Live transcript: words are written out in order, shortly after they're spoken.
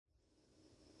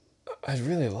I'd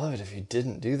really love it if you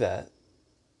didn't do that.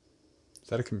 Is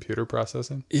that a computer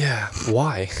processing? Yeah.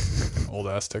 Why? Old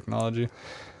ass technology.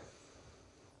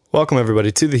 Welcome,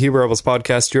 everybody, to the Hebrew Rebels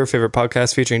podcast, your favorite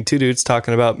podcast featuring two dudes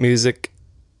talking about music.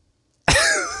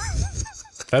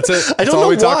 That's it. That's I don't all know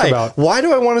we why. talk about. Why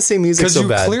do I want to say music so bad?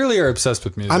 Because you clearly are obsessed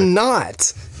with music. I'm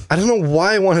not. I don't know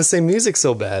why I want to say music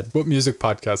so bad. What music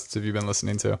podcasts have you been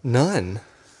listening to? None.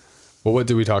 Well, what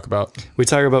do we talk about? We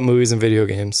talk about movies and video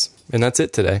games, and that's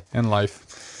it today. And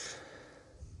life.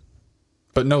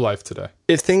 But no life today.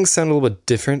 If things sound a little bit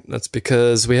different, that's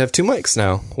because we have two mics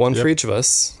now. One for each of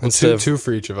us. Well, two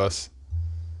for each of us.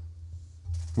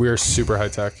 We are super high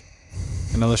tech.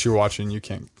 And unless you're watching, you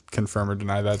can't confirm or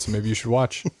deny that. So maybe you should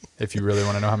watch if you really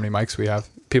want to know how many mics we have.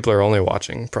 People are only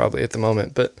watching probably at the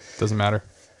moment, but doesn't matter.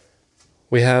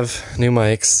 We have new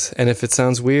mics, and if it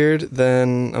sounds weird,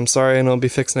 then I'm sorry, and it'll be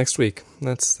fixed next week.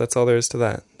 That's all there is to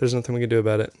that. There's nothing we can do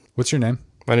about it. What's your name?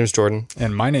 My name's Jordan.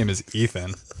 And my name is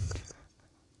Ethan.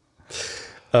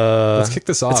 Let's kick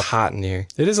this off. It's hot in here.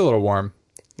 It is a little warm.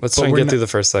 Let's try and get through the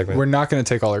first segment. We're not going to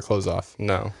take all our clothes off.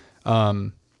 No.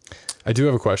 I do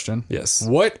have a question. Yes.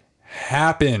 What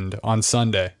happened on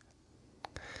Sunday?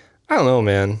 I don't know,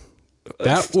 man.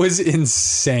 That was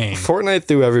insane. Fortnite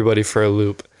threw everybody for a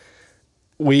loop.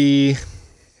 I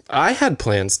had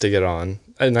plans to get on,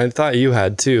 and I thought you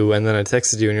had too, and then I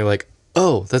texted you, and you're like,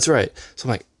 oh, that's right. So I'm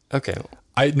like, okay.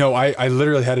 I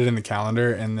literally had it in the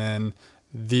calendar, and then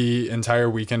the entire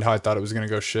weekend, how I thought it was going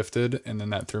to go shifted, and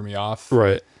then that threw me off.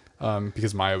 Right.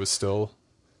 Because Maya was still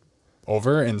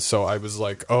over, and so I was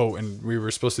like, oh, and we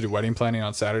were supposed to do wedding planning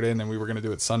on Saturday, and then we were going to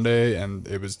do it Sunday, and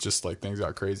it was just like things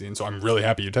got crazy, and so I'm really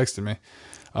happy you texted me.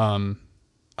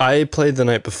 I played the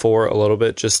night before a little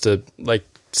bit just to like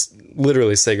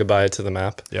literally say goodbye to the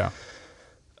map. Yeah.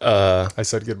 I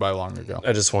said goodbye long ago.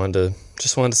 I just wanted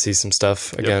to see some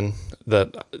stuff again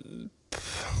that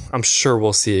I'm sure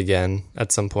we'll see again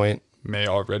at some point. May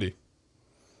already.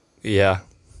 Yeah,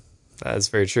 that is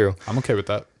very true. I'm okay with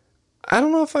that. I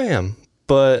don't know if I am,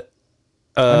 but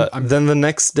then the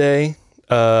next day,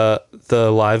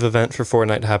 the live event for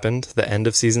Fortnite happened, the end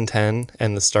of season 10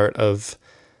 and the start of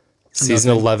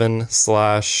season 11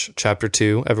 / chapter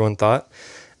 2, everyone thought.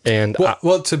 And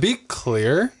well, to be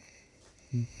clear,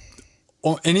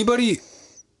 everybody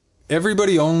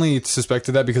only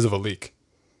suspected that because of a leak.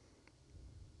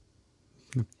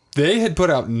 They had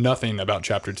put out nothing about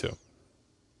chapter 2.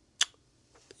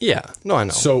 Yeah, no, I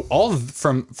know. So all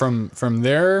from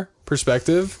their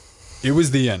perspective, it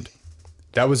was the end.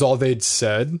 That was all they'd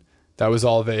said. That was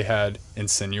all they had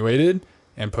insinuated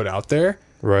and put out there.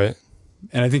 Right.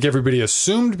 And I think everybody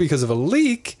assumed because of a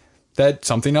leak that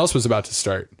something else was about to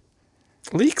start.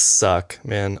 Leaks suck,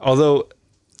 man. Although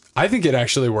I think it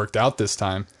actually worked out this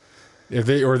time.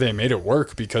 They made it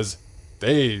work because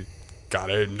they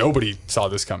got it. Nobody saw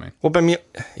this coming. Well, I mean,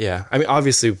 yeah. I mean,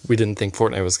 obviously we didn't think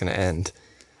Fortnite was going to end.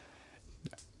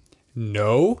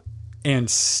 No,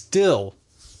 and still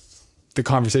the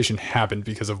conversation happened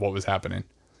because of what was happening.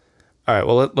 All right,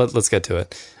 well, let's get to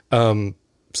it.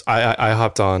 I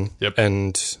hopped on,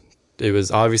 and it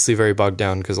was obviously very bogged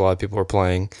down because a lot of people were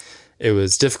playing. It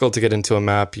was difficult to get into a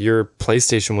map. Your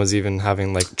PlayStation was even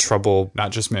having like trouble.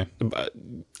 Not just me.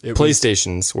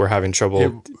 PlayStations were having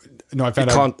trouble. I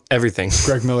found out everything.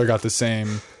 Greg Miller got the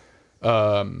same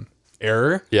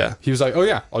error. Yeah. He was like, oh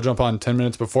yeah, I'll jump on 10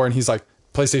 minutes before. And he's like,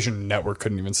 PlayStation Network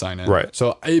couldn't even sign in. Right.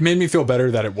 So it made me feel better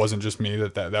that it wasn't just me,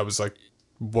 that was like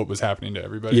what was happening to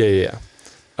everybody. Yeah.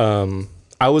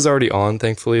 I was already on,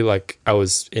 thankfully. Like, I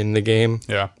was in the game.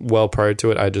 Yeah. Well prior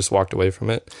to it. I just walked away from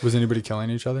it. Was anybody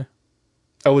killing each other?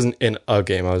 I wasn't in a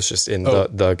game. I was just in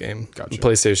the game. Gotcha. The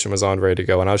PlayStation was on, ready to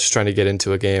go. And I was just trying to get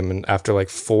into a game. And after like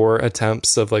 4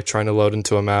 attempts of like trying to load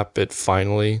into a map, it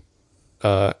finally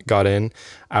got in.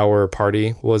 Our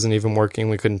party wasn't even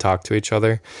working. We couldn't talk to each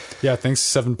other. Yeah, thanks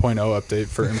 7.0 update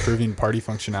for improving party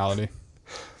functionality.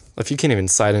 If you can't even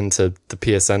sign into the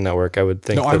PSN network, I would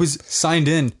think. No, I was signed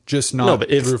in, just not but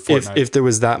through Fortnite. if there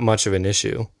was that much of an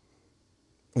issue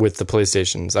with the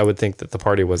PlayStations, I would think that the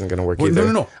party wasn't going to work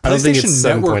either. No. I don't think it's PlayStation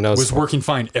Network 7.0 was working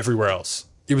fine everywhere else.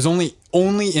 It was only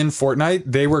in Fortnite.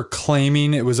 They were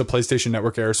claiming it was a PlayStation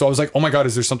Network error. So I was like, oh my God,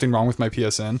 is there something wrong with my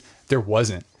PSN? There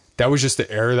wasn't. That was just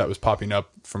the error that was popping up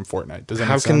from Fortnite. Does that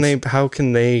make sense? How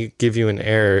can they give you an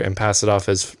error and pass it off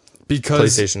as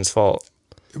PlayStation's fault?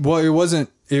 Well, it wasn't.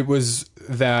 It was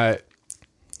that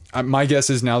my guess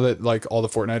is now that like all the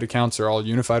Fortnite accounts are all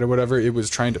unified or whatever, it was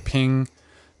trying to ping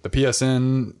the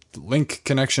PSN link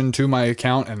connection to my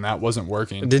account, and that wasn't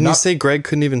working. Didn't you say Greg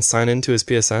couldn't even sign into his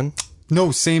PSN?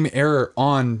 No, same error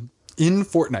in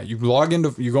Fortnite. You go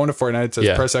into Fortnite, it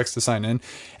says press X to sign in,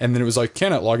 and then it was like,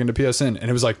 cannot log into PSN. And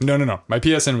it was like, no. My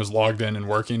PSN was logged in and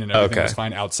working and everything was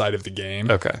fine outside of the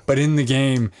game. Okay. But in the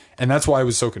game, and that's why I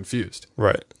was so confused.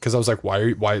 Right. Because I was like,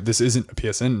 why this isn't a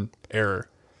PSN error.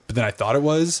 But then I thought it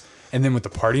was. And then with the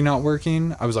party not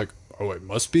working, I was like, oh, it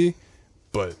must be.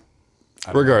 But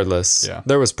regardless,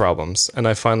 there was problems. And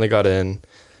I finally got in.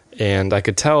 And I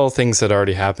could tell things had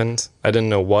already happened. I didn't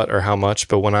know what or how much,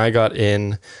 but when I got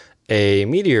in, a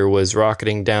meteor was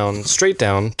rocketing straight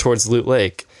down towards Loot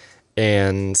Lake.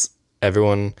 And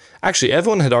everyone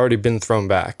had already been thrown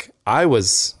back. I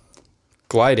was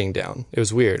gliding down. It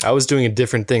was weird. I was doing a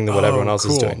different thing than what everyone else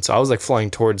was doing. So I was like flying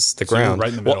towards the ground. Right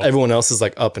in the middle. While everyone else is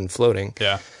like up and floating.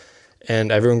 Yeah. And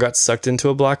everyone got sucked into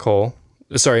a black hole.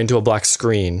 Sorry, into a black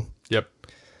screen. Yep.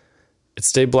 It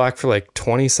stayed black for like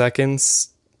 20 seconds.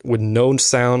 With no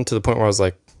sound, to the point where I was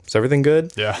like, is everything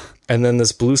good? Yeah. And then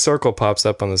this blue circle pops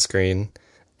up on the screen,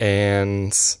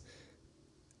 and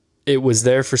it was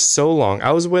there for so long.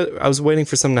 I was waiting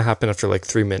for something to happen after like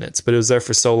 3 minutes, but it was there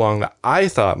for so long that I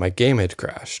thought my game had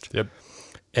crashed. Yep.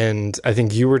 And I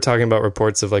think you were talking about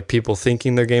reports of like people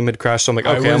thinking their game had crashed. So I'm like,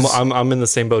 okay, I'm in the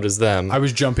same boat as them. I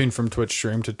was jumping from Twitch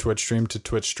stream to Twitch stream to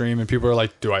Twitch stream, and people are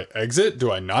like, do I exit?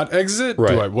 Do I not exit?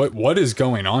 Right. What is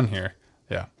going on here?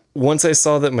 Yeah. Once I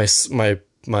saw that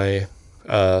my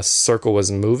circle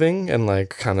was moving and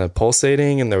like kind of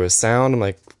pulsating and there was sound, I'm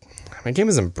like, my game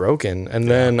isn't broken. And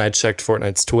then I checked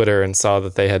Fortnite's Twitter and saw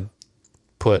that they had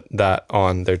put that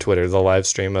on their Twitter, the live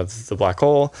stream of the black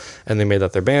hole, and they made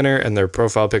that their banner, and their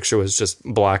profile picture was just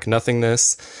black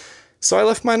nothingness. So I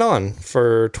left mine on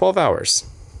for 12 hours,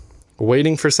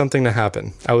 waiting for something to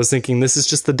happen. I was thinking this is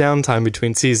just the downtime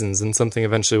between seasons and something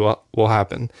eventually will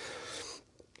happen.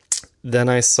 Then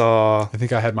I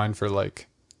think I had mine for like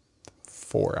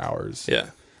 4 hours.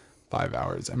 Yeah. 5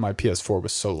 hours. And my PS4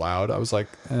 was so loud. I was like,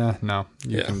 no,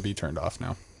 you can be turned off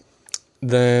now.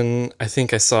 Then I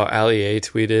think I saw Ali A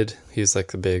tweeted. He's like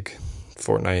the big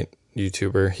Fortnite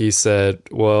YouTuber. He said,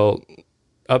 well,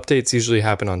 updates usually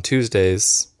happen on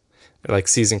Tuesdays, like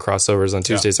season crossovers on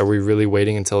Tuesdays. Yeah. Are we really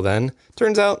waiting until then?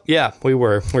 Turns out, yeah, we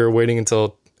were. We were waiting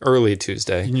until early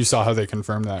Tuesday. And you saw how they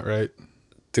confirmed that, right?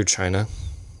 Through China.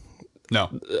 No,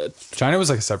 China was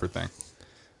like a separate thing.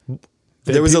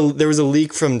 There was a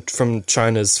leak from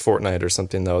China's Fortnite or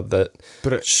something though that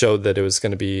showed that it was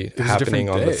going to be happening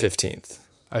on the 15th.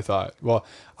 I thought. Well,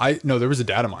 there was a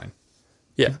data mine.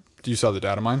 Yeah. You saw the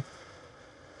data mine?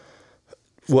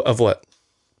 Of what?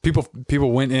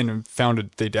 People went in and found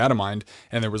they data mined,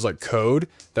 and there was like code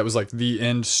that was like the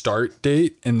end start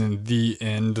date and then the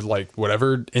end like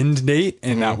whatever end date,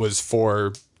 and that was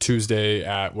for Tuesday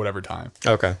at whatever time.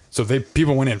 Okay. So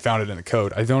people went in and found it in the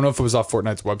code. I don't know if it was off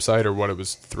Fortnite's website or what it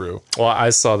was through. Well,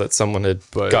 I saw that someone had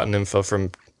gotten info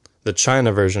from the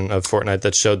China version of Fortnite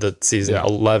that showed that season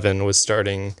 11 was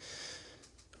starting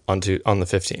on the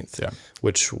 15th,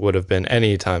 which would have been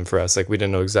any time for us. Like we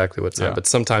didn't know exactly what time, but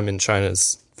sometime in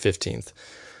China's 15th.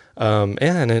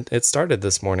 And it started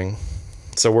this morning.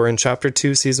 So we're in chapter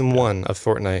 2, season 1 of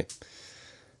Fortnite.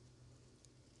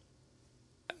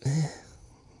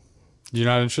 You're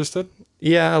not interested?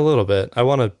 Yeah, a little bit. I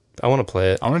want to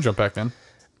play it. I want to jump back in.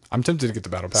 I'm tempted to get the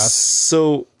battle pass.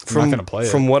 So I'm not going to play it.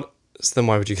 From what? So then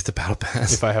why would you get the battle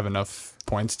pass? If I have enough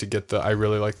points to get I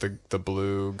really like the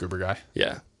blue goober guy.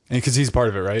 Yeah. And because he's part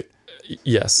of it, right?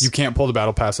 Yes. You can't pull the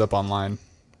battle pass up online.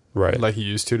 Right. Like he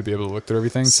used to be able to look through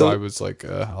everything. So I was like,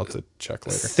 I'll have to check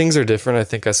later. Things are different. I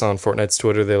think I saw on Fortnite's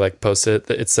Twitter, they like posted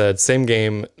it. It said, same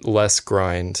game, less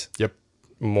grind. Yep.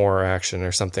 More action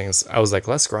or something. I was like,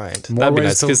 less grind. More That'd be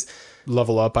ways nice. to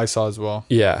level up, I saw as well.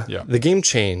 Yeah. Yeah. The game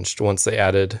changed once they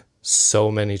added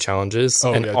so many challenges.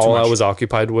 Oh, and yeah, all I was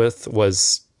occupied with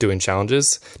was doing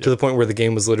challenges to the point where the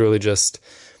game was literally just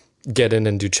get in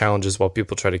and do challenges while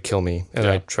people try to kill me. And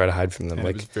I try to hide from them. And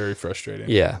like it was very frustrating.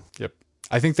 Yeah. Yep.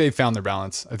 I think they found their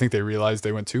balance. I think they realized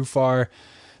they went too far.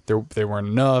 They weren't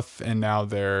enough. And now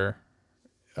they're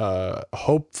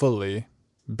hopefully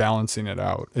balancing it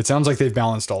out. It sounds like they've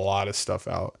balanced a lot of stuff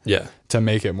out. Yeah. To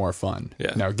make it more fun.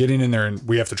 Yeah. Now getting in there, and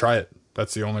we have to try it.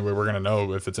 That's the only way we're going to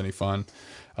know if it's any fun.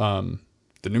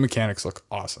 The new mechanics look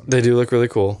awesome. They do look really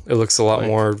cool. It looks a lot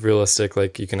more realistic.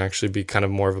 Like you can actually be kind of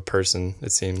more of a person,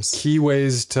 it seems. Key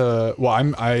ways to,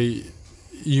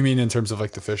 you mean in terms of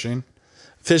like the fishing?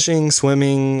 Fishing,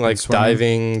 swimming, like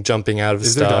diving, jumping out of stuff.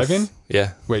 Is there diving?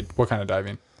 Yeah. Wait, what kind of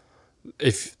diving?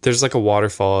 If there's like a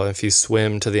waterfall, if you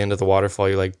swim to the end of the waterfall,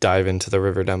 you like dive into the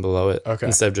river down below it. Okay.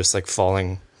 Instead of just like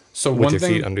falling with your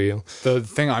feet under you. The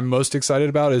thing I'm most excited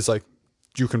about is like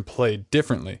you can play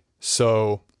differently.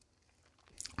 So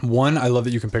One, I love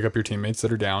that you can pick up your teammates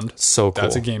that are downed. So cool.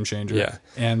 That's a game changer. Yeah.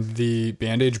 And the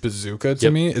bandage bazooka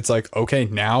to me, it's like, okay,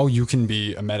 now you can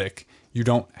be a medic. You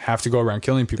don't have to go around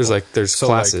killing people. There's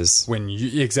classes. Like, when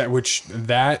you which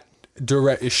that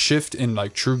direct shift in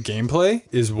like true gameplay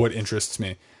is what interests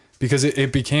me, because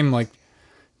it became like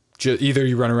either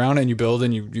you run around and you build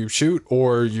and you shoot,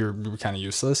 or you're kind of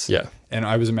useless. Yeah. And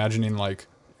I was imagining like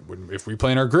if we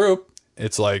play in our group,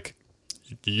 it's like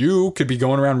you could be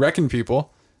going around wrecking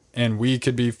people, and we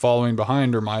could be following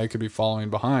behind, or Maya could be following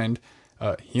behind,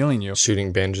 healing you,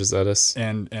 shooting bandages at us,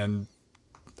 and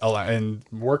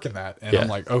working that. And Yeah. I'm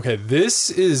like, okay, this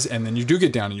is, and then you do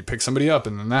get down and you pick somebody up,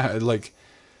 and then that like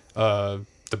the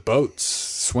boats,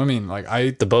 swimming,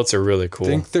 like the boats are really cool.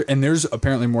 think and there's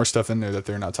apparently more stuff in there that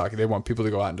they're not talking. They want people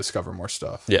to go out and discover more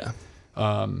stuff. Yeah.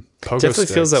 Pogo Definitely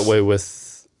sticks, feels that way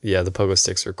with, the pogo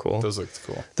sticks are cool. Those look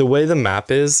cool. The way the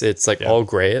map is, it's like all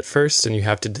gray at first, and you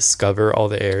have to discover all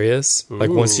the areas. Ooh. Like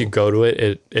once you go to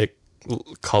it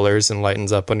colors and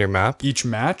lightens up on your map. Each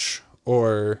match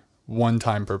or one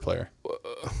time per player?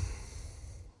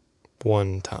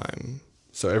 One time.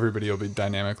 So everybody will be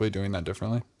dynamically doing that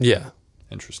differently? Yeah.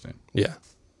 Interesting. Yeah.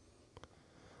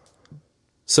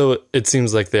 So it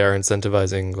seems like they are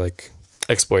incentivizing like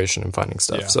exploration and finding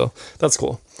stuff. Yeah. So that's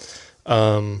cool.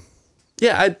 I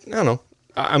don't know.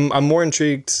 I'm more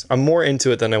intrigued. I'm more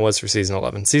into it than I was for season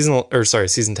 11.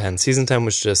 Season 10. Season 10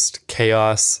 was just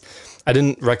chaos. I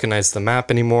didn't recognize the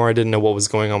map anymore. I didn't know what was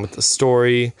going on with the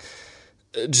story.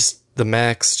 Just the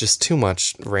mechs, just too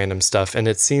much random stuff. And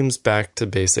it seems back to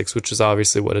basics, which is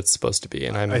obviously what it's supposed to be.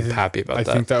 And I'm happy about that.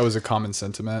 I think that was a common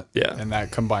sentiment. Yeah. And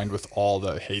that combined with all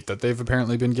the hate that they've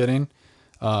apparently been getting,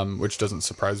 which doesn't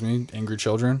surprise me. Angry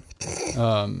children.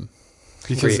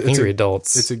 Because angry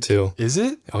adults too. Is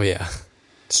it? Oh yeah.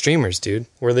 Streamers, dude.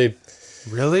 Were they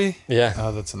really? Yeah.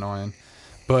 Oh, that's annoying.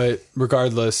 But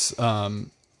regardless,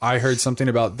 I heard something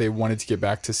about they wanted to get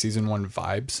back to season 1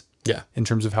 vibes. Yeah. In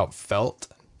terms of how it felt.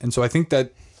 And so I think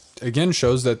that again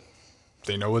shows that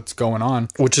they know what's going on.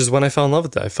 Which is when I fell in love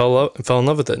with that. I fell in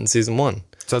love with it in season 1.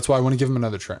 So that's why I want to give them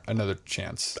another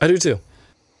chance. I do too.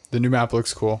 The new map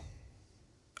looks cool.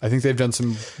 I think they've done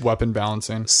some weapon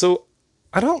balancing. So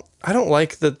I don't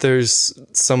like that there's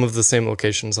some of the same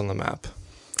locations on the map.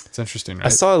 It's interesting, right? I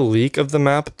saw a leak of the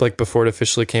map like before it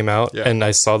officially came out, and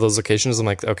I saw those locations. I'm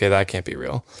like, okay, that can't be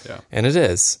real. Yeah. And it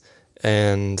is.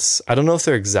 And I don't know if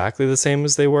they're exactly the same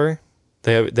as they were.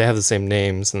 They have the same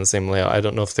names and the same layout. I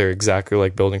don't know if they're exactly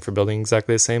like building for building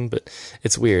exactly the same, but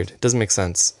it's weird. It doesn't make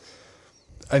sense.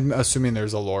 I'm assuming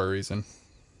there's a lore reason.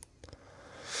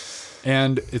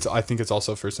 And I think it's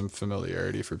also for some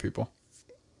familiarity for people.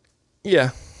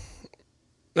 Yeah.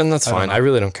 And that's fine. I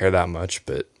really don't care that much,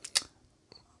 but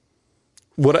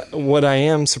what I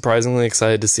am surprisingly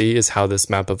excited to see is how this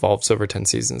map evolves over 10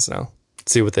 seasons now.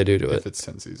 See what they do to it. If it's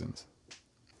 10 seasons.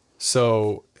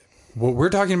 So what we're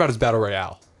talking about is Battle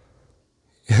Royale.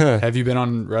 Have you been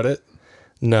on Reddit?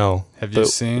 No. Have you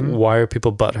seen? Why are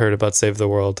people butthurt about Save the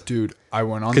World? Dude, I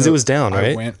went on because it was down,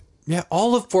 right?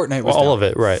 All of Fortnite was down. All of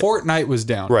it, right. Fortnite was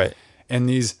down. Right. And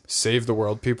these Save the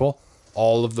World people,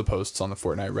 all of the posts on the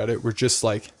Fortnite Reddit were just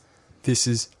like, this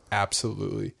is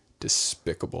absolutely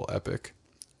despicable epic.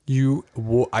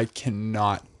 I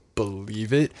cannot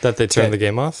believe it. That they turned the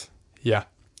game off? Yeah.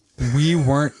 We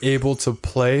weren't able to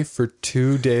play for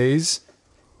 2 days,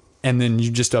 and then you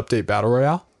just update Battle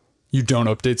Royale. You don't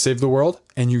update Save the World,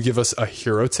 and you give us a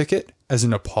hero ticket as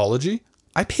an apology.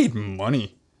 I paid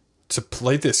money to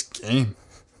play this game,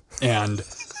 and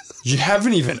you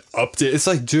haven't even updated. It's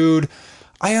like, dude,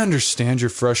 I understand you're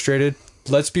frustrated.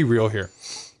 Let's be real here.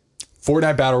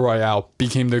 Fortnite Battle Royale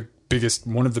became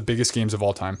one of the biggest games of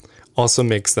all time. Also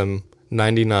makes them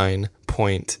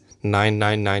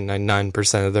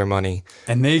 99.99999% of their money.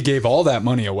 And they gave all that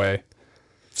money away.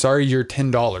 Sorry, your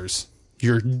 $10.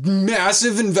 Your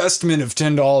massive investment of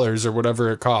 $10 or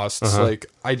whatever it costs. Uh-huh. Like,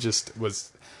 I just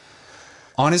was...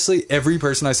 Honestly, every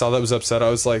person I saw that was upset, I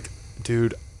was like,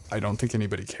 dude, I don't think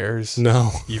anybody cares.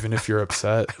 No. Even if you're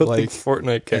upset. I don't think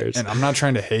Fortnite cares. And I'm not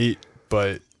trying to hate,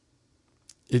 but...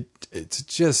 It's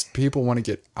just people want to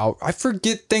get out. I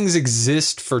forget things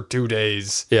exist for 2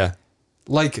 days. Yeah.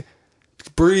 Like,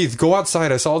 breathe, go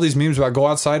outside. I saw all these memes about go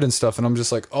outside and stuff, and I'm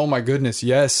just like, oh my goodness,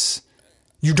 yes.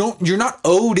 You're not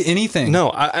owed anything.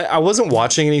 No, I wasn't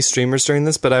watching any streamers during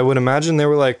this, but I would imagine they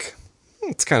were like,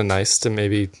 it's kind of nice to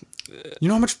maybe... You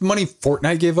know how much money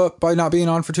Fortnite gave up by not being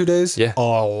on for 2 days? Yeah. A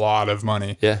lot of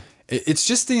money. Yeah. It's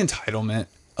just the entitlement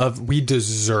of we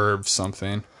deserve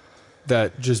something.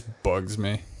 That just bugs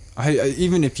me. I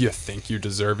even if you think you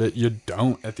deserve it, you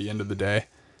don't at the end of the day.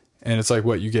 And it's like,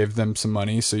 what, you gave them some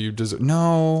money, so you deserve...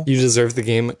 No. You deserve the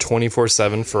game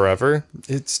 24/7 forever?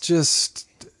 It's just...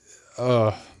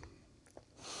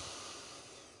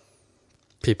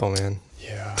 People, man.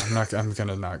 Yeah, I'm going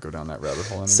to not go down that rabbit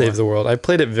hole anymore. Save the world. I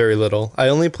played it very little. I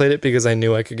only played it because I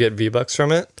knew I could get V-Bucks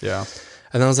from it. Yeah.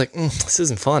 And then I was like, this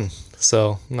isn't fun.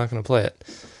 So I'm not going to play it.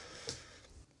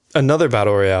 Another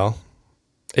Battle Royale,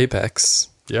 Apex.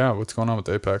 Yeah, what's going on with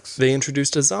Apex? They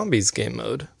introduced a zombies game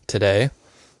mode today.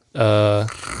 Oh,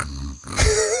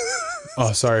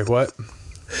 sorry, what?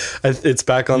 It's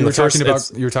back on the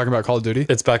first... You were talking about Call of Duty?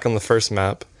 It's back on the first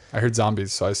map. I heard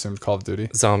zombies, so I assumed Call of Duty.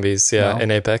 Zombies, yeah, and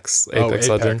Apex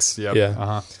Legends. Yep.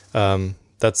 Yeah.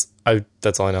 That's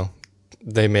all I know.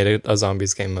 They made a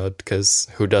zombies game mode because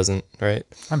who doesn't, right?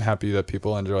 I'm happy that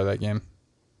people enjoy that game.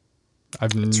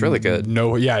 It's really good.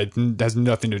 It has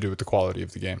nothing to do with the quality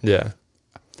of the game. Yeah.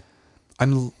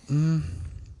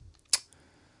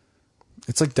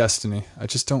 It's like Destiny. I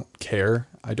just don't care.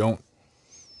 It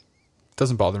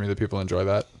doesn't bother me that people enjoy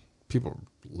that. People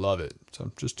love it.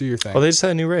 So just do your thing. Oh, they just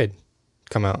had a new raid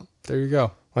come out. There you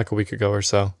go. Like a week ago or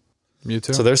so.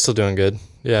 Mewtwo? So they're still doing good.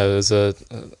 Yeah, it was a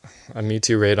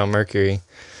Mewtwo raid on Mercury.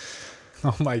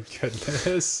 Oh my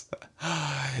goodness.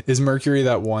 Is Mercury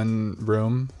that one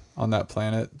room on that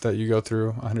planet that you go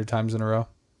through 100 times in a row?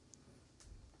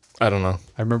 I don't know.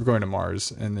 I remember going to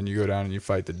Mars, and then you go down and you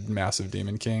fight the massive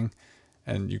Demon King,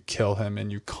 and you kill him,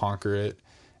 and you conquer it,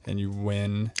 and you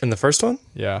win. In the first one?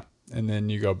 Yeah. And then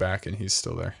you go back, and he's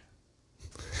still there.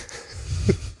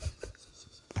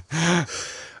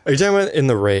 Are you talking about in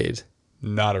the raid?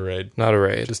 Not a raid. Not a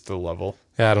raid. Just the level.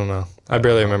 Yeah, I don't know. I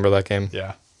barely remember that game.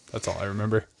 Yeah, that's all I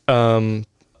remember.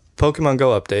 Pokemon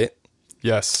Go update.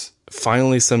 Yes.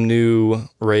 Finally, some new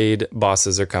raid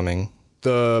bosses are coming.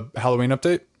 The Halloween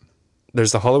update?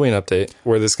 There's the Halloween update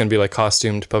where there's going to be like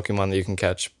costumed Pokemon that you can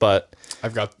catch, but...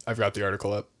 I've got the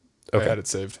article up. Okay. I had it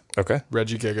saved. Okay.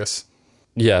 Regigigas.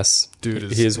 Yes.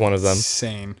 Dude, he is one of them.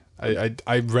 Insane.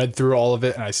 I read through all of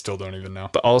it and I still don't even know.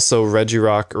 But also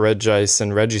Regirock, Regice,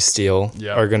 and Registeel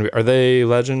are going to be... Are they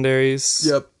legendaries?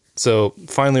 Yep. So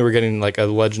finally we're getting like a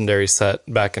legendary set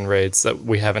back in raids that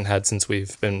we haven't had since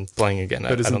we've been playing again.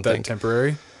 But isn't that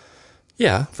temporary?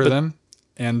 Yeah. For them?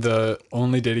 And the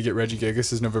only day to get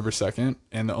Regigigas is November 2nd.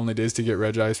 And the only days to get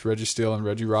Regice, Registeel, and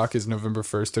Regirock is November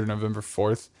 1st or November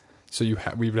 4th. So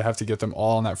we would have to get them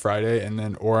all on that Friday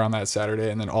or on that Saturday,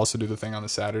 and then also do the thing on the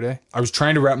Saturday. I was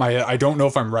trying to wrap my head. I don't know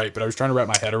if I'm right, but I was trying to wrap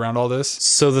my head around all this.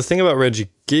 So the thing about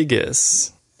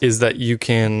Regigigas is that you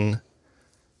can...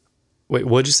 Wait,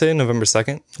 what'd you say? November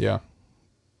 2nd? Yeah.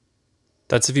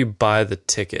 That's if you buy the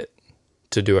ticket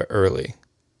to do it early.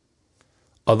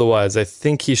 Otherwise, I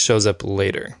think he shows up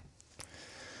later.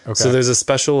 Okay. So there's a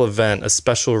special event, a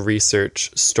special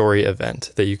research story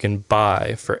event that you can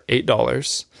buy for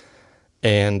 $8.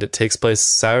 And it takes place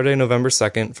Saturday, November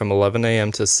 2nd from 11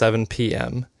 a.m. to 7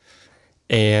 p.m.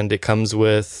 And it comes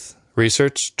with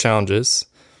research challenges,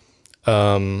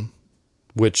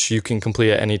 which you can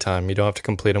complete at any time. You don't have to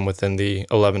complete them within the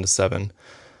 11 to 7.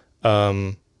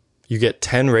 You get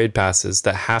 10 raid passes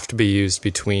that have to be used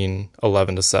between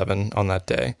 11 to 7 on that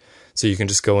day. So you can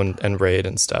just go and raid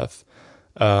and stuff.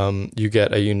 You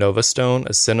get a Unova stone,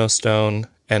 a Sinnoh stone,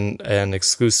 and an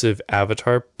exclusive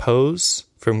avatar pose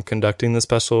from conducting the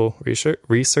special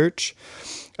research.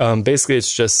 Basically,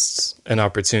 it's just an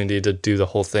opportunity to do the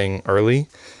whole thing early.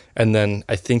 And then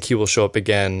I think he will show up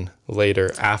again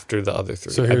later after the other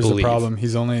three. So here's the problem.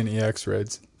 He's only in EX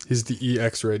raids. He's the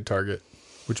EX raid target,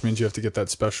 which means you have to get that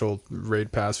special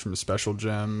raid pass from a special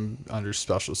gem under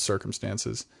special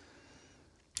circumstances.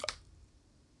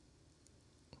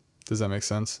 Does that make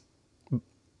sense?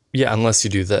 Yeah, unless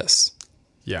you do this.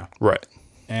 Yeah. Right.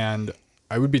 And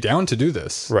I would be down to do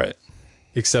this. Right.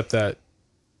 Except that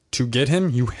to get him,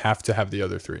 you have to have the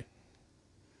other three.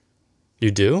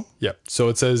 You do? Yep. So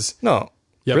it says... No.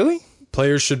 Yep. Really?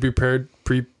 Players should be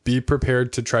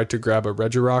prepared to try to grab a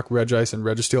Regirock, Regice, and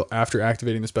Registeel after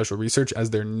activating the special research,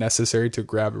 as they're necessary to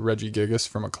grab Regigigas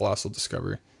from a colossal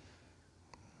discovery.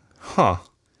 Huh.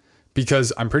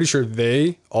 Because I'm pretty sure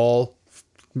they all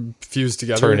fuse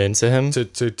together. Turn into him? To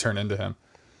turn into him.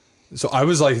 So I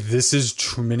was like, this is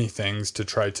too many things to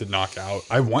try to knock out.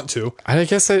 I want to. I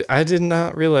guess I did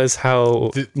not realize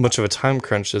how much of a time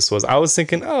crunch this was. I was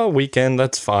thinking, weekend,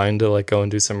 that's fine to like go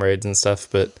and do some raids and stuff,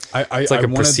 but it's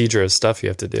like procedure of stuff you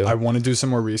have to do. I want to do some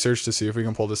more research to see if we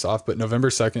can pull this off, but November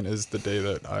 2nd is the day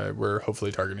that we're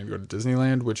hopefully targeting to go to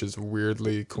Disneyland, which is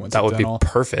weirdly coincidental. That would be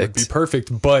perfect. It would be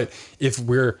perfect, but if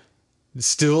we're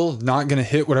still not going to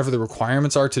hit whatever the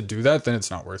requirements are to do that, then it's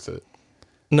not worth it.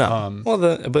 No.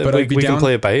 But we can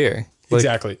play it by ear.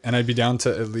 Exactly. And I'd be down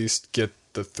to at least get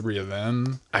the 3 of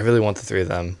them. I really want the 3 of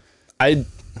them. I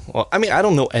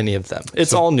don't know any of them.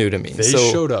 It's all new to me. They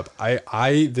showed up.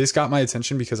 This got my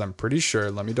attention because I'm pretty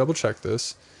sure, let me double check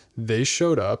this. They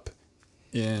showed up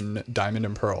in Diamond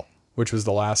and Pearl, which was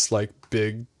the last like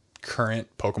big current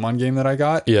Pokemon game that I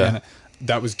got. Yeah. And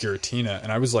that was Giratina.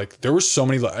 And I was like, there were so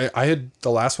many, the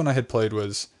last one I had played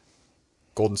was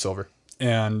Gold and Silver.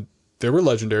 And there were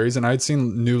legendaries, and I had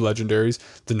seen new legendaries.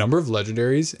 The number of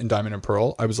legendaries in Diamond and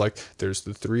Pearl, I was like, there's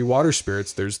the 3 water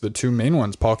spirits, there's the 2 main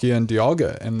ones, Palkia and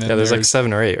Dialga, and then there's like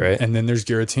 7 or 8, right? And then there's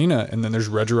Giratina, and then there's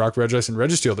Regirock, Regice, and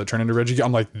Registeel that turn into Regigigas.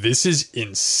 I'm like, this is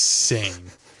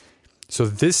insane. So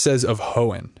this says of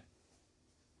Hoenn.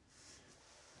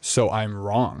 So I'm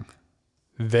wrong.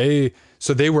 They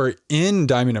were in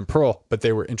Diamond and Pearl, but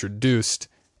they were introduced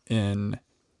in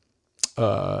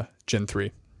Gen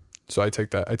 3. So I take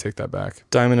that back.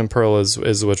 Diamond and Pearl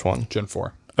is which one? Gen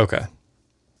 4. Okay.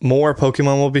 More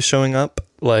Pokemon will be showing up,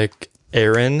 like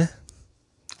Aaron,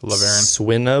 Love Aaron,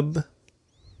 Swinub,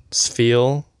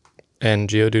 Spheal, and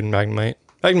Geodude and Magnemite.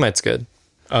 Magnemite's good.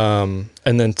 And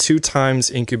then 2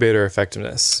 times incubator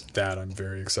effectiveness. That I'm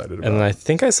very excited about. And then I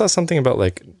think I saw something about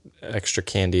like extra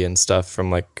candy and stuff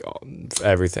from like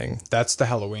everything. That's the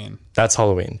Halloween. That's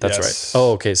Halloween. That's Yes. right.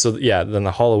 Oh, okay. So yeah, then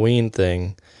the Halloween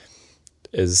thing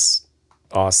is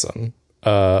awesome.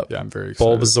 Yeah, I'm very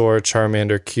excited. Bulbasaur,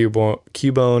 Charmander,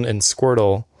 Cubone, and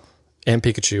Squirtle, and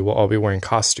Pikachu will all be wearing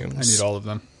costumes. I need all of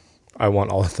them. I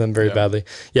want all of them very badly.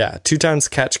 Yeah, 2 times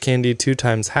catch candy, 2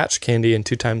 times hatch candy, and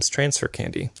 2 times transfer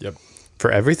candy. Yep.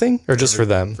 For everything, or just for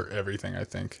them? For everything, I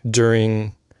think.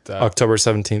 During October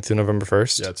 17th to November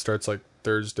 1st? Yeah, it starts like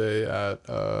Thursday at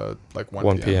like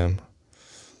 1 p.m.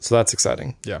 So that's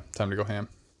exciting. Yeah, time to go ham.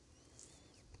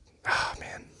 Oh, man.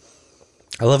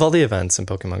 I love all the events in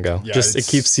Pokemon Go. Yeah, it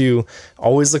keeps you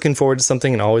always looking forward to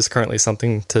something and always currently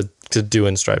something to do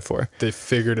and strive for. They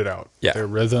figured it out. Yeah. Their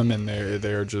rhythm, and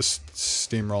they're just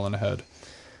steamrolling ahead.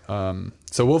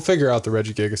 So we'll figure out the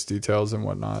Regigigas details and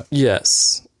whatnot.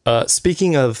 Yes.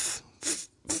 Speaking of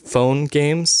phone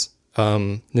games,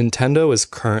 Nintendo is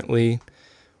currently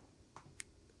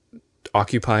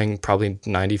occupying probably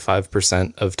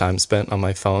 95% of time spent on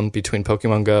my phone between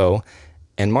Pokemon Go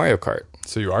and Mario Kart.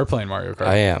 So you are playing Mario Kart.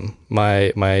 I am.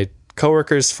 My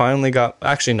coworkers finally got...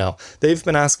 Actually, no. They've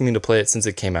been asking me to play it since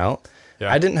it came out.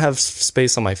 Yeah. I didn't have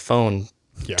space on my phone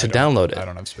to download it. I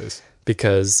don't have space.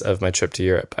 Because of my trip to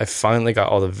Europe. I finally got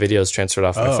all the videos transferred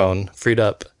off my phone, freed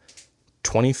up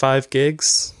 25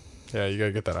 gigs. Yeah, you got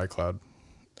to get that iCloud.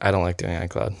 I don't like doing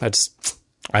iCloud.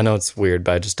 I know it's weird,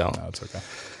 but I just don't. No, it's okay.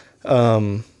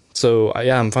 So,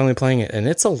 yeah, I'm finally playing it, and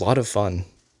it's a lot of fun.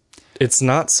 It's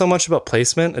not so much about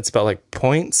placement. It's about like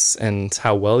points and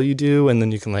how well you do. And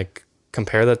then you can like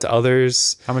compare that to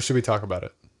others. How much did we talk about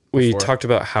it? We talked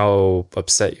about how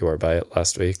upset you were by it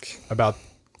last week. About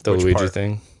the Luigi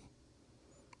thing.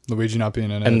 Luigi not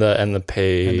being in it. And the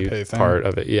pay part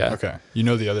of it. Yeah. Okay. You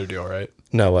know the other deal, right?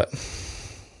 No, what?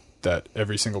 That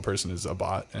every single person is a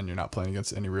bot and you're not playing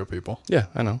against any real people. Yeah,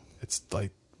 I know. It's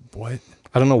like, what?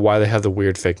 I don't know why they have the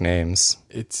weird fake names.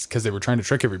 It's because they were trying to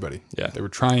trick everybody. Yeah. They were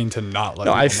trying to not let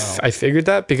people know. I figured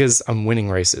that because I'm winning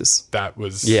races. That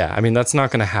was... Yeah, I mean, that's not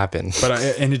going to happen. But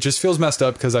and it just feels messed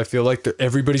up because I feel like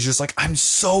everybody's just like, I'm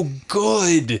so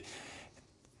good.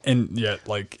 And yet,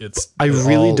 like, I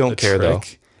really don't care, though.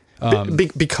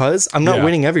 Because I'm not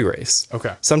winning every race.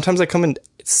 Okay. Sometimes I come in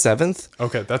 7th.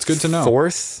 Okay, that's good to know.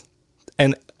 4th.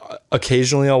 And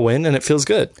occasionally I'll win, and it feels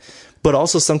good. But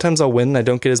also sometimes I'll win and I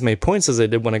don't get as many points as I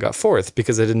did when I got 4th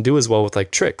because I didn't do as well with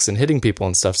like tricks and hitting people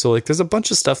and stuff. So like there's a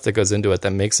bunch of stuff that goes into it that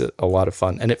makes it a lot of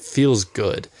fun and it feels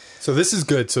good. So this is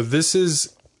good. So this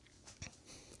is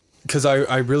because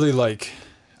I really like,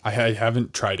 I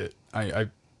haven't tried it.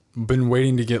 I've been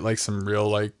waiting to get like some real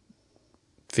like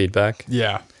feedback.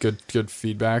 Yeah, good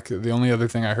feedback. The only other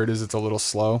thing I heard is it's a little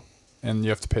slow and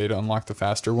you have to pay to unlock the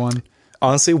faster one.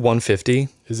 Honestly, 150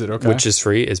 is it okay? Which is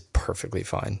free is perfectly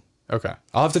fine. Okay,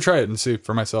 I'll have to try it and see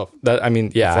for myself. I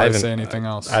mean, yeah, I haven't say anything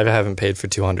else. I haven't paid for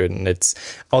 200, and it's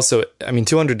also, I mean,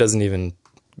 200 doesn't even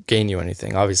gain you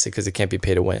anything, obviously, because it can't be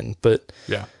pay to win. But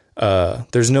yeah,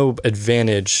 there's no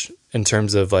advantage in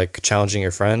terms of like challenging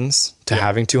your friends to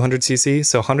having 200 cc.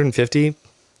 So 150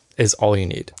 is all you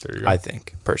need. There you go. I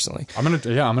think personally, I'm gonna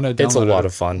download it's a lot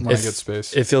of fun when I get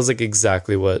space. It feels like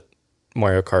exactly what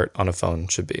Mario Kart on a phone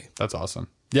should be. That's awesome.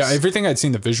 Yeah, everything I'd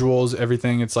seen, the visuals,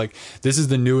 everything, it's like, this is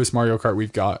the newest Mario Kart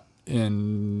we've got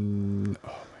in, oh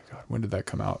my God, when did that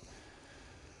come out?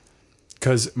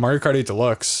 Because Mario Kart 8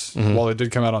 Deluxe, while it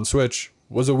did come out on Switch,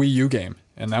 was a Wii U game.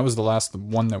 And that was the last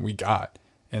one that we got.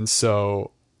 And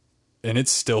so, and it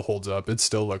still holds up. It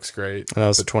still looks great. And that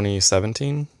was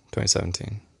 2017?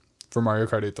 2017. For Mario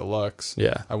Kart 8 Deluxe.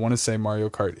 Yeah. I want to say Mario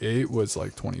Kart 8 was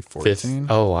like 2014.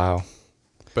 Oh, wow.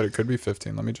 But it could be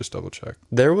 15. Let me just double check.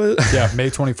 There was... Yeah, May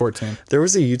 2014. There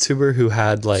was a YouTuber who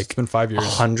had like... It's been 5 years.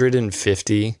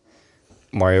 150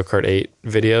 Mario Kart 8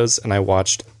 videos, and I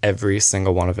watched every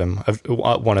single one of them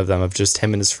of just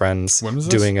him and his friends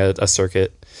doing a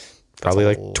circuit. Probably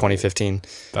like 2015.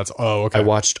 Okay. I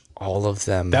watched all of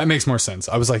them. That makes more sense.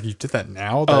 I was like, you did that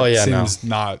now? That seems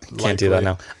not likely. Can't do that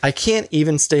now. I can't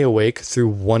even stay awake through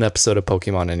one episode of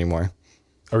Pokemon anymore.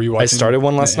 Are you watching? I started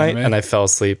one last night and I fell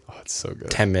asleep. Oh, it's so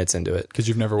good. 10 minutes into it. Because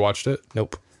you've never watched it?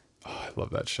 Nope. Oh, I love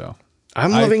that show.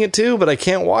 I'm loving it too, but I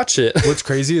can't watch it. What's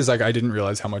crazy is like I didn't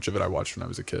realize how much of it I watched when I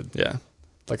was a kid. Yeah.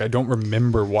 Like I don't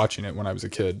remember watching it when I was a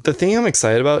kid. The thing I'm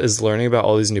excited about is learning about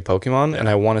all these new Pokemon, and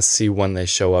I want to see when they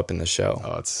show up in the show.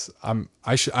 Oh,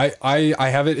 I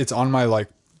have it. It's on my like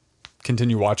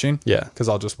continue watching. Yeah. Because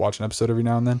I'll just watch an episode every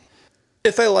now and then.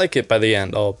 If I like it by the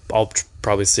end, I'll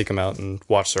probably seek them out and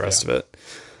watch the rest of it.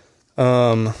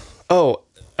 I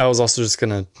was also just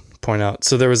gonna point out.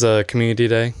 So there was a community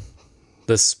day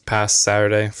this past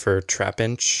Saturday for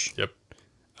Trapinch. Yep.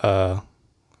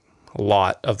 A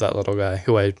lot of that little guy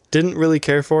who I didn't really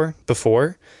care for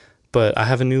before, but I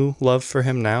have a new love for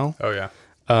him now. Oh yeah.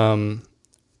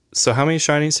 So how many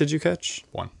shinies did you catch?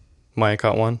 1. Maya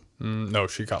caught 1. No,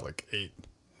 she caught like 8.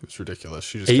 It was ridiculous.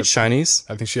 She just 8 shinies.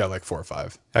 I think she had like 4 or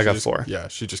 5. I got 4. Yeah,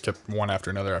 she just kept one after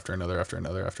another, after another, after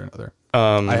another, after another.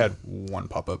 I had 1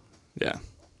 pop up. Yeah.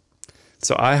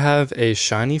 So I have a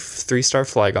shiny 3-star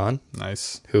Flygon.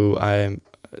 Nice. Who I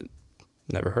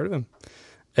never heard of him,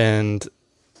 and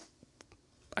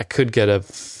I could get a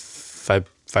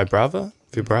Vibrava.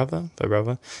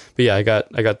 But yeah, I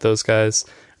got those guys,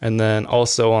 and then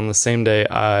also on the same day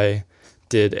I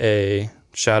did a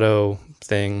shadow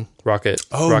thing, rocket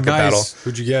nice. battle.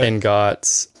 Who'd you get? And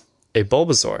got a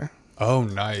Bulbasaur. Oh,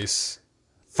 nice.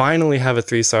 Finally have a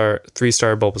 3-star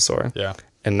Bulbasaur. Yeah.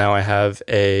 And now I have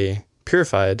a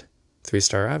purified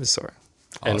 3-star Ivysaur.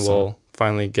 Awesome. And we'll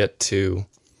finally get to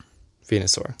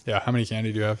Venusaur. Yeah, how many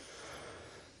candy do you have?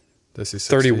 This is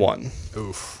 31.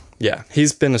 Oof. Yeah,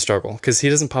 he's been a struggle because he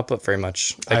doesn't pop up very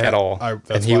much, at all.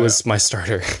 And he was my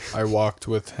starter. I walked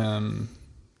with him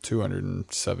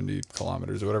 270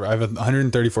 kilometers or whatever. I have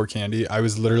 134 candy. I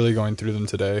was literally going through them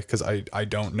today because I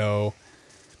don't know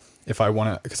if I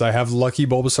want to, because I have Lucky,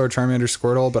 Bulbasaur, Charmander,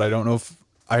 Squirtle, but I don't know if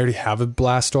I already have a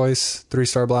Blastoise,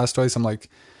 3-star Blastoise. I'm like,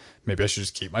 maybe I should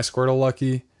just keep my Squirtle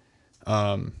Lucky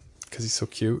because he's so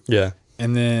cute. Yeah.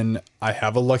 And then I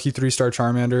have a Lucky 3-star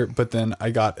Charmander, but then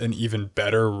I got an even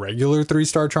better regular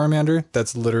 3-star Charmander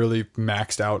that's literally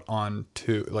maxed out on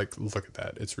 2. Like, look at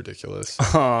that. It's ridiculous.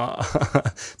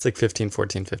 It's like 15,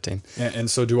 14, 15.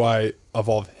 And so do I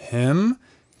evolve him?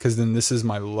 Because then this is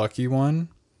my lucky one.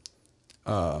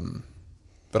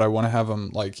 But I want to have him,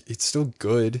 like, it's still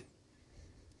good.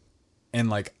 And,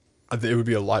 like, it would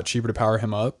be a lot cheaper to power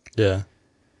him up. Yeah.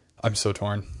 I'm so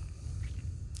torn.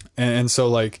 And so,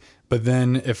 like, but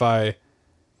then if I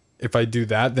do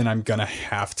that, then I'm going to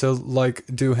have to, like,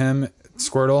 do him,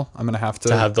 Squirtle. I'm going to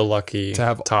have the lucky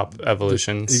top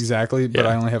evolutions. Exactly. But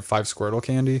I only have 5 Squirtle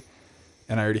candy.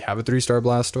 And I already have a 3-star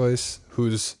Blastoise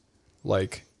who's,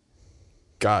 like,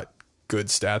 got good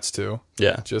stats, too.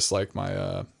 Yeah. Just like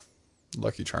my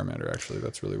Lucky Charmander, actually.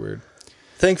 That's really weird.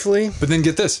 Thankfully. But then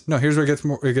get this. No, here's where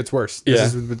it gets worse.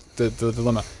 This is the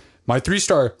dilemma. My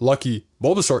 3-star Lucky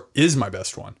Bulbasaur is my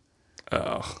best one.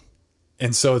 Oh.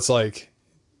 And so it's like,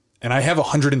 and I have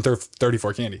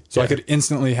 134 candy. So I could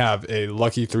instantly have a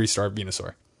Lucky 3-star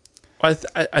Venusaur.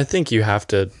 I think you have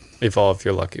to evolve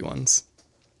your lucky ones.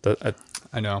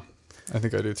 I know. I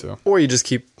think I do too. Or you just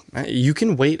keep... You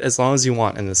can wait as long as you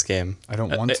want in this game. I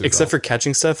don't want to. Except for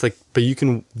catching stuff. But you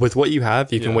can... With what you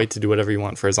have, you can wait to do whatever you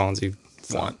want for as long as you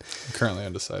want. I'm currently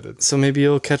undecided. So maybe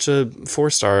you'll catch a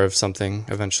 4-star of something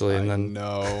eventually.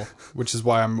 No. Which is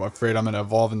why I'm afraid I'm going to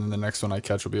evolve, and then the next one I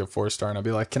catch will be a 4-star, and I'll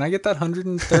be like, can I get that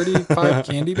 135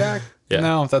 candy back? Yeah.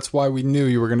 No, that's why we knew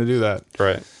you were going to do that.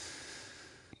 Right.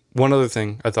 One other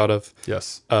thing I thought of.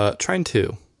 Yes. Trine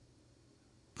 2.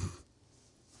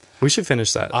 We should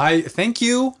finish that. Thank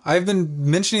you. I've been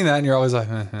mentioning that, and you're always like,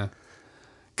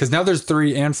 Because now there's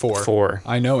 3 and 4. 4.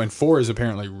 I know, and 4 is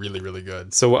apparently really, really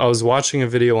good. So I was watching a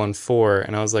video on 4,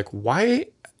 and I was like, why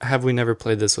have we never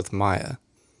played this with Maya?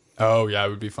 Oh, yeah, it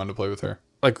would be fun to play with her.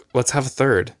 Like, let's have a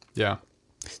 3rd. Yeah.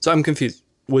 So I'm confused.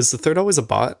 Was the 3rd always a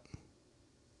bot?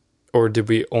 Or did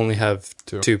we only have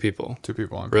 2 people? 2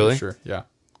 people, I'm really pretty sure. Yeah.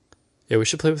 Yeah, we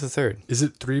should play with the 3rd. Is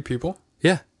it 3 people?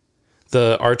 Yeah.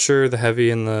 The archer, the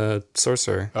heavy, and the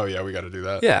sorcerer. Oh, yeah, we got to do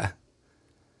that. Yeah.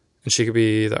 And she could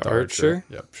be the archer?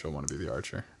 Yep, she'll want to be the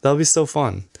archer. That'll be so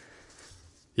fun.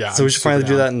 Yeah. So we should finally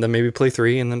do that and then maybe play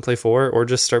 3 and then play 4 or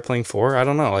just start playing 4. I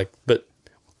don't know. But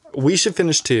we should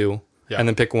finish 2 and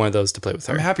then pick one of those to play with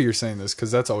her. I'm happy you're saying this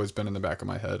because that's always been in the back of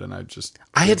my head, and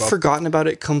I had forgotten about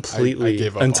it completely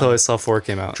until I saw 4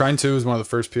 came out. Trine 2 is one of the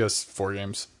first PS4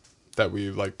 games that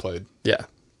we played. Yeah.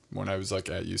 When I was at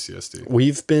UCSD.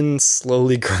 We've been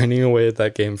slowly grinding away at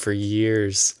that game for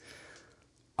years.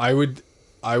 I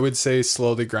would say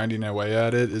slowly grinding away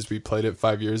at it is we played it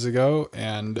 5 years ago,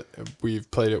 and we've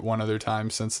played it one other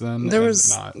time since then. There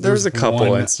was a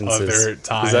couple instances. Other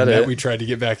time that we tried to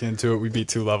get back into it. We beat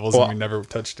 2 levels and we never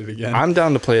touched it again. I'm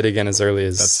down to play it again as early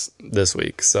as this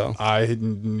week. So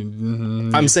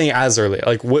I'm saying as early,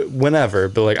 whenever,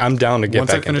 but I'm down to get back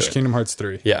into it. Once I finish Kingdom Hearts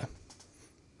 3. Yeah.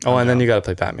 Oh, and then you got to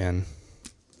play Batman.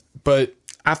 But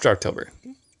after October.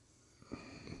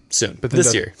 Soon. But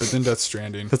this year. But then Death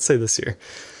Stranding. Let's say this year.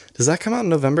 Does that come out in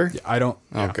November? Yeah, I don't.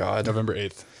 Oh, God. November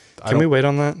 8th. Can we wait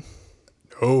on that?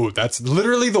 Oh, that's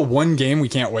literally the one game we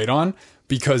can't wait on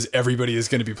because everybody is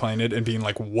going to be playing it and being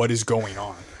like, what is going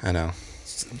on? I know.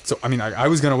 So, I mean, I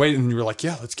was going to wait and you were like,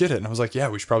 yeah, let's get it. And I was like, yeah,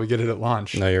 we should probably get it at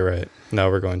launch. No, you're right. No,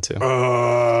 we're going to.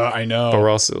 I know.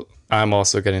 But I'm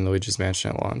also getting Luigi's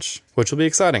Mansion at launch, which will be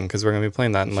exciting because we're going to be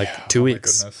playing that in 2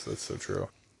 weeks. My goodness, that's so true.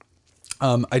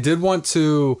 I did want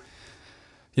to,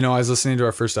 I was listening to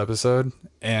our first episode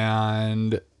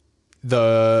and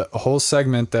the whole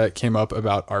segment that came up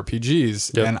about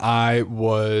RPGs and I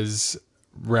was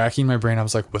racking my brain. I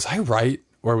was like, was I right?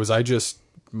 Or was I just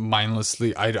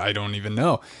mindlessly? I don't even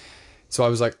know. So I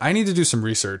was like, I need to do some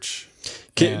research.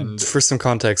 For some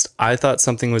context, I thought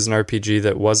something was an RPG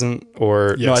that wasn't,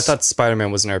 no, I thought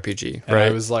Spider-Man was an RPG, right? And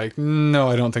I was like, no,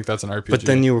 I don't think that's an RPG. But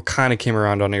then you kind of came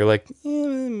around on it. You're like,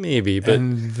 maybe. But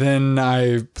and then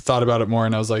I thought about it more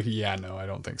and I was like, yeah, no, I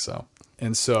don't think so.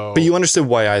 And so... But you understood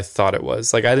why I thought it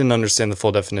was. I didn't understand the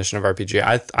full definition of RPG.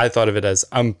 I thought of it as,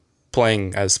 I'm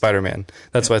playing as Spider-Man.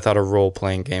 That's what I thought a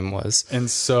role-playing game was. And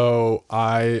so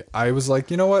I was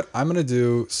like, you know what? I'm going to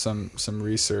do some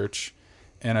research.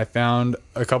 And I found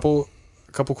a couple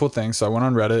cool things. So I went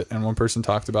on Reddit and one person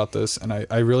talked about this and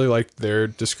I really liked their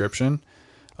description.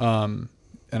 And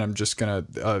I'm just going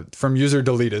to, from user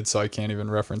deleted, so I can't even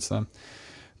reference them.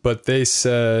 But they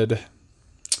said,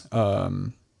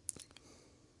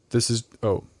 this is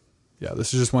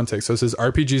just one take. So it says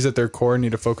RPGs at their core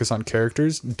need to focus on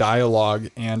characters,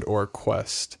 dialogue, and or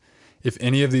quest. If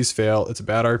any of these fail, it's a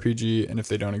bad RPG. And if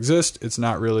they don't exist, it's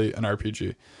not really an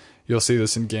RPG. You'll see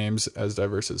this in games as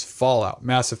diverse as Fallout,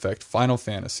 Mass Effect, Final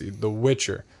Fantasy, The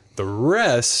Witcher. The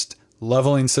rest,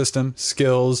 leveling system,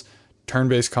 skills,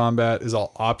 turn-based combat is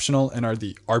all optional and are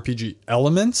the RPG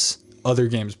elements other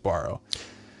games borrow.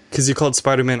 Because you called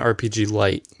Spider-Man RPG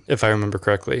Light, if I remember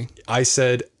correctly. I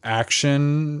said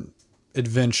action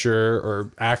adventure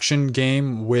or action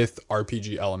game with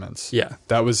RPG elements. Yeah.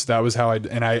 That was how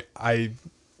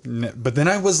but then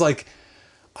I was like,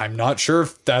 I'm not sure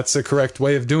if that's a correct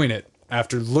way of doing it.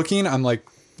 After looking, I'm like,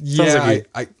 yeah,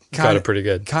 I got it pretty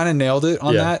good. Kind of nailed it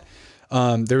on that.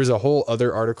 There was a whole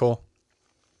other article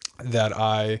that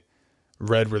I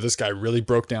read where this guy really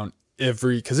broke down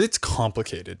because it's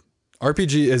complicated.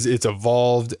 RPG it's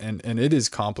evolved and it is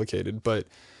complicated, but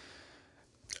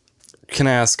can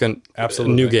I ask a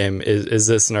new game? Is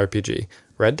this an RPG?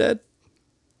 Red Dead?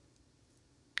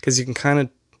 Because you can kind of,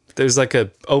 there's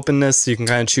a openness. You can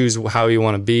kind of choose how you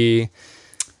want to be.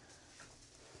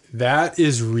 That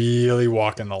is really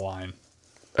walking the line.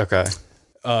 Okay.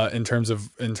 In terms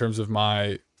of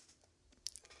my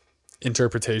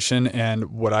interpretation,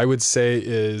 and what I would say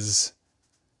is,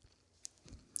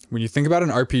 when you think about an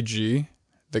RPG,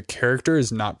 the character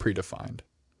is not predefined.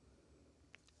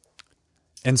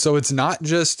 And so it's not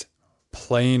just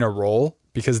playing a role,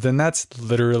 because then that's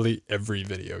literally every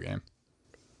video game.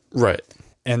 Right.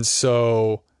 And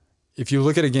so if you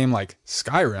look at a game like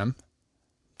Skyrim,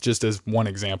 just as one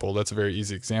example, that's a very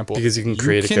easy example. Because you can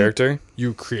create a character.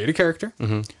 You create a character.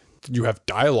 Mm-hmm. You have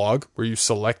dialogue where you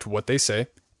select what they say,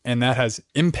 and that has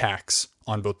impacts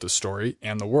on both the story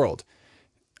and the world.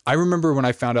 I remember when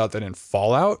I found out that in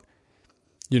Fallout,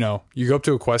 you go up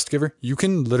to a quest giver, you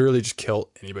can literally just kill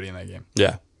anybody in that game.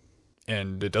 Yeah.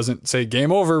 And it doesn't say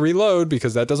game over, reload,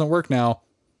 because that doesn't work now.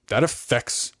 That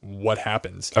affects what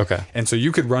happens. Okay. And so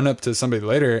you could run up to somebody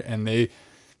later and they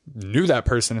knew that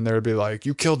person and they would be like,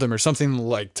 you killed them or something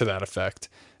like to that effect.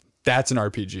 That's an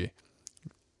RPG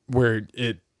where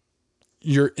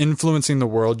you're influencing the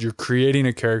world. You're creating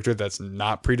a character that's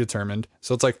not predetermined.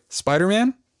 So it's like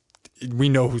Spider-Man we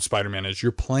know who Spider-Man is.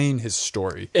 You're playing his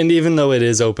story. And even though it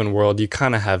is open world, you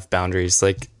kind of have boundaries.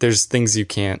 Like there's things you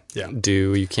can't Yeah.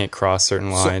 do. You can't cross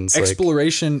certain lines. So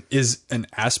exploration is an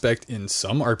aspect in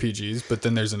some RPGs, but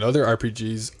then there's other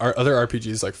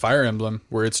RPGs like Fire Emblem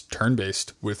where it's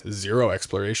turn-based with 0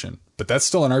 exploration. But that's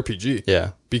still an RPG.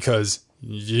 Yeah. Because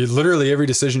you literally every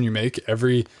decision you make,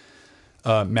 every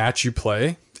match you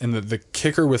play, and the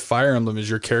kicker with Fire Emblem is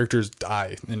your characters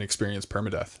die and experience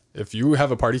permadeath. If you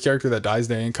have a party character that dies,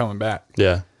 they ain't coming back.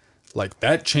 Yeah. Like,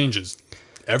 that changes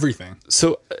everything.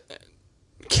 So,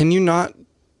 can you not,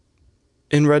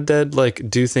 in Red Dead, like,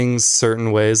 do things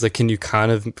certain ways? Like, can you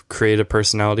kind of create a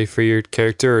personality for your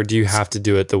character, or do you have to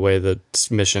do it the way the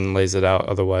mission lays it out?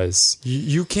 Otherwise...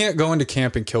 You can't go into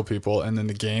camp and kill people, and then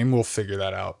the game will figure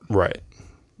that out. Right.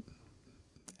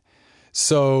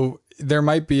 So... there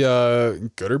might be a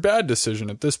good or bad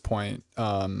decision at this point.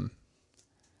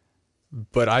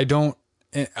 But I don't...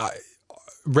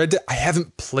 Red Dead... I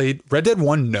haven't played... Red Dead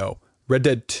 1, no. Red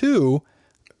Dead 2,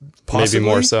 possibly.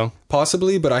 Maybe more so.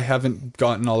 Possibly, but I haven't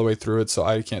gotten all the way through it, so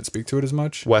I can't speak to it as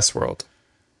much. Westworld.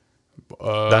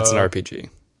 That's an RPG.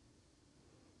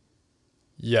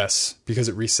 Yes, because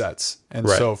it resets. And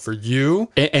right. so for you...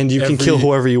 And you can kill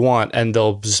whoever you want, and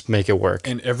they'll just make it work.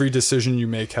 And every decision you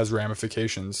make has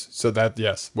ramifications. So that,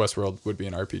 yes, Westworld would be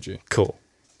an RPG. Cool.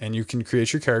 And you can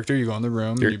create your character, you go in the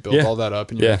room, and you build all that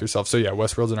up, and you make yourself. So yeah,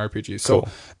 Westworld's an RPG. So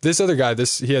this other guy,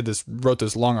 wrote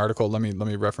this long article. Let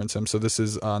me reference him. So this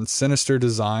is on Sinister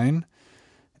Design,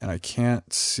 and I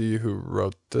can't see who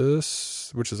wrote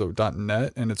this, which is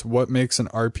 .net, and it's what makes an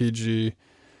RPG...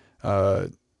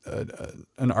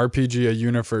 an RPG a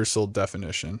universal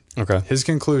definition. Okay. His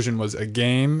conclusion was a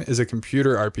game is a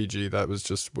computer RPG. That was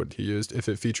just what he used. If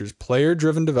it features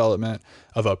player-driven development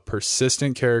of a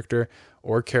persistent character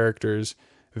or characters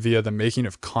via the making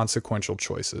of consequential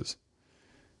choices.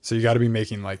 So you got to be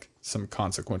making like some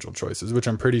consequential choices, which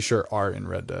I'm pretty sure are in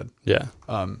Red Dead. Yeah.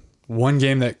 One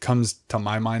game that comes to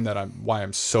my mind why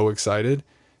I'm so excited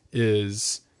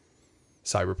is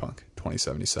Cyberpunk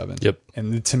 2077. Yep.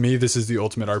 And to me, this is the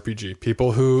ultimate RPG.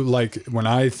 People who like, when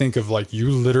I think of like,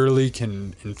 you literally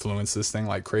can influence this thing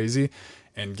like crazy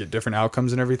and get different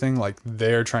outcomes and everything. Like,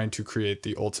 they're trying to create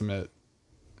the ultimate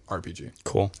RPG.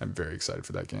 Cool. I'm very excited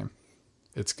for that game.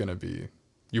 It's going to be,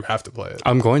 you have to play it.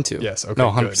 I'm going to. Yes. Okay.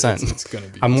 No, 100%. It's going to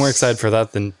be. I'm more excited for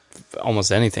that than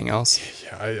almost anything else.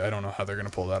 Yeah. I don't know how they're going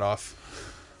to pull that off.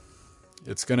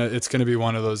 It's gonna be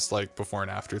one of those like before and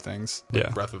after things.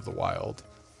 Like Breath of the Wild,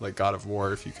 like God of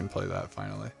War. If you can play that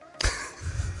finally,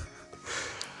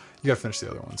 you gotta finish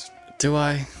the other ones. Do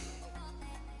I?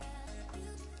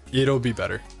 It'll be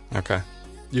better. Okay.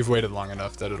 You've waited long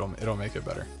enough that it'll make it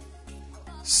better.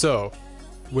 So,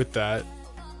 with that,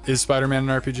 is Spider-Man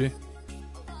an RPG?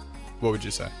 What would you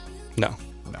say? No.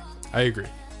 No, I agree,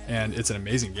 and it's an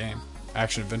amazing game,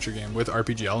 action adventure game with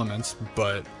RPG elements,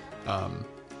 but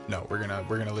no, we're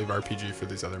gonna leave RPG for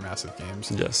these other massive games.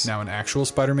 Yes. Now, an actual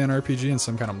Spider-Man RPG in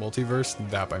some kind of multiverse,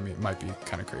 that might be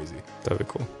kind of crazy. That'd be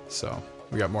cool. So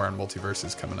we got more on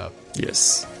multiverses coming up.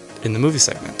 Yes. In the movie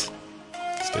segment.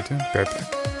 Stay tuned. Be right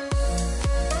back.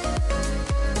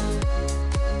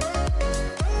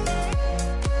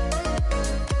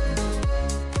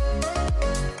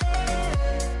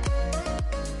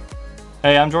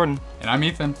 Hey, I'm Jordan. And I'm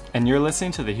Ethan. And you're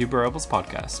listening to the Huber Rebels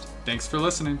podcast. Thanks for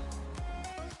listening.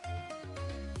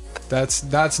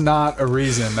 That's not a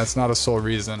reason. That's not a sole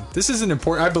reason. This isn't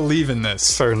important. I believe in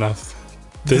this. Fair enough.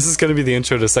 This is going to be the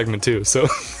intro to segment 2, so...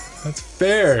 That's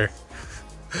fair.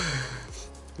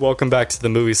 Welcome back to the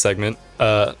movie segment.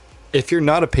 If you're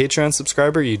not a Patreon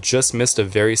subscriber, you just missed a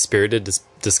very spirited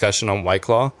discussion on White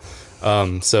Claw.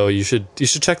 So you should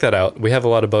check that out. We have a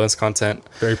lot of bonus content.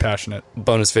 Very passionate.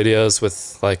 Bonus videos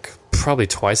with like probably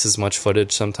twice as much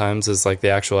footage sometimes as like the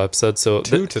actual episode. So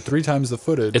 2 to 3 times the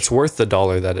footage. It's worth the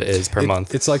 $1 that it is per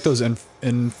month. It's like those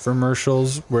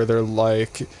infomercials where they're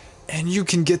like, and you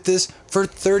can get this for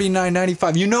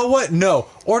 $39.95. You know what? No.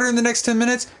 Order in the next 10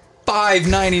 minutes,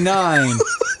 $5.99.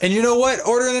 And you know what?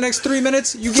 Order in the next 3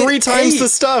 minutes, you get 3 times the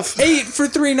stuff. 8 for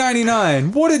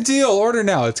 $3.99. What a deal. Order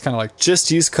now. It's kind of like,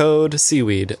 just use code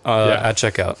seaweed at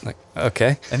checkout. Like,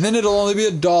 okay. And then it'll only be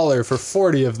 $1 for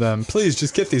 40 of them. Please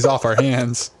just get these off our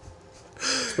hands.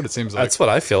 That's what it seems like. That's what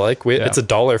I feel like. It's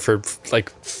 $1 for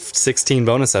like 16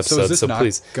 bonus episodes. So is this not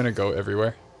please gonna go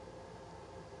everywhere?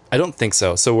 I don't think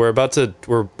so. So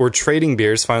we're trading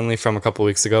beers finally from a couple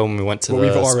weeks ago when we went to the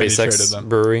SpaceX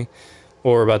brewery.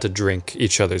 Or we're about to drink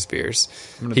each other's beers.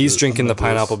 He's drinking the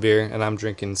pineapple beer, and I'm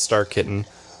drinking Star Kitten.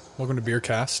 Welcome to Beer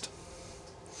Cast.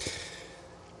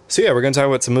 So yeah, we're going to talk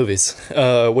about some movies.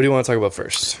 What do you want to talk about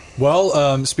first?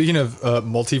 Well, speaking of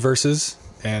multiverses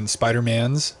and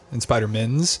Spider-Mans and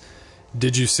Spider-Mins,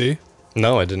 did you see?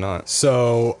 No, I did not.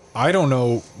 So I don't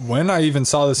know when I even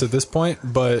saw this at this point,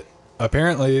 but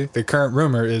apparently the current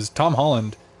rumor is Tom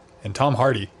Holland and Tom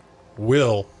Hardy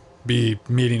will be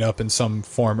meeting up in some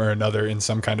form or another in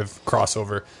some kind of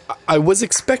crossover. I was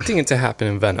expecting it to happen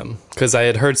in Venom because I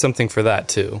had heard something for that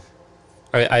too.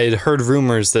 I had heard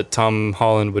rumors that Tom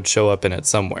Holland would show up in it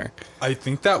somewhere. I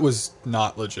think that was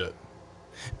not legit.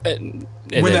 And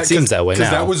it seems that way now.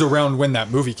 Because that was around when that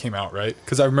movie came out, right?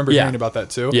 Because I remember hearing about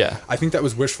that too. Yeah. I think that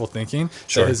was wishful thinking.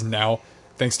 Sure. That has now,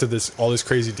 thanks to all this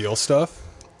crazy deal stuff,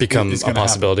 become a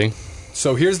possibility. Happen.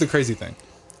 So here's the crazy thing.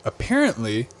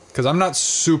 Apparently, because I'm not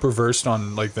super versed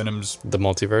on like Venom's... The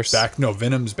multiverse?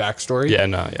 Venom's backstory.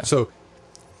 Yeah. So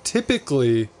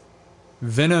typically,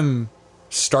 Venom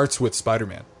starts with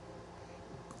Spider-Man.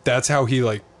 That's how he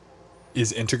like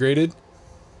is integrated.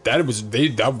 They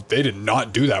did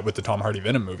not do that with the Tom Hardy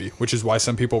Venom movie, which is why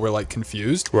some people were like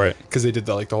confused, right? Because they did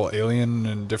the whole alien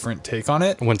and different take on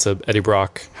it. Went to Eddie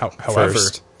Brock. However,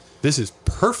 this is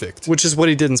perfect, which is what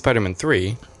he did in Spider-Man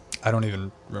 3. I don't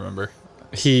even remember.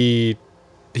 He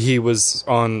was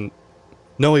on.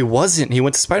 No, he wasn't. He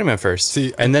went to Spider-Man first,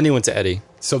 and then he went to Eddie.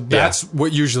 So that's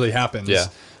what usually happens. Yeah.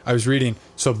 I was reading.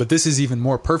 But this is even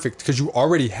more perfect because you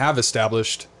already have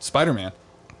established Spider-Man,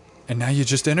 and now you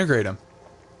just integrate him.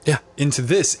 Yeah. Into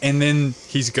this, and then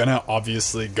he's gonna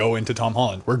obviously go into Tom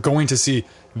Holland. We're going to see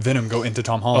Venom go into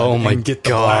Tom Holland and get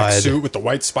the black suit with the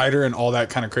white spider and all that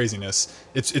kind of craziness.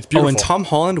 It's beautiful. Oh, and Tom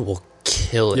Holland will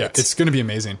kill it. Yeah, it's gonna be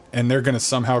amazing. And they're gonna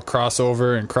somehow cross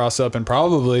over and cross up and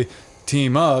probably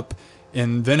team up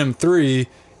in Venom 3,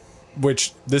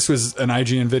 which this was an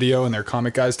IGN video and their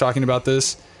comic guys talking about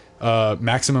this.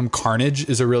 Maximum Carnage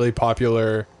is a really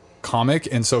popular comic,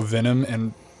 and so Venom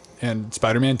and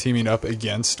Spider-Man teaming up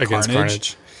against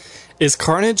Carnage. Is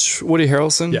Carnage Woody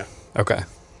Harrelson? Yeah. Okay.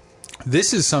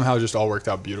 This is somehow just all worked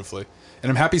out beautifully. And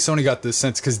I'm happy Sony got this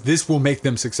sense because this will make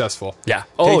them successful. Yeah.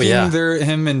 Taking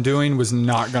him and doing was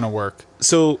not going to work.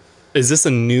 So is this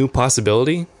a new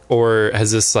possibility, or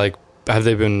has this are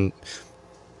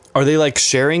they like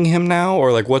sharing him now,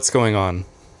 or like what's going on?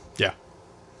 Yeah.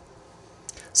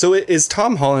 So is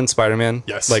Tom Holland Spider-Man?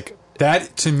 Yes. Like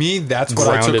that, to me, that's what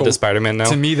I took to Spider-Man now.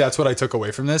 To me, that's what I took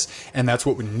away from this, and that's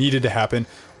what needed to happen.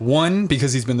 One,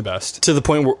 because he's been the best. To the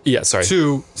point where,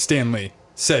 Two, Stan Lee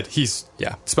said he's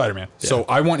Spider-Man. Yeah. So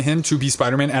I want him to be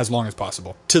Spider-Man as long as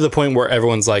possible. To the point where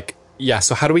everyone's like, yeah,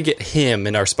 so how do we get him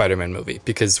in our Spider-Man movie?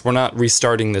 Because we're not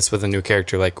restarting this with a new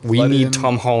character. Like, we need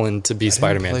Tom Holland to be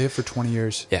Spider-Man. Play it for 20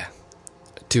 years. Yeah.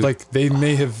 Dude. Like, they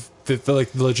may have,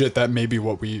 like, legit, that may be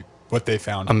what they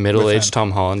found. A middle-aged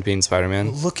Tom Holland being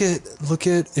Spider-Man. Look at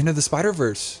Into the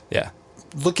Spider-Verse. Yeah.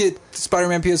 Look at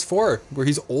Spider-Man PS4, where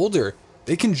he's older.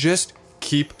 They can just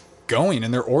keep going,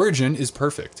 and their origin is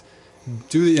perfect.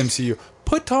 Do the MCU.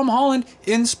 Put Tom Holland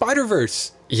in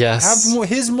Spider-Verse. Yes. Have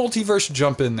his multiverse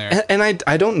jump in there. And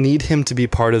I don't need him to be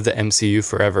part of the MCU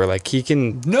forever. Like, he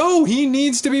can... No, he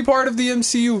needs to be part of the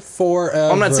MCU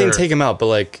forever. I'm not saying take him out, but,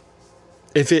 like,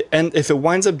 if it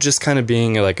winds up just kind of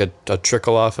being, like, a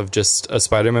trickle off of just a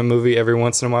Spider-Man movie every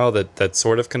once in a while that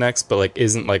sort of connects, but, like,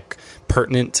 isn't, like,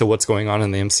 pertinent to what's going on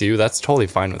in the MCU, that's totally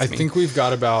fine with me. I think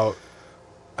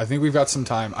we've got some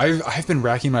time. I've been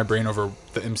racking my brain over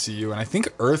the MCU, and I think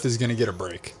Earth is going to get a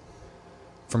break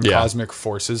from cosmic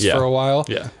forces for a while.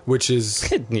 Yeah. Which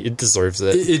is... It deserves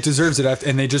it. It deserves it,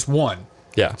 and they just won.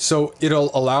 Yeah. So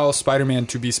it'll allow Spider-Man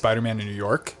to be Spider-Man in New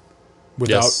York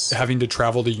without having to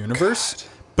travel the universe.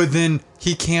 God. But then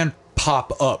he can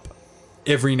pop up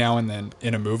every now and then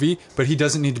in a movie, but he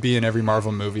doesn't need to be in every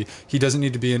Marvel movie. He doesn't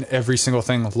need to be in every single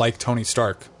thing like Tony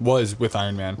Stark was with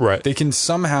Iron Man. Right. They can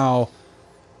somehow...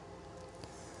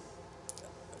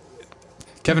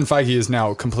 Kevin Feige is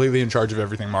now completely in charge of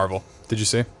everything Marvel. Did you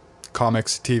see?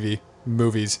 Comics, TV,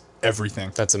 movies,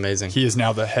 everything. That's amazing. He is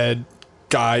now the head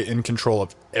guy in control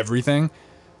of everything.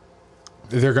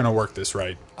 They're going to work this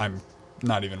right. I'm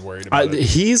not even worried about it.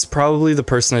 He's probably the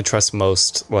person I trust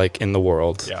most, like, in the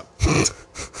world. Yeah.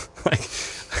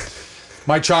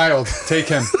 My child, take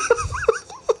him.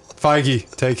 Feige,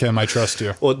 take him. I trust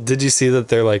you. Well, did you see that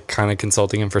they're, like, kind of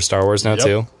consulting him for Star Wars now,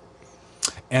 too?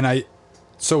 And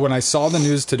so when I saw the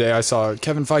news today, I saw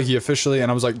Kevin Feige officially, and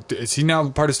I was like, is he now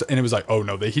part of... And it was like, oh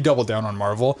no, he doubled down on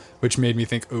Marvel, which made me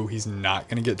think, oh, he's not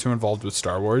going to get too involved with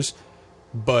Star Wars.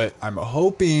 But I'm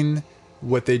hoping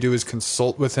what they do is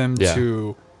consult with him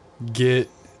to get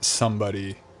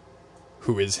somebody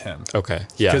who is him. Okay,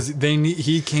 yeah. Because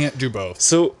he can't do both.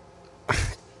 So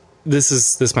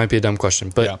this might be a dumb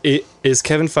question, but is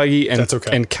Kevin Feige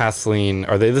and Kathleen,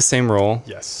 are they the same role?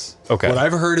 Yes. Okay. What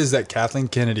I've heard is that Kathleen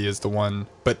Kennedy is the one,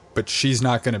 but she's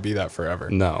not going to be that forever.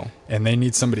 No. And they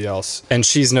need somebody else. And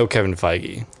she's no Kevin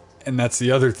Feige. And that's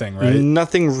the other thing, right?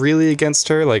 Nothing really against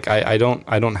her. Like I don't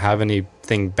have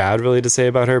anything bad really to say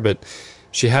about her, but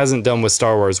she hasn't done with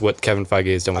Star Wars what Kevin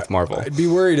Feige has done with Marvel. I'd be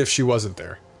worried if she wasn't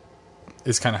there.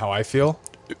 Is kind of how I feel.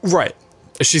 Right.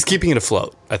 She's keeping it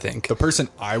afloat, I think. The person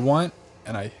I want,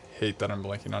 and I hate that I'm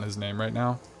blanking on his name right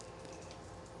now.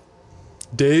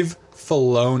 Dave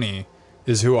Filoni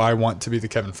is who I want to be the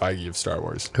Kevin Feige of Star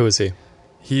Wars. Who is he?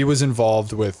 He was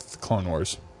involved with Clone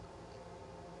Wars.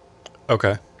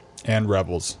 Okay. And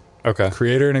Rebels. Okay.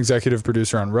 Creator and executive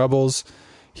producer on Rebels.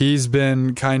 He's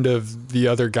been kind of the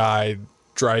other guy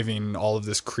driving all of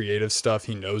this creative stuff.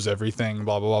 He knows everything,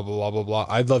 blah, blah, blah, blah, blah, blah.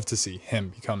 I'd love to see him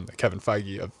become the Kevin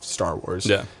Feige of Star Wars.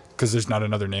 Yeah. Because there's not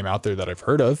another name out there that I've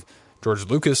heard of. George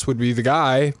Lucas would be the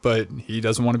guy, but he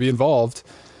doesn't want to be involved.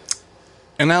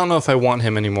 And I don't know if I want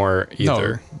him anymore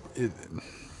either. No,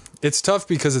 it's tough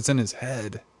because it's in his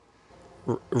head.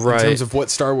 Right. In terms of what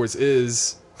Star Wars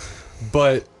is.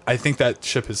 But I think that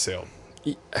ship has sailed.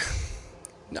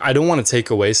 I don't want to take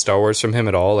away Star Wars from him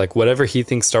at all. Like, whatever he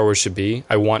thinks Star Wars should be,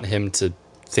 I want him to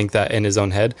think that in his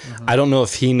own head. Mm-hmm. I don't know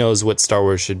if he knows what Star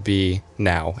Wars should be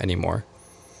now anymore.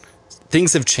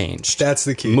 Things have changed. That's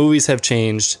the key. Movies have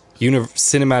changed.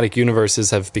 Cinematic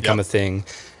universes have become a thing.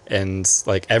 And,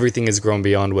 like, everything has grown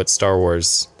beyond what Star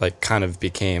Wars, like, kind of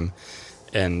became.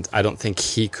 And I don't think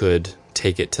he could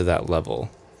take it to that level.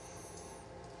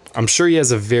 I'm sure he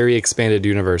has a very expanded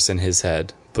universe in his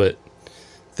head, but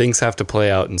things have to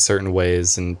play out in certain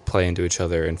ways and play into each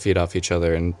other and feed off each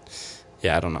other. And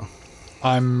yeah, I don't know.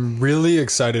 I'm really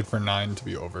excited for 9 to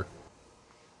be over.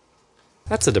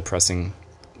 That's a depressing.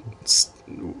 It's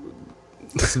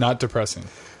not depressing.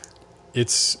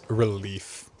 It's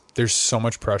relief. There's so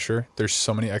much pressure. There's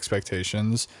so many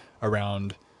expectations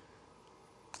around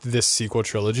this sequel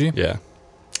trilogy. Yeah.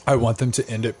 I want them to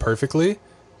end it perfectly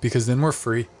because then we're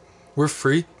free. We're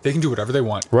free. They can do whatever they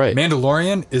want. Right.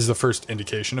 Mandalorian is the first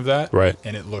indication of that. Right.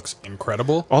 And it looks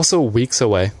incredible. Also weeks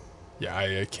away. Yeah,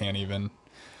 I can't even.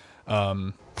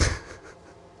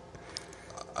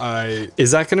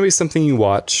 Is that going to be something you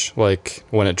watch, like,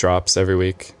 when it drops every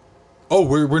week? Oh,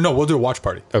 we'll do a watch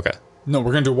party. Okay. No,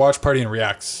 we're going to do a watch party and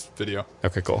reacts video.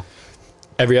 Okay, cool.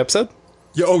 Every episode?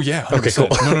 Yeah. Oh, yeah. 100%. Okay, cool.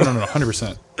 No,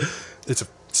 100%. It's a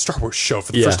Star Wars show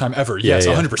for the first time ever. Yes,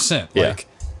 100%. Yeah. Like,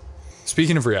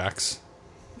 speaking of reacts,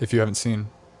 if you haven't seen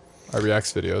our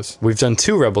reacts videos. We've done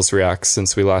 2 Rebels reacts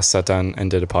since we last sat down and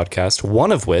did a podcast,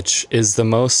 one of which is the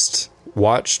most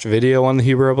watched video on the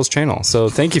Huber Rebels channel. So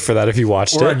thank you for that if you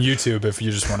watched it. Or on YouTube if you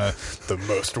just want the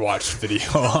most watched video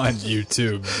on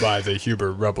YouTube by the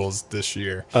Huber Rebels this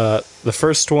year. The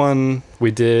first one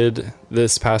we did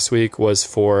this past week was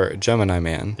for Gemini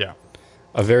Man. Yeah.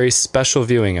 A very special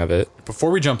viewing of it.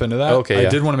 Before we jump into that, I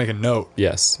did want to make a note.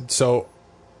 Yes. So,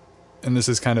 and this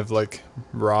is kind of like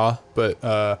raw,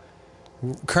 but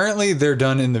currently they're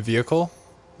done in the vehicle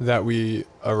that we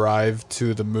arrived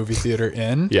to the movie theater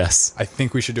in. Yes. I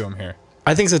think we should do them here.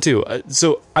 I think so too.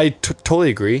 So I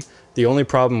totally agree. The only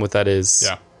problem with that is,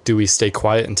 do we stay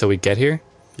quiet until we get here?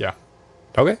 Yeah.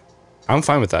 Okay. I'm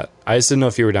fine with that. I just didn't know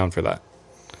if you were down for that.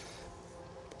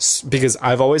 Because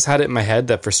I've always had it in my head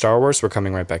that for Star Wars, we're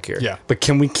coming right back here. Yeah. But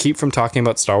can we keep from talking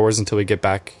about Star Wars until we get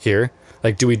back here?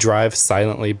 Like, do we drive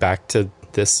silently back to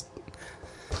this?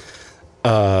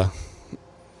 We'll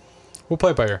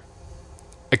play it by ear.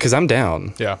 Because I'm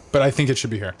down. Yeah, but I think it should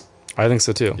be here. I think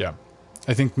so too. Yeah.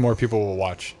 I think more people will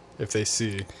watch if they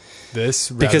see this.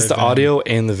 Because the audio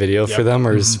and the video for them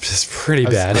are just pretty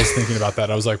bad. I was thinking about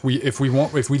that. I was like, if we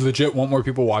legit want more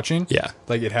people watching,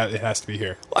 like it has to be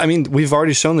here. I mean, we've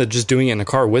already shown that just doing it in a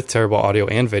car with terrible audio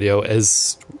and video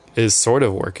is sort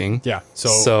of working. Yeah.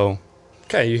 So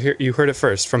okay, you heard it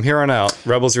first. From here on out,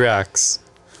 Rebels Reacts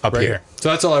up right here. So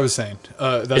that's all I was saying.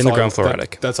 That's in the ground floor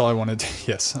attic. That's all I wanted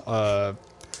to, yes.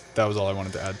 That was all I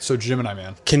wanted to add. So Gemini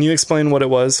Man. Can you explain what it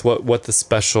was? What the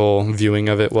special viewing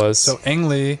of it was? So Ang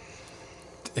Lee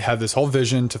had this whole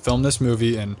vision to film this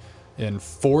movie in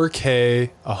 4K,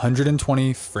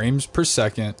 120 frames per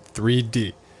second,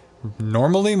 3D.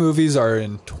 Normally movies are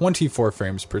in 24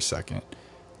 frames per second.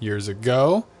 Years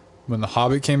ago, when The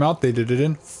Hobbit came out, they did it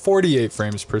in 48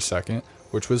 frames per second,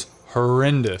 which was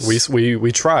horrendous.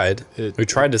 We tried. We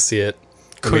tried to see it.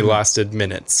 We lasted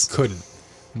minutes. Couldn't.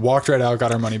 Walked right out,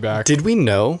 got our money back. Did we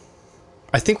know?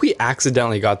 I think we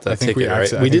accidentally got the ticket, right? We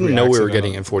think didn't know we were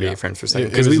getting in 48 frames per second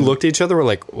because we looked at each other. We're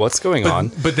like, "What's going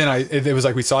on?" But then it was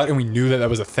like we saw it and we knew that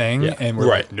was a thing, and we're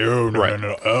like, "No,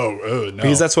 no, oh, no,"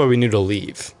 because that's why we knew to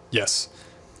leave. Yes,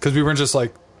 because we weren't just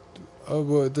like, "Oh,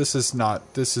 well, this is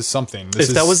something." If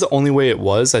that was the only way it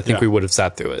was, I think we would have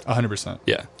sat through it. 100%.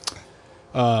 Yeah.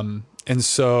 And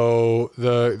so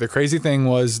the crazy thing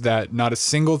was that not a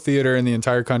single theater in the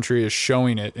entire country is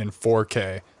showing it in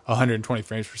 4K, 120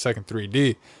 frames per second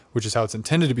 3D, which is how it's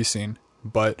intended to be seen.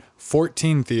 But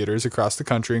 14 theaters across the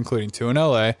country, including 2 in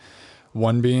LA,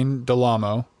 one being Del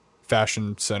Amo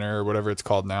Fashion Center or whatever it's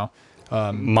called now.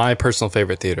 My personal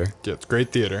favorite theater. Yeah, it's a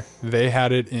great theater. They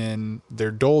had it in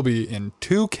their Dolby in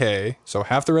 2K, so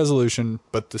half the resolution,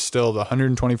 but still the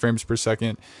 120 frames per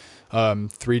second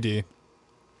 3D.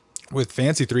 With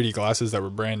fancy 3D glasses that were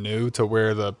brand new, to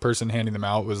where the person handing them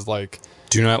out was like,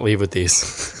 "Do not leave with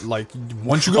these." Like,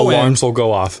 once you go alarms will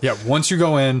go off. Yeah, once you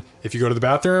go in, if you go to the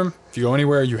bathroom, if you go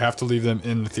anywhere, you have to leave them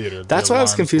in the theater. That's why I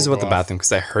was confused about the bathroom,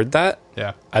 because I heard that.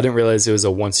 Yeah. I didn't realize it was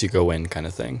a once you go in kind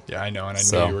of thing. Yeah, I know, and I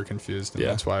knew you were confused, and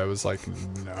that's why I was like,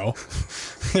 no.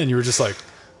 And you were just like,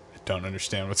 I don't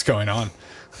understand what's going on.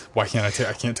 Why can't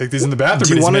I can't take these in the bathroom?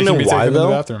 Do you want to know why,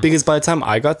 though? Because by the time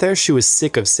I got there, she was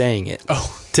sick of saying it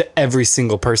to every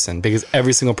single person, because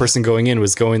every single person going in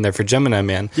was going there for Gemini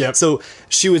Man. Yep. So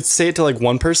she would say it to like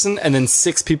one person, and then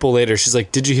 6 people later, she's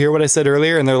like, "Did you hear what I said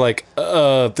earlier?" And they're like,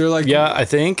 yeah, I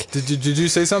think. Did you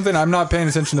say something? I'm not paying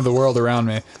attention to the world around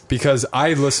me, because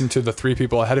I listened to the 3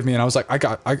 people ahead of me, and I was like,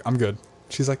 I'm good.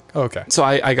 She's like, oh, okay. So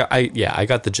I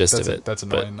got the gist of it. That's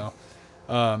annoying, though.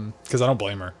 Because I don't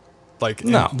blame her. Like,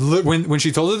 no. When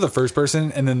she told it to the first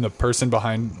person and then the person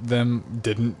behind them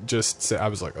didn't just say, I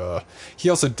was like, he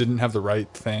also didn't have the right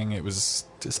thing. It was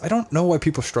just, I don't know why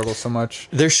people struggle so much.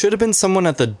 There should have been someone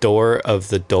at the door of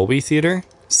the Dolby Theater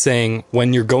saying,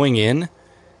 when you're going in,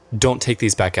 don't take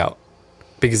these back out.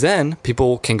 Because then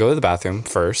people can go to the bathroom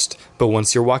first, but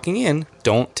once you're walking in,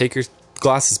 don't take your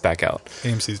glasses back out.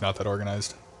 AMC's not that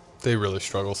organized. They really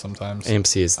struggle sometimes.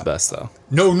 AMC is the best, though.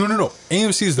 No.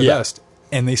 AMC is the best.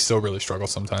 And they still really struggle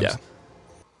sometimes. Yeah.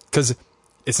 Because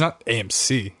it's not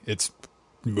AMC. It's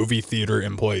movie theater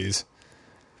employees.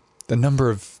 The number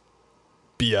of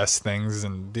BS things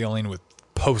and dealing with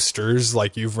posters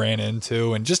like you've ran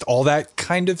into and just all that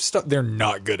kind of stuff, they're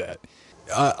not good at.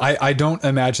 I don't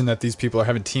imagine that these people are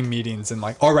having team meetings and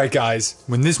like, all right, guys,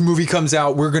 when this movie comes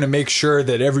out, we're going to make sure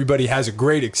that everybody has a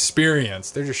great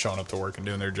experience. They're just showing up to work and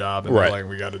doing their job. And they're like,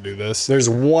 we got to do this. There's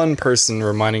one person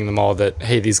reminding them all that,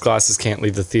 hey, these glasses can't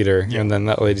leave the theater. Yeah. And then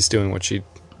that lady's doing what she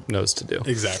knows to do.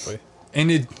 Exactly.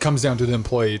 And it comes down to the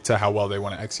employee, to how well they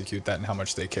want to execute that and how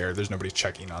much they care. There's nobody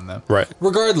checking on them. Right.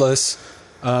 Regardless,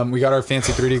 we got our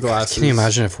fancy 3D glasses. Can you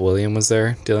imagine if William was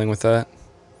there dealing with that?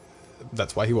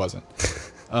 That's why he wasn't.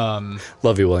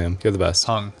 Love you, William. You're the best.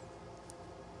 Hung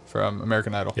from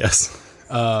American Idol. Yes.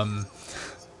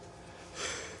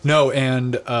 No,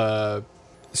 and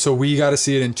so we got to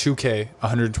see it in 2K,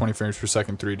 120 frames per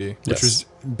second 3D, which was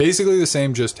basically the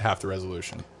same, just half the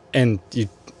resolution. And you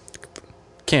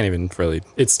can't even really...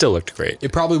 It still looked great.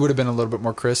 It probably would have been a little bit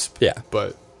more crisp. Yeah.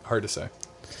 But hard to say.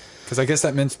 Because I guess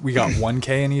that meant we got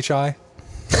 1K in each eye.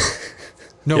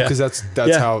 No, because that's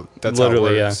how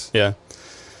literally, how it works. Yeah.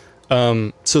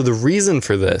 So the reason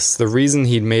for this, the reason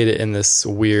he'd made it in this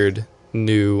weird,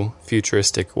 new,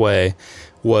 futuristic way,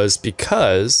 was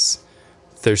because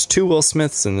there's 2 Will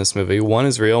Smiths in this movie. One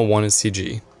is real, one is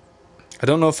CG. I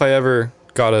don't know if I ever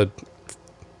got a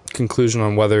conclusion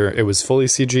on whether it was fully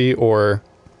CG or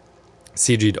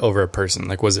CG'd over a person.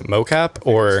 Like, was it mocap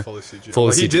or fully CG?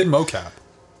 Fully CG? He did mocap.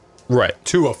 Right.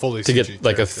 To a fully CG to get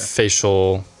like character. A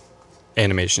facial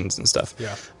animations and stuff.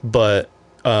 Yeah. But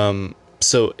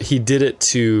so he did it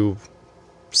to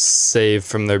save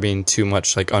from there being too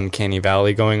much like uncanny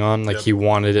valley going on. Like he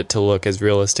wanted it to look as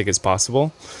realistic as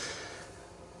possible.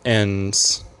 And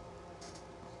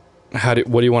what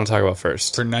do you want to talk about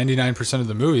first? For 99% of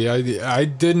the movie,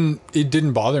 it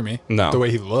didn't bother me. No. The way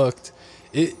he looked.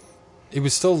 It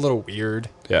was still a little weird.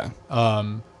 Yeah.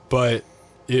 But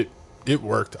it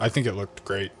worked. I think it looked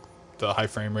great. The high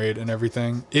frame rate and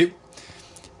everything.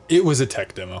 It was a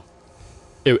tech demo.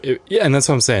 Yeah, and that's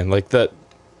what I'm saying. Like that,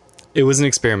 it was an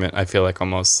experiment. I feel like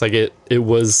almost like it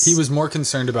was. He was more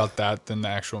concerned about that than the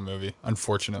actual movie,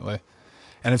 unfortunately.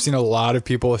 And I've seen a lot of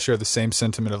people share the same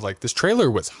sentiment of like, this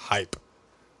trailer was hype.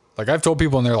 Like I've told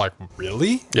people and they're like,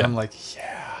 really? Yeah. And I'm like,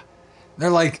 yeah. And they're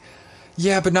like,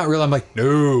 yeah, but not really. I'm like,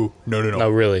 no. No,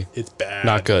 really. It's bad.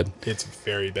 Not good. It's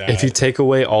very bad. If you take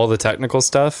away all the technical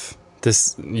stuff,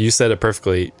 you said it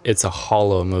perfectly. It's a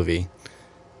hollow movie.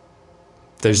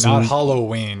 There's not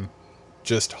Halloween.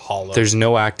 just hollow. There's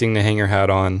no acting to hang your hat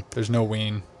on. There's no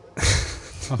ween.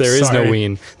 There is no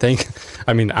ween.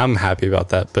 I'm happy about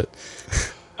that, but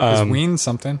is ween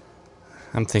something?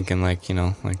 I'm thinking like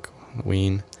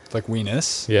ween. Like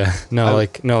weenus? Yeah.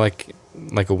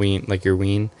 Like a ween, like your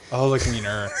ween. Oh, like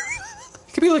wiener.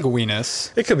 It could be like a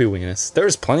weenus. It could be weenus.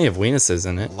 There's plenty of weenuses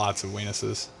in it. Lots of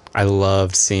weenuses. I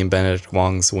loved seeing Benedict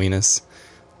Wong's weenus.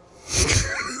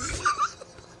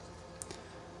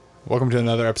 Welcome to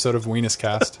another episode of Weenus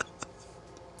Cast.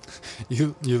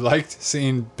 You liked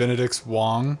seeing Benedict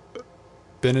Wong's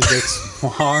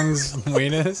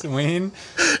weenus? Ween?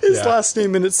 His last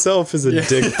name in itself is a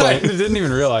dick pun. I didn't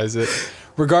even realize it.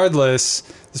 Regardless,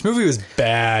 this movie was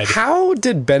bad. How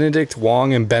did Benedict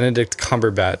Wong and Benedict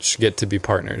Cumberbatch get to be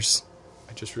partners?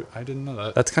 I didn't know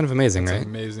that. That's kind of amazing, right?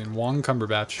 Amazing. Wong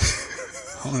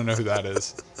Cumberbatch. I want to know who that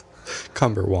is.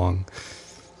 Cumber Wong.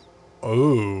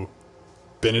 Oh.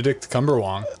 Benedict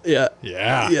Cumberwong. Yeah.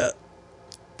 Yeah. Yeah.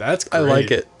 That's great. I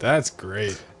like it. That's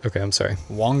great. Okay, I'm sorry.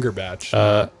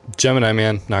 Wongerbatch. Gemini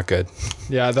Man, not good.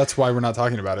 Yeah, that's why we're not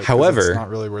talking about it. However, it's not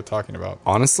really worth talking about.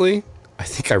 Honestly, I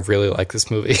think I really like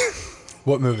this movie.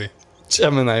 What movie?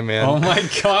 Gemini Man. Oh my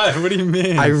god, what do you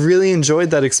mean? I really enjoyed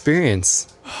that experience.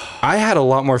 I had a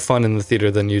lot more fun in the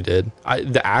theater than you did.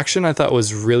 The action I thought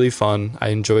was really fun. I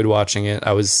enjoyed watching it.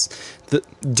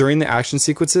 During the action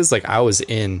sequences, like I was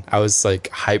like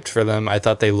hyped for them. I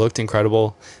thought they looked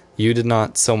incredible. You did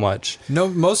not so much. No,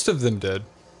 most of them did.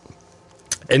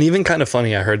 And even kind of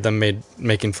funny, I heard them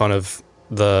making fun of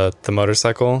the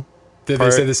motorcycle. Did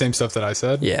they say the same stuff that I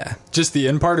said? Yeah. Just the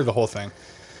end part or the whole thing?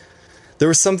 There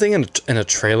was something in a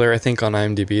trailer, I think, on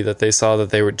IMDb that they saw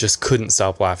that they just couldn't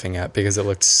stop laughing at because it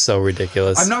looked so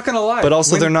ridiculous. I'm not going to lie. But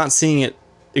also they're not seeing it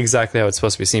exactly how it's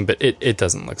supposed to be seen, but it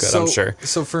doesn't look good, I'm sure.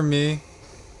 So for me,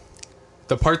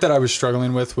 the part that I was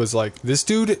struggling with was like, this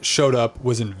dude showed up,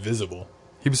 was invisible.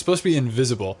 He was supposed to be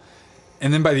invisible.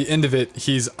 And then by the end of it,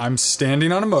 I'm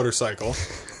standing on a motorcycle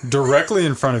directly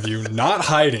in front of you, not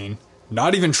hiding,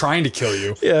 not even trying to kill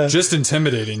you, just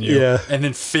intimidating you, and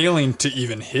then failing to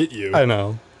even hit you. I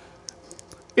know.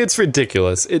 It's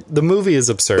ridiculous. The movie is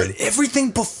absurd. But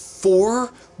everything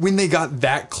before, when they got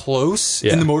that close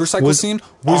in the motorcycle scene,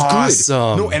 was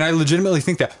awesome. good. No, and I legitimately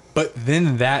think that. But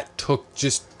then that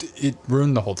it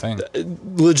ruined the whole thing.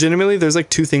 Legitimately, there's like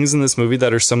two things in this movie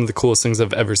that are some of the coolest things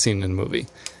I've ever seen in a movie.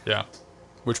 Yeah.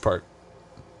 Which part?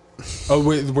 Oh,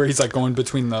 where he's like going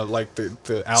between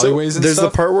the alleyways and there's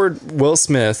stuff? the part where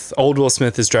old Will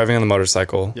Smith is driving on the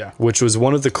motorcycle, which was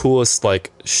one of the coolest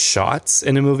like shots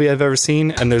in a movie I've ever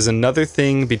seen. And there's another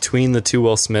thing between the two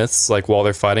Will Smiths, like while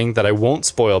they're fighting, that I won't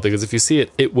spoil because if you see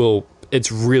it,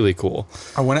 it's really cool.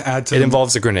 I want to add to it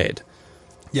involves a grenade.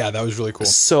 Yeah, that was really cool.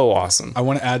 So awesome. I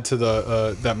want to add to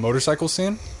the that motorcycle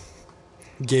scene.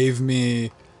 Gave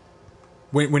me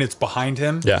when it's behind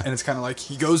him, and it's kind of like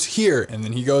he goes here and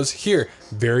then he goes here.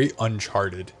 Very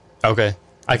Uncharted. Okay,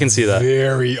 I can see that.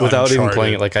 Very without Uncharted. even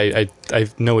playing it. Like I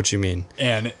know what you mean,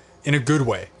 and in a good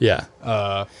way. Yeah.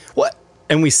 What?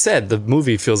 And we said the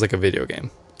movie feels like a video game.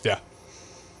 Yeah.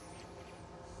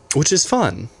 Which is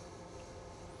fun.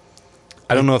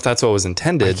 I don't know if that's what was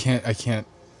intended. I can't.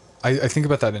 I think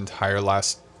about that entire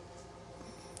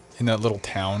in that little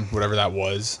town, whatever that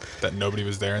was, that nobody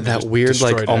was there. And that weird,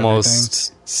 like,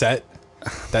 almost... Set.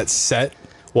 That set.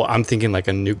 Well, I'm thinking like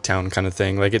a Nuketown kind of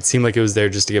thing. Like, it seemed like it was there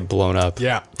just to get blown up.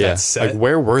 Yeah. Yeah. Set. Like,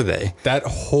 where were they? That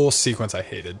whole sequence I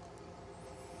hated.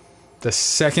 The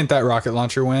second that rocket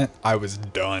launcher went, I was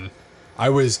done.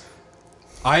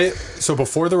 So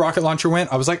before the rocket launcher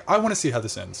went, I was like, I want to see how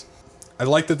this ends. I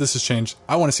like that this has changed.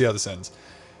 I want to see how this ends.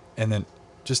 And then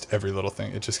just every little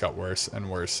thing, it just got worse and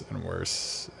worse and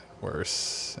worse and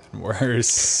worse and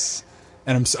worse.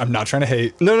 And I'm not trying to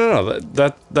hate. No.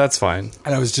 That's fine.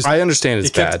 And I understand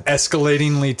it's bad. It kept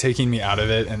escalatingly taking me out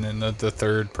of it, and then the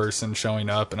third person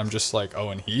showing up, and I'm just like, oh,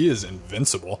 and he is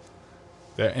invincible.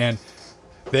 And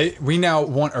we now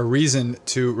want a reason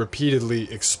to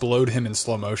repeatedly explode him in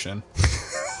slow motion,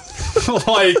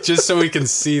 like just so we can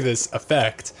see this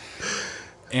effect.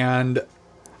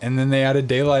 And then they added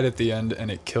daylight at the end, and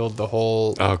it killed the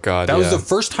whole... Oh, God, That was the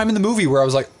first time in the movie where I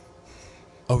was like,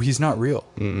 oh, he's not real.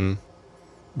 Mm-mm.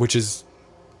 Which is,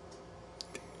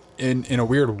 in a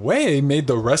weird way, made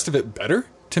the rest of it better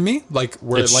to me. Like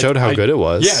where it showed how good it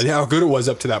was. Yeah, how good it was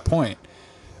up to that point.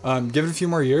 Give it a few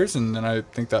more years, and then I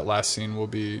think that last scene will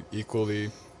be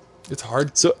equally... It's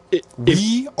hard. So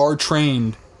we are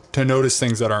trained to notice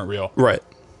things that aren't real. Right.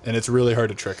 And it's really hard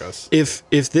to trick us. If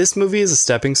this movie is a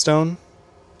stepping stone...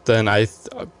 then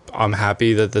I'm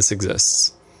happy that this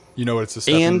exists. You know what it's a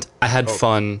stepping... And I had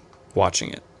fun watching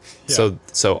it. Yeah.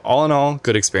 So all in all,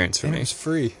 good experience for me. It was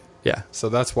free. Yeah. So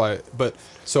that's why. But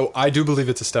so I do believe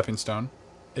it's a stepping stone,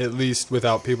 at least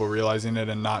without people realizing it,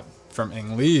 and not from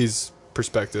Ang Lee's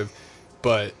perspective.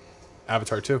 But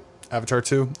Avatar 2,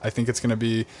 I think it's going to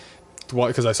be,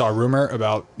 because I saw a rumor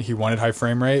about he wanted high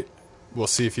frame rate. We'll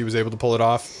see if he was able to pull it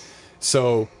off.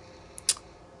 So,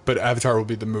 but Avatar will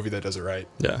be the movie that does it right.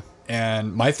 Yeah.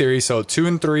 And my theory, so 2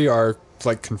 and 3 are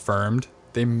like confirmed.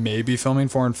 They may be filming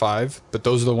 4 and 5, but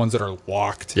those are the ones that are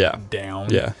locked down.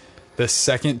 Yeah. The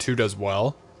second 2 does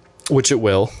well. Which it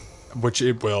will.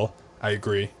 I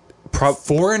agree.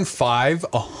 4 and 5,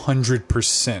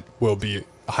 100% will be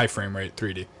high frame rate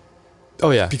 3D.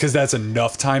 Oh, yeah. Because that's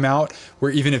enough time out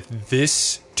where even if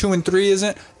this 2 and 3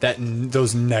 isn't,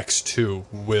 those next 2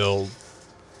 will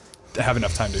have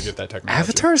enough time to get that technology.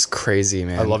 Avatar's crazy,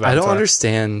 man. I love Avatar. I don't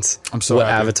understand what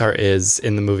Avatar is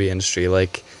in the movie industry.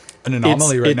 Like, an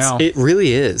anomaly now. It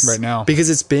really is. Right now. Because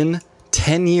it's been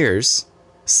 10 years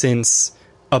since,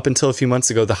 up until a few months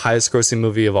ago, the highest grossing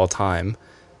movie of all time.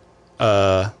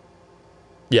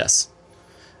 Yes.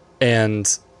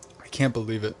 And I can't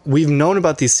believe it. We've known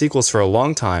about these sequels for a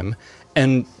long time,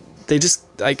 and they just,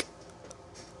 like,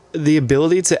 the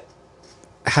ability to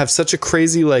have such a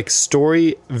crazy, like,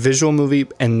 story, visual movie,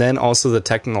 and then also the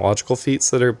technological feats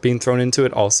that are being thrown into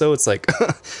it also. It's like,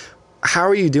 how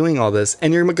are you doing all this?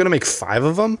 And you're going to make 5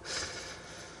 of them?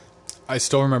 I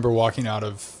still remember walking out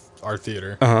of our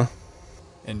theater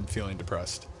and feeling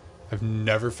depressed. I've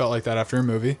never felt like that after a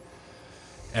movie,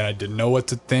 and I didn't know what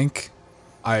to think.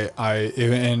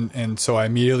 And so I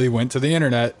immediately went to the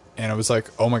internet, and I was like,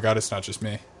 oh my God, it's not just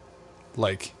me.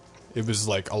 Like, it was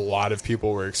like a lot of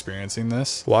people were experiencing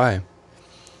this. Why?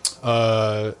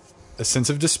 A sense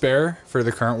of despair for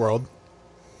the current world,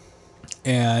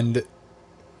 and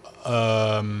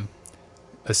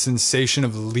a sensation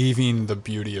of leaving the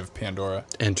beauty of Pandora.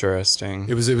 Interesting.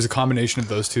 It was a combination of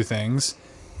those two things,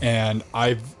 and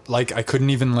I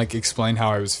couldn't even like explain how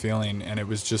I was feeling, and it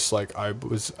was just like I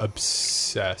was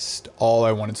obsessed. All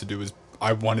I wanted to do was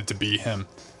I wanted to be him.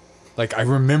 Like, I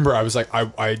remember I was like,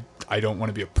 I don't want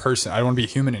to be a person. I don't want to be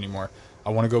a human anymore. I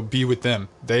want to go be with them.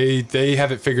 They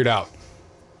have it figured out.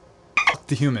 Fuck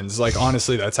the humans. Like,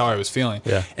 honestly, that's how I was feeling.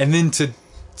 Yeah. And then to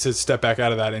step back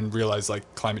out of that and realize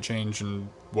like climate change and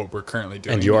what we're currently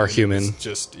doing. And you are human.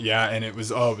 Just, yeah. And it was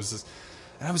just,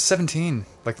 and I was 17,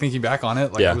 like thinking back on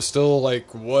it, like yeah. I was still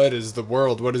like, what is the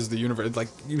world? What is the universe? Like,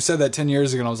 you said that 10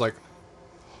 years ago, and I was like,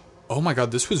 oh my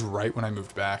God, this was right when I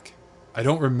moved back. I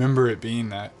don't remember it being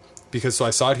that, because so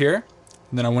I saw it here,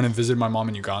 and then I went and visited my mom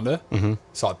in Uganda,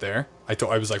 saw it there. I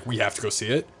was like, we have to go see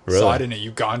it. Really? Saw it in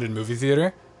a Ugandan movie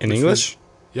theater. In English?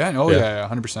 Yeah, yeah,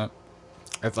 100%.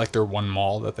 At like their one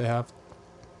mall that they have,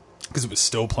 because it was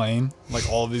still playing like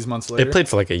all of these months later. It played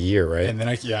for like a year, right? And then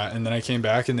I came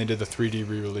back and they did the 3D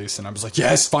re-release, and I was like,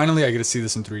 yes, finally I get to see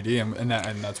this in 3D,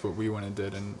 and that's what we went and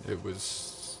did, and it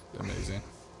was amazing.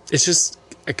 It's just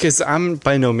because I'm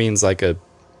by no means like a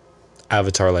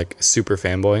Avatar like super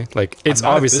fanboy. Like, it's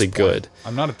obviously good.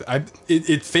 I'm not.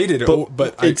 It faded,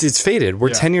 but it's faded. We're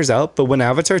 10 years out, but when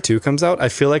Avatar 2 comes out, I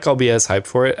feel like I'll be as hyped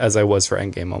for it as I was for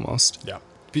Endgame almost. Yeah.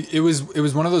 It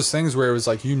was one of those things where it was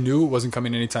like, you knew it wasn't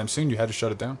coming anytime soon. You had to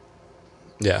shut it down.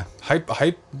 Yeah.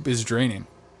 Hype is draining.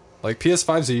 Like,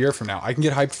 PS5's a year from now. I can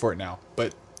get hyped for it now,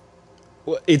 but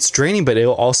it's draining, but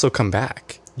it'll also come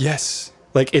back. Yes.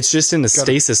 Like, it's just in a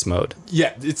stasis mode.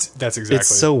 Yeah, that's exactly. It's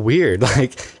so weird.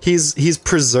 Like, he's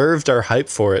preserved our hype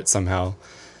for it somehow.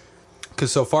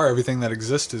 Because so far everything that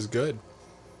exists is good.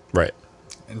 Right.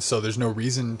 And so there's no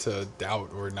reason to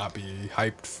doubt or not be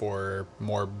hyped for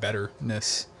more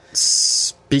betterness.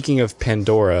 Speaking of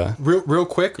Pandora, real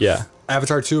quick, yeah,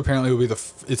 Avatar 2 apparently will be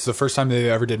it's the first time they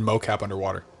ever did mocap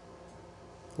underwater.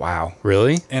 Wow,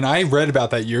 really? And I read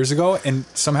about that years ago and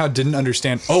somehow didn't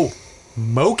understand. Oh,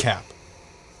 mocap,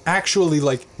 actually,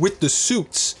 like with the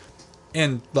suits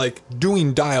and like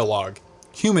doing dialogue,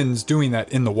 humans doing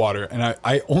that in the water. And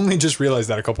I only just realized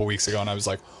that a couple weeks ago, and I was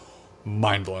like,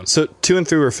 mind blown. So 2 and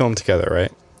 3 were filmed together,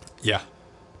 right? Yeah.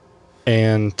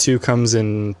 And 2 comes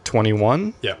in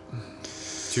 21? Yeah.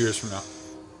 2 years from now.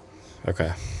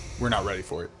 Okay. We're not ready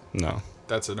for it. No.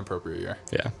 That's an appropriate year.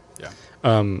 Yeah.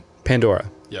 Yeah.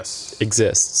 Pandora. Yes.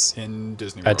 Exists. In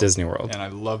Disney World. At Disney World. And I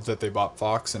love that they bought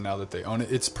Fox, and now that they own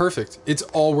it, it's perfect. It's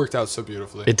all worked out so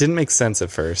beautifully. It didn't make sense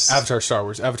at first. Avatar, Star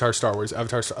Wars.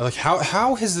 Like,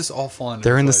 how has this all fallen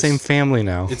They're in the place? same family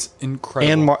now. It's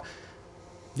incredible. And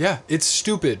yeah, it's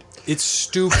stupid. It's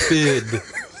stupid.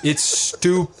 It's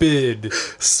stupid.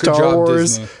 Star Good job,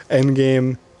 Wars, Disney.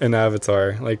 Endgame, and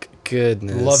Avatar. Like,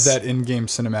 goodness. Love that in-game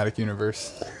cinematic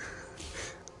universe.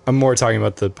 I'm more talking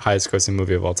about the highest grossing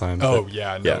movie of all time. Oh,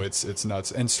 yeah. No, it's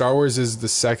nuts. And Star Wars is the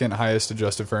second highest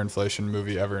adjusted for inflation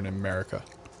movie ever in America.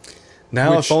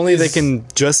 Now, if only they can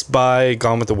just buy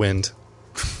Gone with the Wind.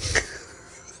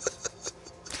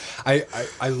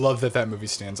 I love that movie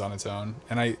stands on its own.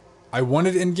 And I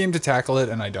wanted Endgame to tackle it,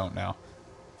 and I don't now.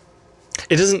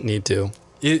 It doesn't need to.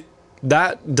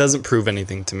 That doesn't prove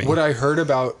anything to me. What I heard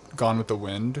about Gone with the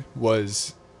Wind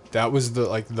was that was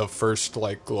the first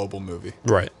global movie.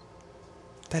 Right.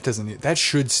 That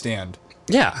should stand.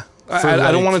 Yeah.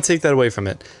 I don't want to take that away from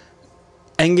it.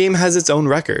 Endgame has its own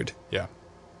record. Yeah.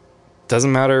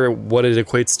 Doesn't matter what it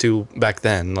equates to back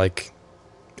then.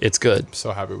 It's good. I'm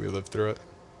so happy we lived through it.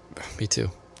 Me too.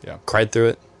 Yeah. Cried through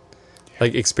it.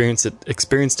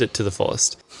 Experienced it to the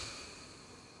fullest.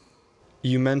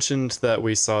 You mentioned that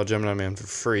we saw Gemini Man for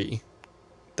free.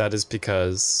 That is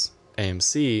because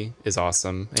AMC is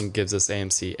awesome and gives us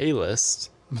AMC A-List.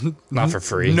 Not for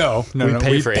free. No. We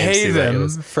pay for pay AMC them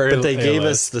A-List. for But they gave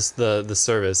A-List. us the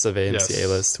service of AMC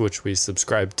A-List, which we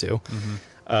subscribe to.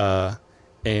 Mm-hmm.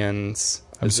 And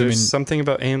is there something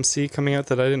about AMC coming out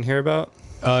that I didn't hear about?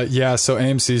 Yeah, so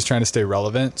AMC is trying to stay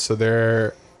relevant. So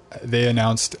they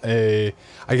announced a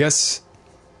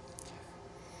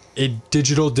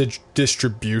digital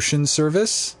distribution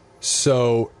service.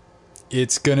 So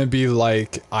it's going to be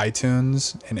like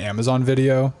iTunes and Amazon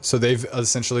Video. So they've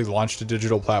essentially launched a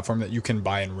digital platform that you can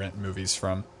buy and rent movies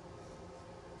from.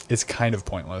 It's kind of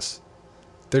pointless.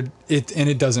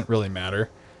 It doesn't really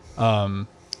matter.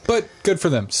 But good for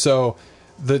them. So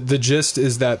the gist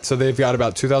is that they've got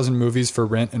about 2,000 movies for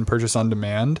rent and purchase on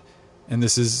demand. And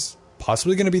this is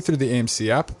possibly going to be through the AMC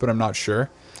app, but I'm not sure.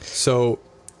 So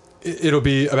it'll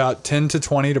be about $10 to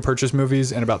 $20 to purchase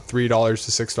movies and about $3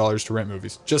 to $6 to rent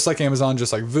movies. Just like Amazon,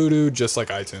 just like Vudu, just like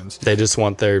iTunes. They just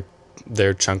want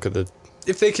their chunk of the...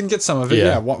 If they can get some of it,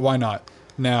 yeah why not?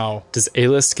 Now... Does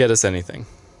A-List get us anything?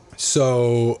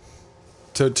 So,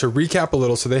 to recap a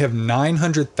little, so they have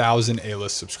 900,000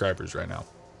 A-List subscribers right now.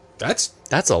 That's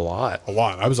a lot. A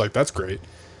lot. I was like, that's great.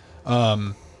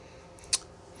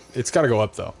 It's got to go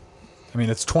up, though. I mean,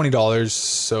 it's $20,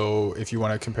 so if you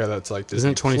want to compare that to Disney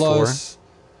Isn't it 24? Plus,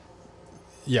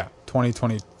 yeah,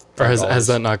 20. Or has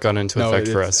that not gone into effect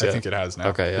for us yet? I think it has now.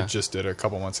 Okay, yeah. It just did a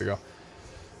couple months ago.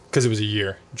 Because it was a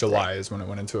year. July is when it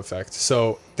went into effect.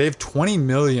 So they have 20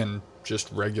 million just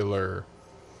regular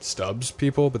stubs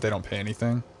people, but they don't pay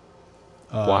anything.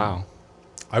 Wow.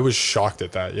 I was shocked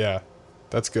at that, yeah.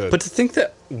 That's good. But to think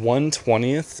that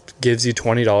 1/20th gives you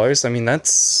 $20, I mean, that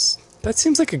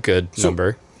seems like a good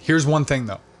number. Here's one thing,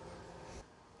 though.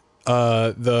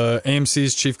 The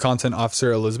AMC's Chief Content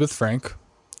Officer, Elizabeth Frank,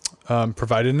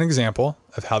 provided an example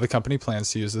of how the company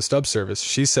plans to use the Stubs service.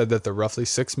 She said that the roughly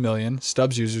 6 million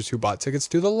Stubs users who bought tickets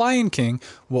to The Lion King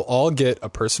will all get a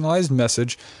personalized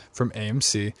message from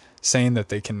AMC saying that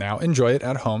they can now enjoy it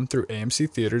at home through AMC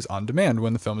Theaters on demand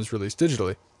when the film is released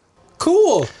digitally.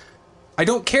 Cool! I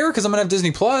don't care because I'm going to have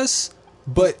Disney Plus.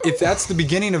 But if that's the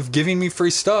beginning of giving me free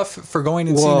stuff for going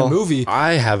and seeing a movie...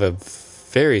 I have a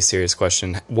very serious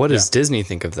question. What does Disney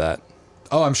think of that?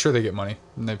 Oh, I'm sure they get money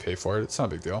and they pay for it. It's not a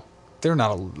big deal. They're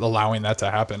not allowing that to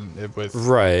happen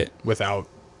without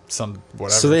some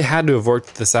whatever. So they had to have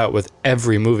worked this out with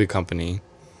every movie company.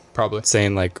 Probably.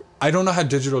 Saying I don't know how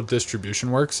digital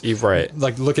distribution works. Right.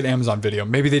 Look at Amazon Video.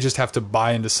 Maybe they just have to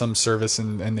buy into some service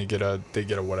and they get a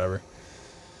whatever.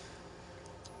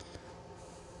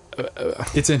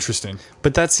 It's interesting.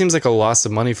 But that seems like a loss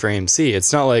of money for AMC.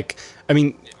 It's not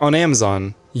on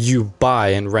Amazon, you buy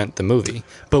and rent the movie.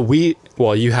 But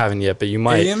you haven't yet, but you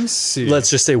might. AMC. Let's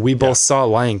just say we both saw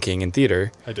Lion King in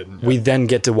theater. I didn't. We then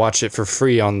get to watch it for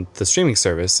free on the streaming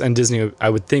service. And Disney, I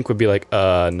would think, would be like,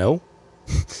 no.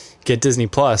 Get Disney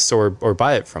Plus or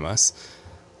buy it from us.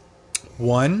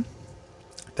 One,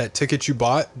 that ticket you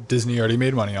bought, Disney already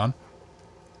made money on.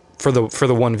 For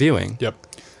the one viewing. Yep.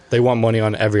 They want money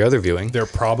on every other viewing. They're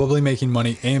probably making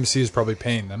money. AMC is probably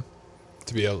paying them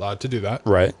to be allowed to do that.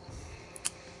 Right.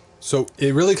 So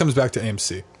it really comes back to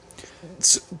AMC.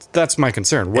 That's my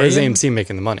concern. Where is AMC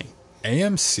making the money?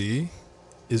 AMC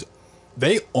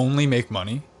they only make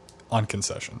money on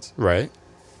concessions. Right.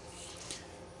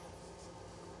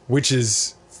 Which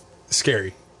is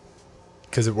scary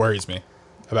because it worries me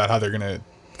about how they're going to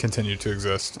continue to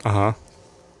exist. Uh-huh.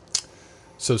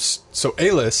 So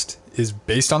A-List is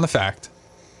based on the fact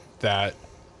that,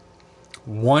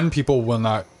 one, people will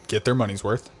not get their money's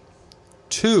worth.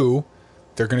 Two,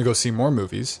 they're going to go see more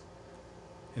movies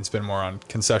and spend more on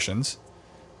concessions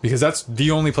because that's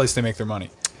the only place they make their money.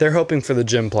 They're hoping for the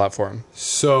gym platform.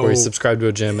 So where you subscribe to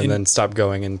a gym and then stop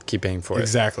going and keep paying for it.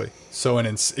 Exactly. So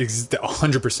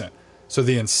 100%. So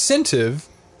the incentive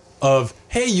of,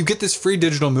 hey, you get this free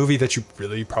digital movie that you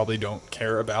really probably don't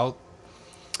care about.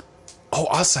 Oh,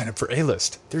 I'll sign up for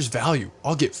A-List. There's value.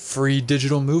 I'll get free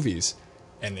digital movies.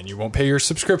 And then you won't pay your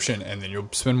subscription. And then you'll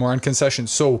spend more on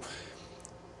concessions. So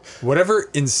whatever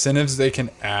incentives they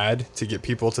can add to get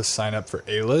people to sign up for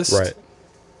A-List. Right.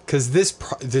 Because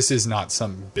this is not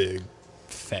some big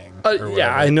thing.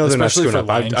 Yeah, I know they're not screwing up.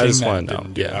 I just want to know.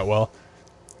 Yeah. Well,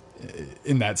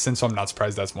 in that sense, so I'm not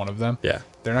surprised that's one of them. Yeah.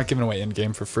 They're not giving away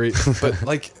in-game for free. But,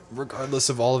 like, regardless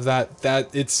of all of that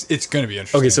it's going to be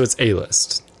interesting. Okay, so it's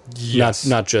A-List. Yes.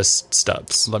 Not just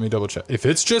stubs. Let me double check. If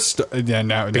it's just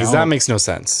because that makes no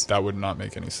sense. That would not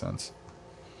make any sense.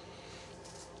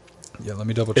 Yeah, let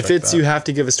me double check. If it's you have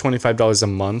to give us $25 a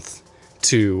month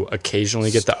to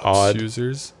occasionally get the odd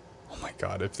users. Oh my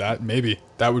god, if that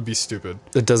would be stupid.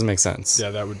 That doesn't make sense. Yeah,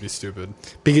 that would be stupid.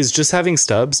 Because just having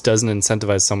stubs doesn't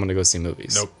incentivize someone to go see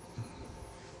movies. Nope.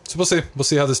 So we'll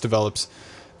see how this develops.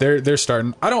 They're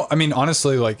starting. I mean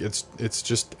honestly, like it's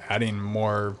just adding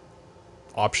more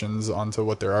options onto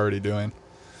what they're already doing.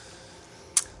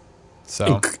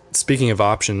 So speaking of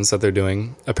options that they're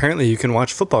doing, apparently you can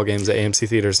watch football games at AMC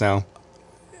theaters now.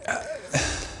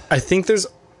 I think it's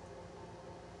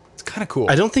kind of cool.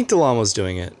 I don't think Delano's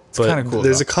doing it, but cool,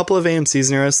 there's a couple of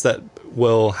AMCs near us that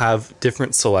will have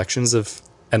different selections of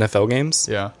NFL games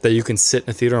that you can sit in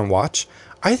a theater and watch.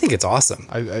 I think it's awesome.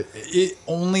 It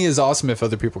only is awesome if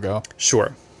other people go.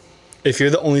 Sure. If you're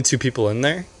the only two people in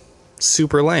there,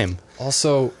 super lame.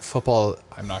 Also, football,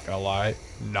 I'm not going to lie,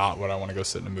 not what I want to go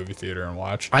sit in a movie theater and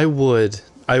watch. I would.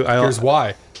 Here's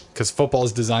why. Because football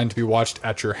is designed to be watched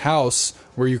at your house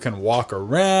where you can walk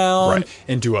around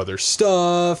and do other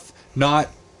stuff, not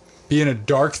be in a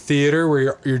dark theater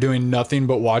where you're doing nothing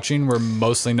but watching, where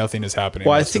mostly nothing is happening.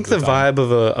 Well, I think the vibe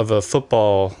of a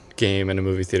football game in a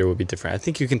movie theater would be different. I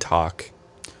think you can talk.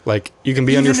 Like, you can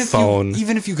be on your phone.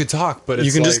 Even if you could talk, but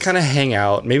you can just kind of hang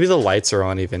out. Maybe the lights are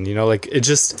on even, like it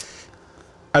just...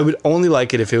 I would only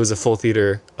like it if it was a full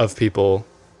theater of people,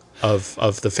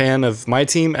 of the fan of my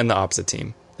team and the opposite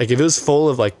team. Like, if it was full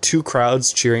of, like, two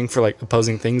crowds cheering for, like,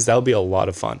 opposing things, that would be a lot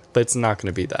of fun. But it's not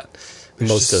going to be that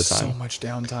most of the time. There's so much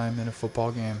downtime in a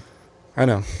football game. I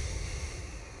know.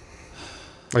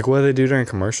 Like, what do they do during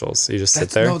commercials? You just sit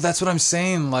there? No, that's what I'm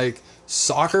saying. Like,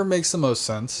 soccer makes the most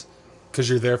sense because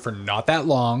you're there for not that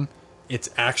long. It's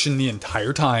action the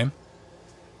entire time.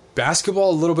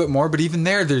 Basketball a little bit more, but even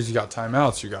there, you got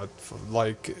timeouts. You got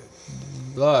like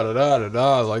blah da da da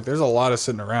da. Like there's a lot of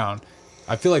sitting around.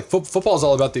 I feel like football is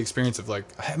all about the experience of like,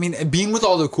 I mean, being with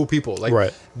all the cool people.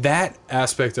 Like that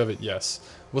aspect of it. Yes,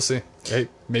 we'll see. Hey,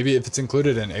 maybe if it's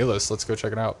included in A-List, let's go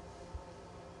check it out.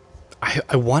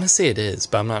 I want to say it is,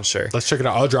 but I'm not sure. Let's check it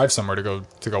out. I'll drive somewhere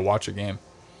to go watch a game.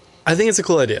 I think it's a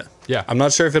cool idea. Yeah, I'm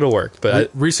not sure if it'll work, but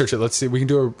research it. Let's see. We can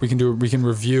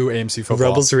review AMC football.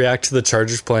 Rebels react to the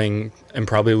Chargers playing and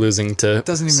probably losing to. It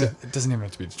doesn't even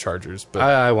have to be the Chargers. But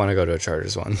I want to go to a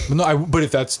Chargers one. But if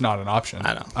that's not an option,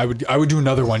 I know. I would do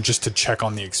another one just to check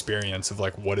on the experience of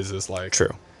like what is this like.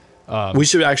 True. We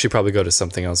should actually probably go to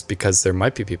something else because there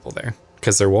might be people there.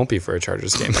 Because there won't be for a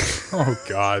Chargers game. Oh,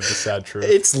 God, the sad truth.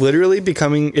 It's literally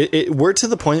becoming... we're to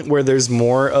the point where there's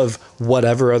more of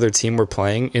whatever other team we're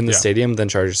playing in the stadium than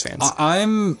Chargers fans.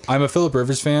 I'm a Phillip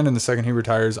Rivers fan, and the second he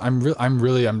retires, I'm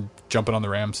jumping on the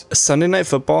Rams. Sunday Night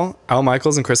Football, Al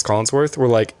Michaels and Chris Collinsworth were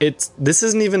like, this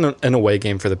isn't even an away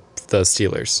game for the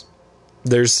Steelers.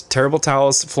 There's terrible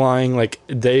towels flying. Like,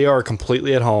 they are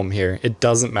completely at home here. It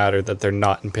doesn't matter that they're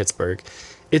not in Pittsburgh.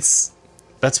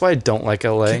 That's why I don't like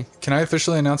LA. Can I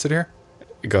officially announce it here?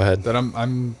 Go ahead. That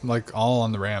I'm like all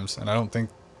on the Rams, and I don't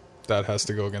think that has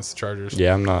to go against the Chargers.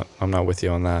 Yeah, I'm not with you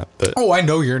on that. But I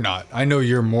know you're not. I know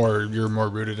you're more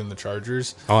rooted in the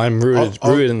Chargers. Oh, I'm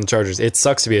rooted in the Chargers. It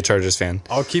sucks to be a Chargers fan.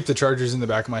 I'll keep the Chargers in the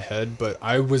back of my head, but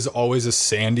I was always a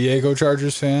San Diego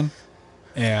Chargers fan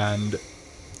and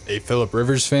a Phillip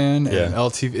Rivers fan and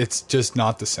LT. It's just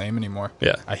not the same anymore.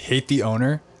 Yeah. I hate the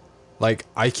owner. Like,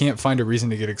 I can't find a reason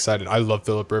to get excited. I love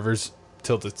Phillip Rivers.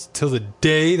 Till the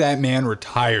day that man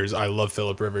retires, I love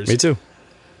Phillip Rivers. Me too.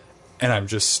 And I'm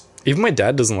just... Even my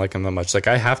dad doesn't like him that much. Like,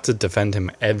 I have to defend him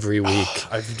every week.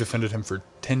 I've defended him for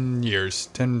 10 years.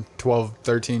 10, 12,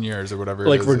 13 years or whatever.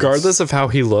 Like, regardless of how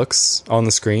he looks on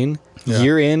the screen,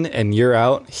 year in and year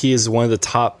out, he is one of the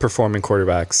top performing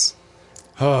quarterbacks.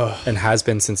 And has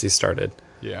been since he started.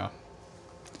 Yeah.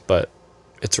 But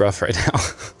it's rough right now.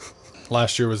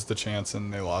 Last year was the chance,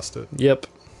 and they lost it. Yep.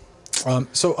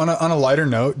 So on a lighter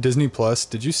note, Disney Plus,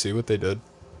 did you see what they did?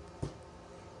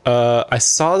 I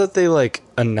saw that they like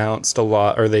announced a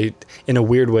lot, or they in a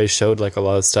weird way showed like a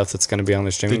lot of stuff that's going to be on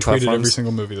their streaming platforms. They tweeted every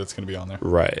single movie that's going to be on there.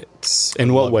 Right.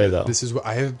 In what way though? This is what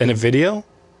I have. In a video?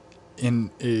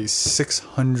 in a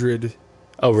 600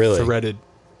 really? threaded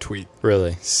tweet.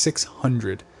 Really?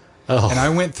 600. Oh. And I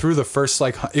went through the first,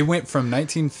 like, it went from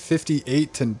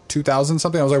 1958 to 2000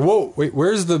 something. I was like, whoa, wait,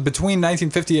 where's the between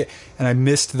 1958? And I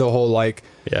missed the whole, like,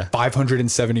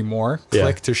 570 more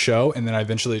click to show. And then I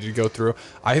eventually did go through.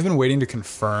 I have been waiting to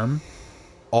confirm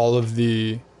all of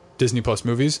the Disney Plus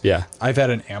movies. Yeah. I've had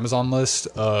an Amazon list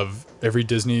of every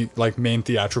Disney, like, main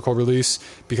theatrical release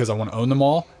because I want to own them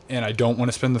all. And I don't want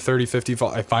to spend the 30, 50.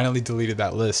 I finally deleted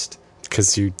that list.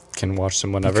 Because you can watch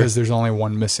them whenever? Because there's only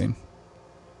one missing.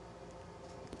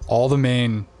 All the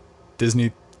main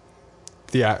Disney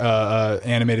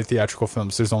animated theatrical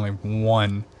films, there's only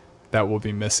one that will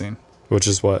be missing. Which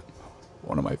is what?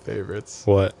 One of my favorites.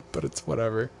 What? But it's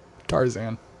whatever.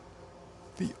 Tarzan.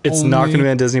 It's not going to be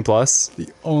on Disney Plus? The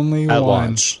only at one.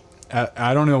 Launch.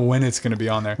 I don't know when it's going to be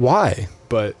on there. Why?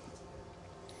 But,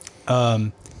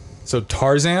 so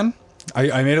Tarzan,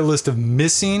 I made a list of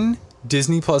missing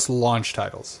Disney Plus launch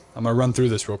titles. I'm going to run through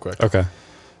this real quick. Okay.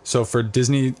 So for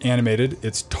Disney animated,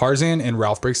 it's Tarzan and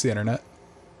Ralph Breaks the Internet.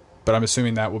 But I'm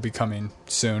assuming that will be coming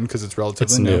soon because it's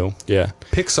relatively new. Yeah.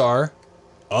 Pixar,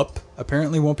 Up,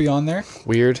 apparently won't be on there.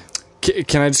 Weird.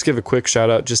 Can I just give a quick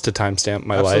shout out just to timestamp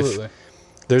my life?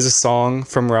 There's a song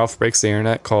from Ralph Breaks the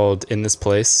Internet called In This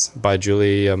Place by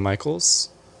Julia Michaels.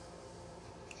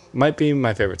 Might be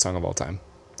my favorite song of all time.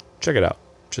 Check it out.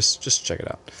 Just check it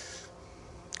out.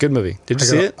 Good movie. Did you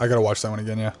see it? I gotta watch that one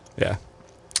again, yeah. Yeah.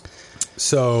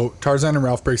 So Tarzan and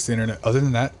Ralph Breaks the Internet. Other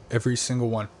than that, every single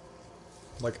one.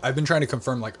 Like, I've been trying to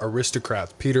confirm, like,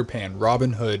 Aristocrats, Peter Pan,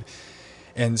 Robin Hood.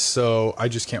 And so I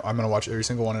just can't. I'm going to watch every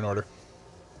single one in order.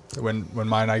 When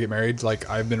Maya and I get married, like,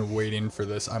 I've been waiting for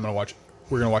this.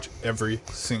 We're going to watch every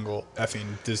single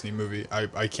effing Disney movie.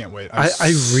 I can't wait.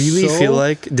 I really feel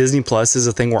like Disney Plus is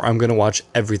a thing where I'm going to watch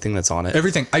everything that's on it.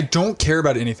 Everything. I don't care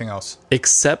about anything else.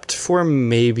 Except for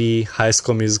maybe High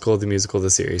School Musical, the musical, the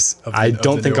series. I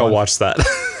don't think I'll watch that.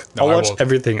 No, I'll watch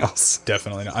everything else.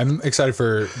 Definitely not. I'm excited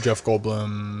for Jeff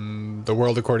Goldblum, The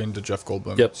World According to Jeff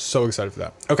Goldblum. Yep. So excited for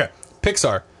that. Okay.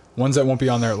 Pixar. Ones that won't be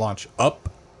on there at launch. Up,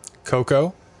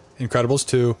 Coco, Incredibles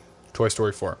 2, Toy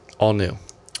Story 4. All new.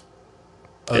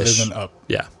 Other than Up.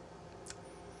 Yeah.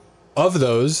 Of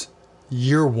those,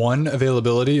 year one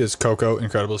availability is Coco,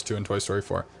 Incredibles 2, and Toy Story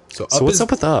 4. So what's up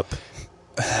with Up?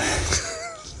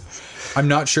 I'm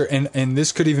not sure. And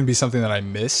this could even be something that I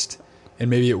missed. And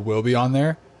maybe it will be on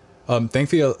there.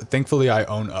 Thankfully, I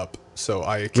own Up. So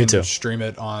I can stream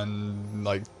it on,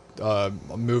 like,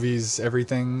 Movies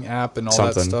Everything app and all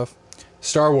that stuff.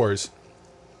 Star Wars.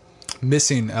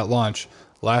 Missing at launch.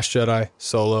 Last Jedi,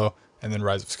 Solo, and then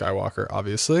Rise of Skywalker,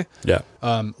 obviously. Yeah.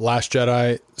 Last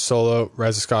Jedi, Solo,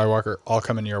 Rise of Skywalker, all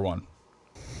come in year one.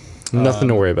 Nothing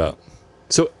to worry about.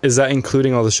 So is that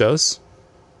including all the shows?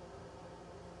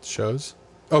 Shows?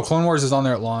 Oh, Clone Wars is on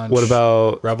there at launch. What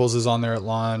about... Rebels is on there at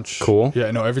launch. Cool.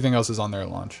 Yeah, no, everything else is on there at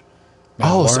launch.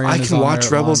 Oh, so I can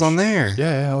watch Rebels on there.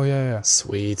 Yeah, yeah.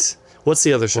 Sweet. What's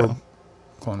the other show?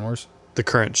 Clone Wars. The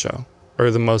current show.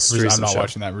 Or the most recent show. I'm not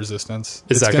watching that. Resistance.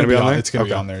 Is that going to be on there? It's going to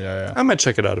be on there, yeah. I might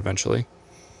check it out eventually.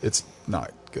 It's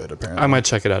not good, apparently. I might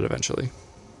check it out eventually.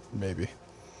 Maybe.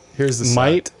 Here's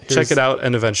the check it out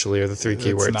and eventually are the three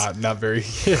keywords. Not very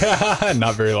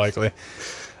not very likely.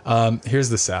 Here's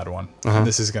the sad one. And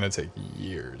this is going to take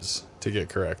years to get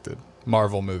corrected.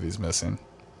 Marvel movies missing.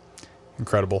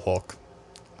 Incredible Hulk.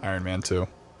 Iron Man 2.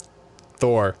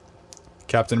 Thor.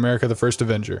 Captain America the First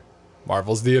Avenger.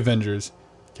 Marvel's The Avengers.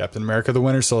 Captain America the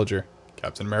Winter Soldier.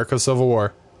 Captain America Civil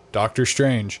War. Doctor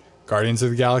Strange. Guardians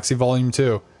of the Galaxy Volume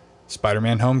 2.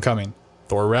 Spider-Man Homecoming.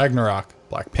 Thor Ragnarok.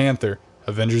 Black Panther.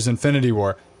 Avengers Infinity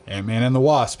War. Ant-Man and the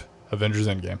Wasp. Avengers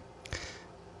Endgame.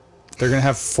 They're going to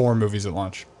have 4 movies at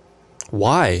launch.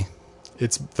 Why?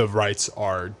 The rights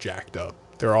are jacked up.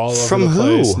 They're all over From the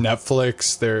place. who?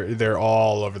 Netflix, they're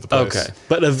all over the place. Okay.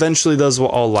 But eventually those will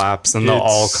all lapse and they'll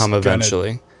all come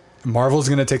eventually. Marvel's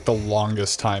going to take the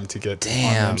longest time to get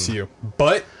on the MCU.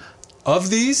 But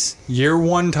of these, year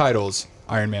one titles,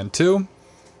 Iron Man 2,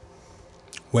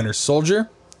 Winter Soldier,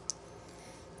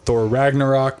 Thor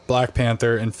Ragnarok, Black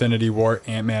Panther, Infinity War,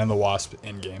 Ant-Man and the Wasp,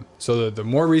 Endgame. So the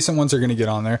more recent ones are going to get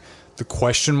on there. The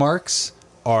question marks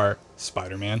are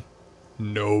Spider-Man.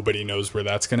 Nobody knows where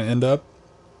that's going to end up.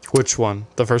 Which one?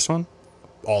 The first one?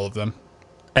 All of them.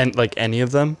 And like any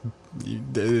of them?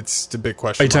 It's the big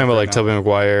question. Are you talking about like Tobey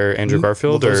Maguire, Andrew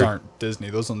Garfield? Well, those aren't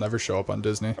Disney. Those will never show up on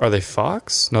Disney. Are they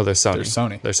Fox? No, they're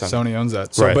Sony. They're Sony. Sony owns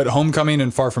that. So, right. But Homecoming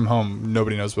and Far From Home,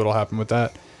 nobody knows what'll happen with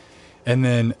that. And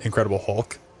then Incredible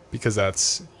Hulk, because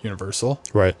that's Universal.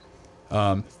 Right.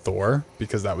 Thor,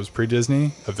 because that was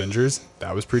pre-Disney. Avengers,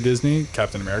 that was pre-Disney.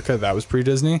 Captain America, that was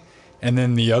pre-Disney. And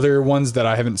then the other ones that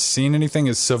I haven't seen anything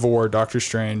is Civil War, Doctor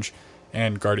Strange,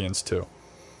 and Guardians 2.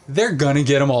 They're going to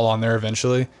get them all on there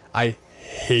eventually. I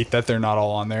hate that they're not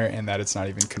all on there and that it's not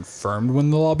even confirmed when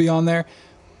they'll all be on there.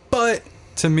 But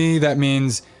to me, that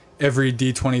means every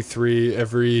D23,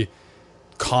 every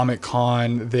Comic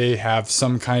Con, they have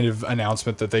some kind of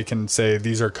announcement that they can say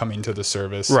these are coming to the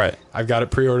service. Right. I've got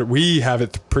it pre-ordered. We have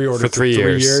it pre-ordered for 3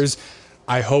 years.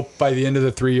 I hope by the end of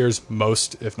the 3 years,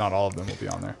 most, if not all of them, will be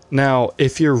on there. Now,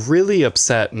 if you're really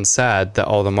upset and sad that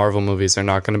all the Marvel movies are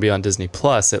not going to be on Disney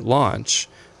Plus at launch,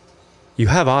 you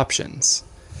have options.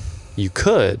 You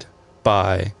could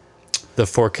buy the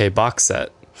 4K box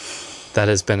set that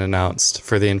has been announced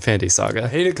for the Infinity Saga. I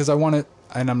hate it because I want it,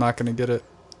 and I'm not going to get it.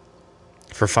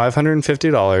 For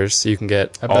 $550, you can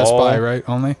get at Best Buy, right?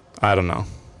 Only? I don't know.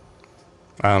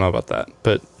 I don't know about that.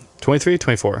 But 23,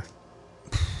 24.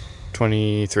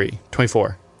 23,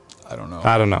 24. I don't know.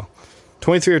 I don't know.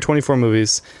 23 or 24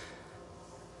 movies.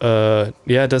 Yeah,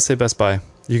 it does say Best Buy.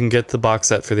 You can get the box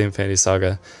set for the Infinity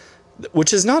Saga,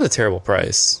 which is not a terrible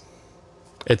price.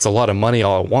 It's a lot of money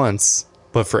all at once,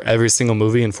 but for every single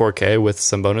movie in 4K with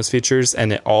some bonus features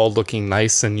and it all looking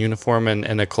nice and uniform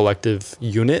and a collective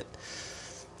unit.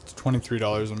 It's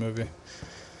 $23 a movie.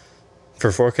 For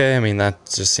 4K, I mean, that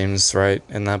just seems right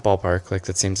in that ballpark. Like,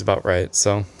 that seems about right.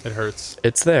 So it hurts.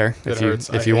 It's there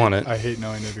if you want it. I hate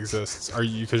knowing it exists. Are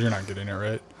you, because you're not getting it,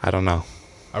 right? I don't know.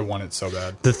 I want it so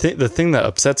bad. The thing that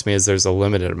upsets me is there's a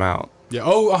limited amount. Yeah.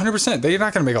 Oh, 100%. They're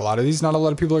not going to make a lot of these. Not a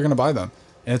lot of people are going to buy them.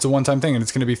 And it's a one-time thing, and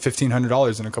it's going to be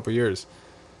 $1,500 in a couple years.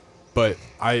 But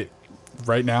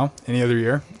right now, any other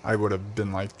year, I would have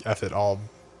been like, F it, I'll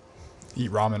eat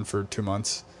ramen for 2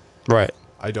 months. Right.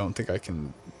 I don't think I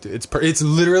can. It's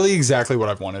literally exactly what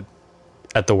I've wanted.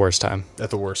 At the worst time. At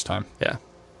the worst time. Yeah.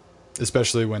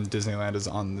 Especially when Disneyland is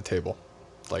on the table.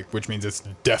 Like, which means it's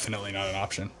definitely not an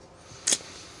option.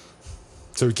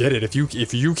 So get it. If you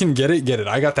can get it.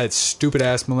 I got that stupid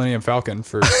ass Millennium Falcon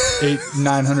for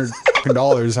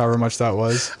 $900, however much that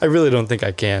was. I really don't think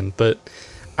I can, but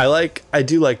I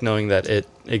do like knowing that it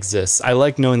exists. I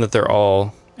like knowing that they're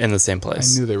all in the same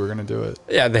place. I knew they were going to do it.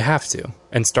 Yeah, they have to.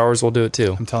 And Star Wars will do it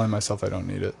too. I'm telling myself I don't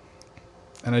need it.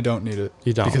 And I don't need it.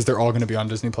 You don't. Because they're all going to be on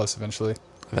Disney Plus eventually.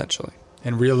 Eventually.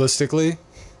 And realistically,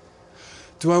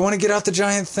 do I want to get out the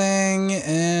giant thing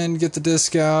and get the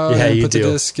disc out? Yeah, and you put do.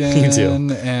 The disc in? You do.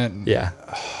 And yeah.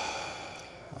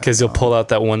 Because you'll pull out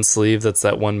that one sleeve that's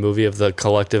that one movie of the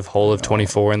collective whole of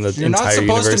 24 in the You're entire universe. You're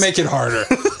not supposed to make it harder.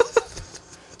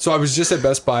 So I was just at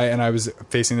Best Buy, and I was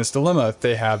facing this dilemma.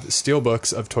 They have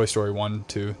steelbooks of Toy Story 1,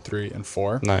 2, 3, and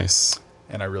 4. Nice.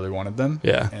 And I really wanted them.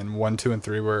 Yeah. And 1, 2, and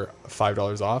 3 were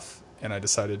 $5 off. And I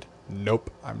decided, nope,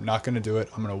 I'm not going to do it.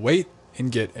 I'm going to wait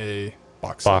and get a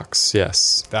box.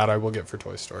 Yes. That I will get for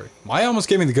Toy Story. Maya almost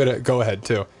gave me the go-ahead,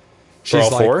 too. For all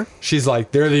four? She's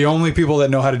like, they're the only people that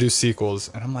know how to do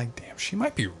sequels. And I'm like, damn, she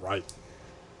might be right.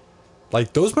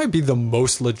 Like, those might be the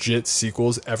most legit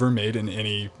sequels ever made in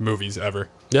any movies ever.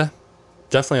 Yeah.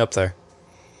 Definitely up there.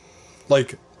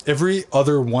 Like, every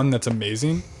other one that's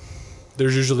amazing,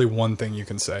 there's usually one thing you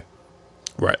can say.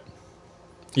 Right.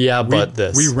 Yeah, but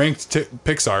this. We ranked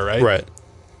Pixar, right? Right.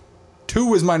 2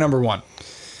 was my number 1.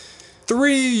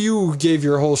 3, you gave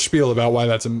your whole spiel about why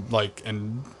that's, like,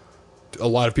 and a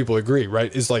lot of people agree,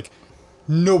 right? Is like,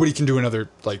 nobody can do another,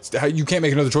 like, you can't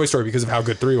make another Toy Story because of how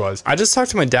good 3 was. I just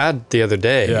talked to my dad the other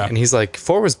day, and he's like,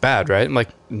 4 was bad, right? I'm like,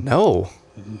 no.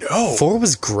 4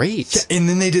 was great. Yeah, and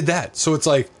then they did that. So it's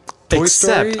like, Toy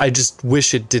Story. I just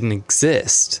wish it didn't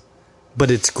exist. But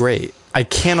it's great. I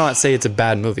cannot say it's a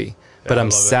bad movie, but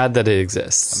I'm sad that it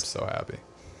exists. I'm so happy.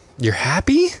 You're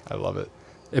happy? I love it.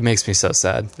 It makes me so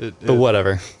sad. But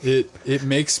whatever. It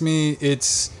makes me,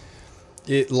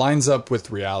 it lines up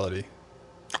with reality.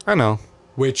 I know.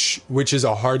 Which is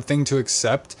a hard thing to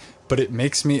accept, but it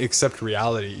makes me accept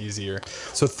reality easier.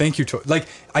 So thank you, like,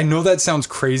 I know that sounds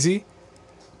crazy,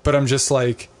 but I'm just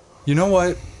like, you know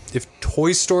what? If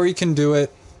Toy Story can do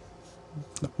it,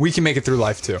 we can make it through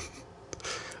life too.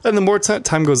 And the more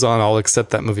time goes on, I'll accept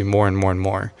that movie more and more and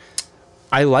more.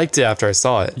 I liked it after I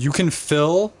saw it. You can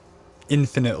fill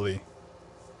infinitely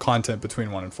content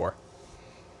between 1 and 4.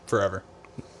 Forever.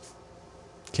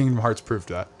 Kingdom Hearts proved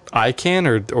that. I can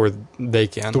or they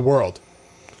can. The world.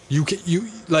 You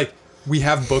like, we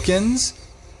have bookends,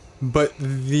 but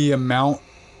the amount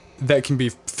that can be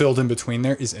filled in between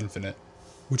there is infinite,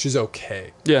 which is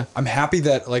okay. Yeah. I'm happy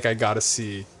that, like, I got to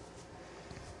see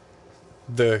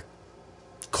the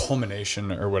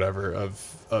culmination or whatever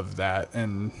of that,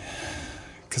 and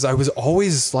because I was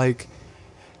always like,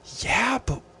 yeah,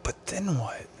 but then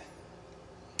what?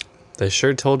 They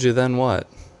sure told you then what.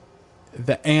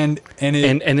 And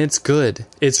it's good.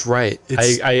 It's right.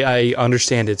 I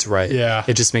understand it's right. Yeah.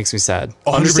 It just makes me sad.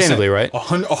 100%. Understandably, right?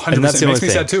 100%. And that's the it only makes me thing.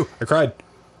 sad too. I cried.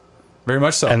 Very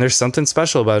much so. And there's something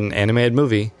special about an animated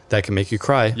movie that can make you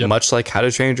cry, Yep. much like How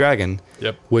to Train Your Dragon.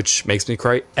 Yep. Which makes me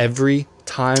cry every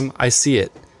time I see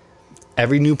it.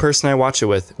 Every new person I watch it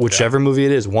with, whichever movie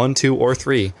it is, 1, 2, or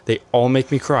 3, they all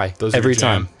make me cry every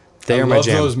time. They are my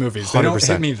jam. I love those movies. 100%. They don't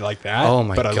hit me like that. Oh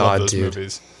my but I God, love those dude.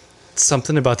 movies.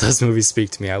 Something about those movies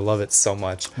speak to me. I love it so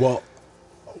much. Well,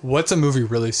 what's a movie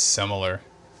really similar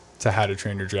to How to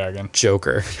Train Your Dragon?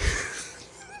 Joker.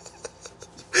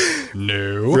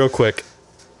 No. Real quick,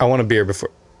 I want a beer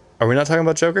before. Are we not talking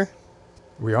about Joker?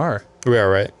 We are. We are,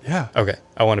 right? Yeah. Okay,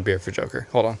 I want a beer for Joker.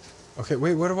 Hold on. Okay,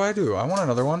 wait, what do I do? I want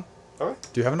another one. All right.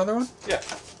 Do you have another one? Yeah.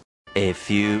 A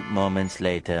few moments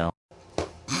later.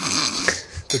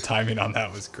 The timing on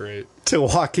that was great. To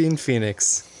Joaquin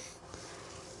Phoenix.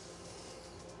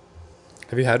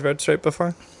 Have you had Red Stripe before?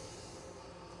 It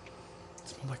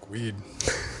smells like weed.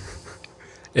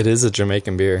 It is a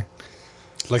Jamaican beer.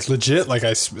 Like legit,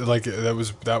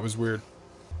 that was weird.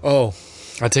 Oh,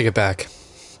 I take it back.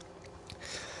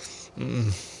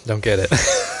 Don't get it.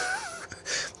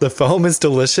 The foam is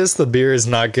delicious. The beer is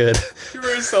not good. You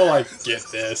were so like, get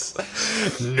this.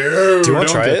 No, Do you want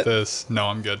to try it? This. No,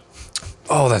 I'm good.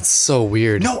 Oh, that's so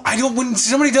weird. No, I don't. When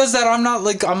somebody does that, I'm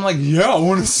like, yeah, I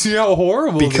want to see how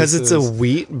horrible. Because this it's is. a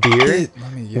wheat beer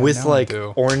with now I like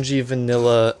do. orangey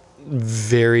vanilla,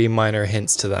 very minor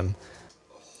hints to them.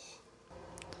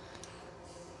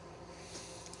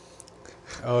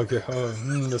 Okay.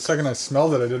 The second I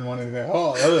smelled it, I didn't want anything.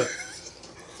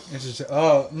 It's just,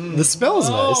 The smell is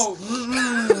nice.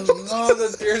 No,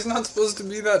 the beer's not supposed to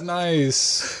be that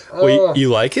nice. Wait, you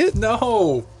like it?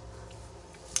 No.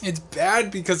 It's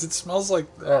bad because it smells like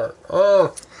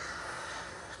it's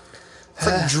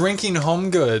like drinking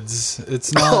Homegoods.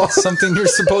 It's not something you're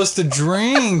supposed to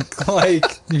drink.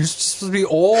 Like, you're supposed to be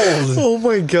old. Oh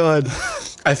my God.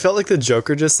 I felt like the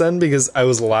Joker just then because I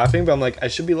was laughing, but I'm like, I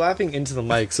should be laughing into the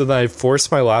mic. So then I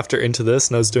forced my laughter into this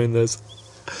and I was doing this.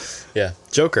 Yeah,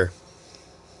 Joker.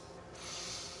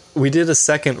 We did a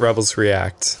second Rebels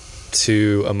React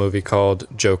to a movie called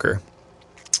Joker.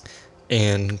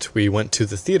 And we went to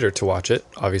the theater to watch it,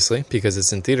 obviously, because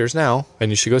it's in theaters now, and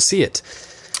you should go see it.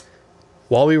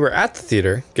 While we were at the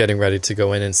theater, getting ready to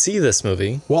go in and see this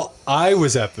movie... Well, I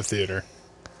was at the theater.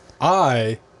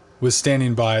 I was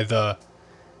standing by the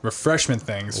refreshment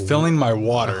things, filling my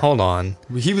water. Hold on.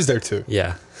 He was there too.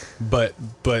 Yeah. But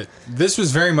this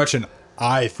was very much an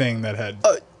I thing that had...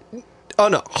 Oh,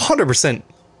 no, 100%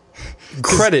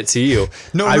 credit to you.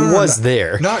 No, I was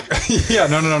there. Not... Yeah,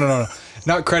 no.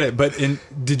 Not credit, but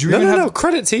did you No,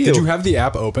 credit to you. Did you have the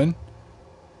app open?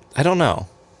 I don't know.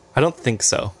 I don't think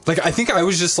so. Like, I think I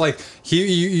was just like,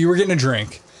 you were getting a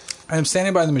drink. I'm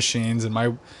standing by the machines and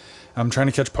I'm trying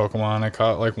to catch Pokemon. I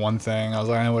caught like one thing. I was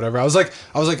like, whatever. I was like,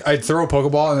 I'd throw a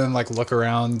Pokeball and then like look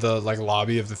around the like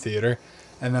lobby of the theater.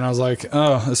 And then I was like,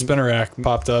 oh, a spinner rack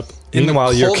popped up.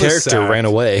 Meanwhile, your character ran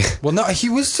away. Well, no, he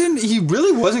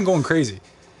really wasn't going crazy.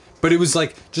 But it was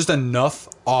like just enough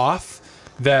off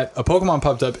that a Pokemon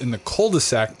popped up in the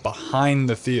cul-de-sac behind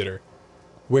the theater,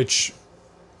 which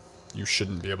you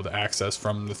shouldn't be able to access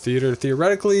from the theater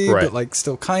theoretically, right. but like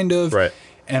still kind of. Right.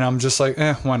 And I'm just like,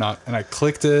 why not? And I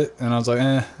clicked it, and I was like,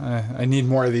 I need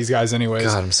more of these guys anyways.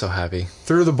 God, I'm so happy.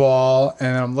 Threw the ball,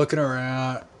 and I'm looking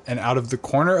around, and out of the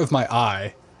corner of my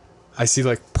eye, I see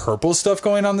like purple stuff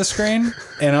going on the screen,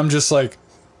 and I'm just like,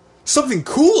 something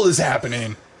cool is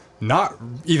happening. Not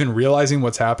even realizing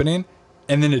what's happening.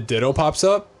 And then a Ditto pops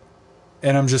up,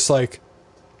 and I'm just like,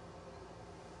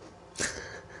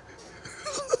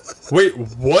 wait,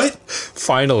 what?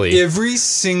 Finally. Every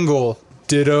single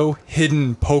Ditto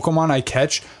hidden Pokemon I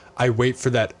catch, I wait for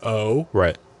that O.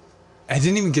 Right. I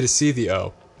didn't even get to see the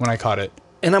O when I caught it.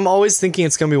 And I'm always thinking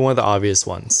it's going to be one of the obvious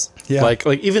ones. Yeah. Like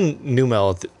even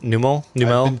Numel I've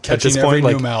been at catching this point.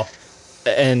 every Like, Numel.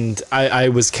 and I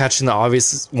was catching the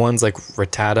obvious ones like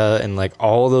Rattata and like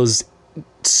all those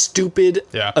stupid,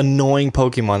 annoying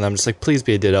Pokemon. I'm just like, please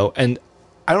be a Ditto. And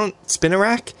I don't...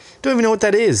 Spinarak? Don't even know what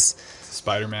that is.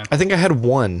 Spider-Man. I think I had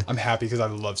one. I'm happy because I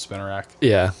love Spinarak.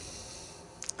 Yeah.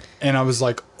 And I was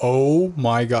like, oh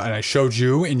my God. And I showed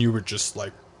you, and you were just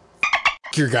like,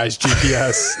 your guy's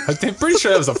GPS. I'm pretty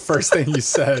sure that was the first thing you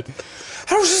said.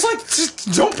 I was just like,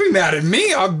 just don't be mad at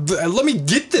me. Let me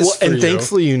get this for and you.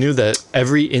 thankfully you knew that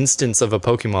every instance of a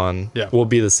Pokemon will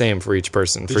be the same for each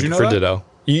person. Did you know for that? Ditto.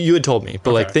 You had told me,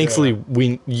 but like thankfully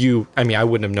yeah. I mean, I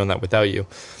wouldn't have known that without you.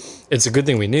 It's a good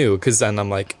thing we knew, because then I'm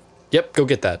like, yep, go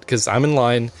get that, because I'm in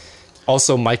line.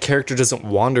 Also, my character doesn't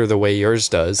wander the way yours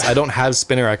does. I don't have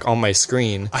Spinarak on my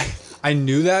screen. I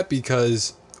knew that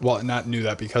because, well, not knew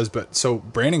that because, but so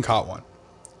Brandon caught one.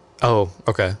 Oh,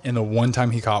 okay. And the one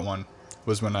time he caught one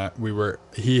was when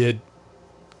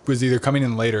was either coming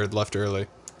in late or had left early.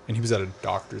 And he was at a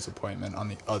doctor's appointment on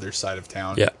the other side of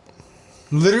town. Yeah.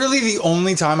 Literally the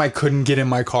only time I couldn't get in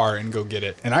my car and go get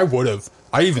it. And I would have.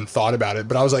 I even thought about it,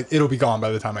 but I was like, it'll be gone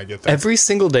by the time I get there. Every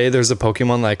single day there's a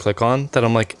Pokemon that I click on that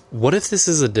I'm like, what if this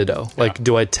is a Ditto? Yeah. Like,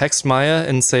 do I text Maya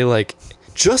and say, like,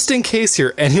 just in case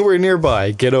you're anywhere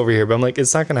nearby, get over here? But I'm like,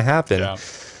 it's not going to happen. Yeah.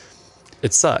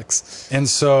 It sucks. And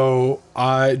so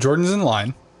Jordan's in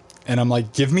line, and I'm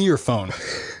like, give me your phone.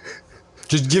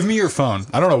 Just give me your phone.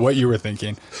 I don't know what you were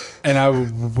thinking. And I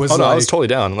was no, I was totally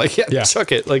down. I'm like, Yeah.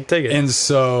 chuck it. Like, take it. And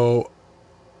so,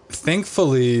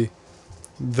 thankfully,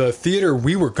 the theater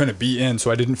we were going to be in,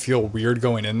 so I didn't feel weird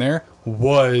going in there,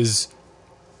 was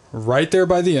right there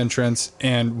by the entrance,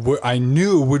 and I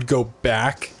knew would go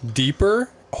back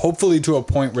deeper, hopefully to a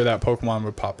point where that Pokemon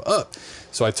would pop up.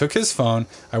 So I took his phone,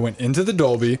 I went into the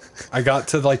Dolby, I got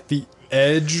to like the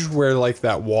edge where like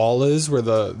that wall is, where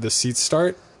the seats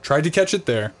start, tried to catch it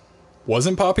there,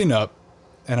 wasn't popping up,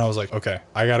 and I was like, okay,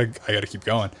 I gotta keep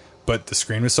going. But the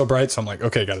screen was so bright, so I'm like,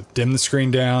 okay, gotta dim the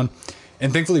screen down.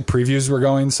 And thankfully previews were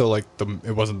going, so like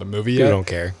it wasn't the movie yet. You don't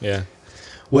care. Yeah.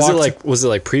 Was it like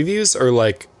previews or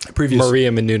like previews?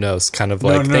 Maria Menounos kind of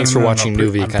like thanks for watching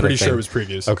movie kind of thing? I'm pretty sure it was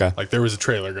previews. Okay. Like there was a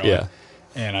trailer going. Yeah.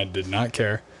 And I did not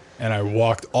care. And I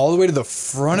walked all the way to the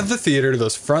front of the theater, to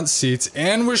those front seats,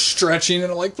 and was stretching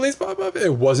and I'm like, please pop up.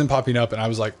 It wasn't popping up, and I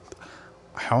was like,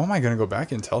 how am I going to go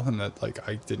back and tell him that like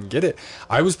I didn't get it?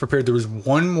 I was prepared. There was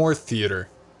one more theater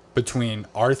between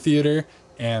our theater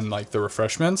and like the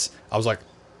refreshments. I was like,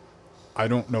 I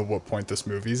don't know what point this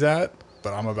movie's at,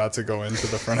 but I'm about to go into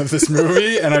the front of this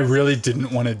movie, and I really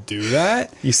didn't want to do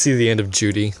that. You see the end of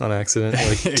Judy on accident. You're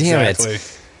like, damn exactly.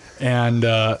 it. And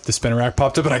the spinner rack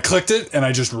popped up, and I clicked it, and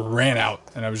I just ran out,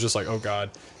 and I was just like, oh god.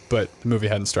 But the movie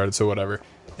hadn't started, so whatever.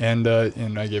 And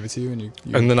I gave it to you, and you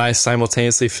and then I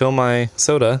simultaneously fill my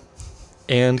soda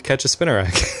and catch a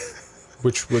Spinarak.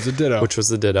 which was a Ditto. Which was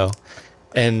the Ditto.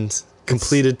 And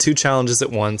completed 2 challenges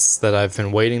at once that I've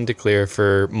been waiting to clear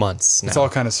for months now. It's all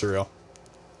kind of surreal.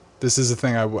 This is a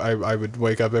thing I would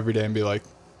wake up every day and be like,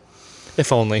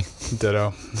 if only.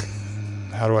 Ditto.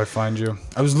 How do I find you?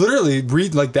 I was literally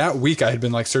like that week I had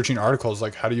been like searching articles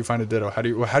like, how do you find a Ditto? How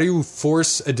do you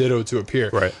force a Ditto to appear?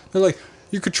 Right. They're like,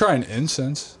 you could try an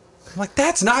incense. I'm like,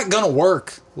 that's not gonna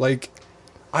work. Like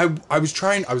I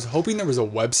was hoping there was a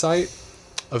website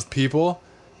of people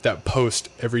that post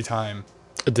every time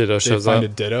a Ditto shows find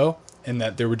up. a Ditto, and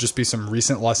that there would just be some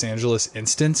recent Los Angeles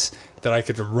instance that I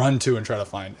could run to and try to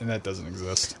find, and that doesn't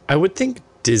exist. I would think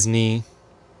Disney,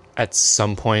 at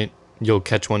some point, you'll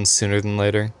catch one sooner than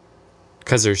later,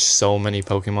 because there's so many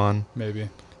Pokemon. Maybe.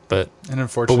 But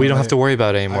unfortunately, we don't have to worry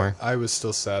about it anymore. I was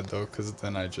still sad though, because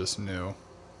then I just knew.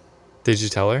 Did you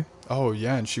tell her? Oh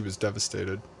yeah, and she was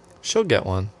devastated. She'll get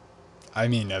one. I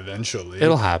mean, eventually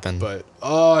It'll happen. But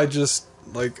I just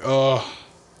like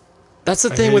That's the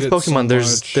thing with Pokemon.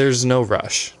 There's no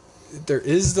rush. There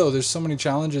is though. There's so many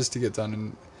challenges to get done,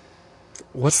 and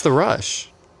what's the rush?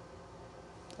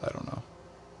 I don't know.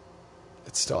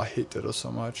 It's still, I hate Ditto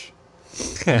so much.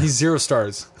 He's 0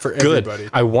 stars for everybody.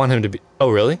 I want him to be. Oh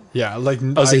really? Yeah, like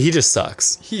so he just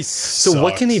sucks. He sucks. So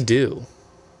what can he do?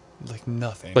 Like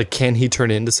nothing. Like, can he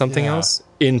turn into something else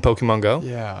in Pokemon Go?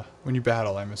 Yeah, when you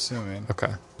battle, I'm assuming.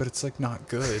 Okay. But it's like not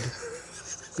good.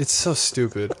 It's so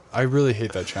stupid. I really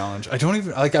hate that challenge. I don't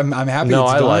even like. I'm happy. No,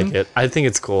 it's I done. like it. I think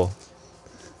it's cool.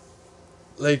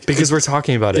 Like because we're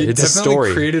talking about it. It's a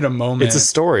story. Created a moment. It's a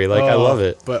story. Like I love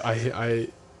it. But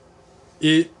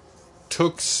it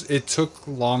took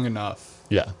long enough.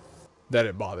 Yeah. That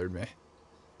it bothered me.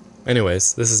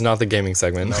 Anyways, this is not the gaming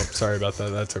segment. Nope, sorry about that.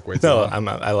 That took way too long.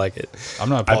 No, I like it. I'm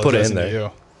not apologizing I put it in there. to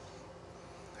you.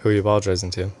 Who are you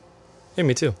apologizing to? Yeah,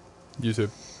 me too.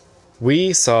 YouTube.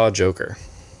 We saw Joker.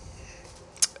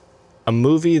 A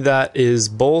movie that is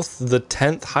both the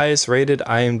 10th highest rated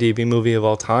IMDb movie of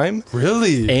all time.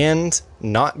 Really? And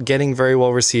not getting very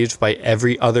well received by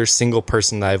every other single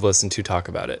person that I've listened to talk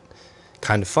about it.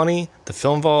 Kind of funny. The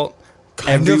Film Vault.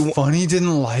 Kind of funny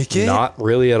didn't like it? Not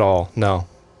really at all. No.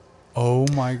 Oh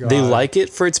my god. They like it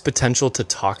for its potential to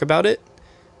talk about it.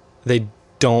 They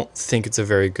don't think it's a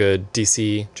very good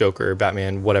DC, Joker,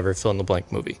 Batman, whatever, fill in the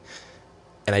blank movie.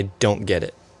 And I don't get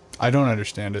it. I don't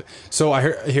understand it. So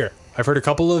I've heard a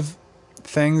couple of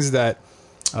things that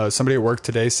somebody at work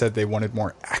today said they wanted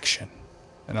more action.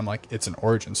 And I'm like, it's an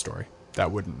origin story.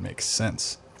 That wouldn't make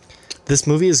sense. This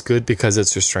movie is good because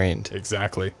it's restrained.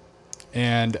 Exactly.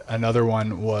 And another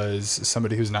one was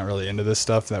somebody who's not really into this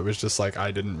stuff that was just like,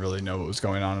 I didn't really know what was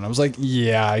going on. And I was like,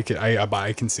 yeah, I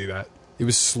can see that. It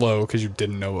was slow because you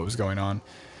didn't know what was going on.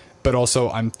 But also,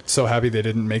 I'm so happy they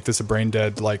didn't make this a brain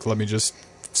dead, like, let me just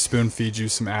spoon feed you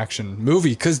some action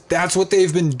movie. Because that's what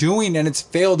they've been doing, and it's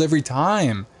failed every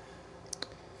time.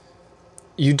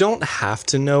 You don't have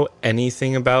to know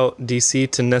anything about DC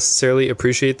to necessarily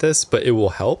appreciate this, but it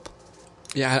will help.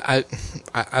 Yeah,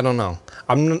 I don't know.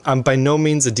 I'm by no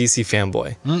means a DC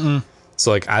fanboy.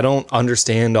 So like I don't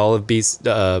understand all of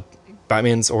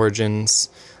Batman's origins.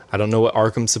 I don't know what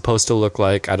Arkham's supposed to look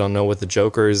like. I don't know what the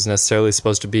Joker is necessarily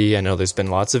supposed to be. I know there's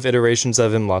been lots of iterations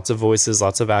of him, lots of voices,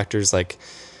 lots of actors. Like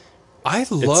I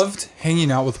loved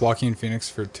hanging out with Joaquin Phoenix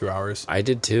for 2 hours. I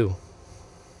did too.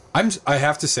 I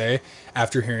have to say,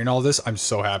 after hearing all this, I'm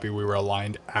so happy we were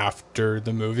aligned after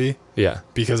the movie. Yeah.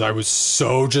 Because I was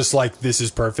so just like, this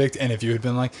is perfect. And if you had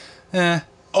been like,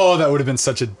 oh, that would have been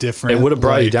such a different... It would have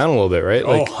brought you down a little bit, right?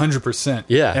 Like, 100%.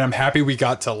 Yeah. And I'm happy we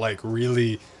got to like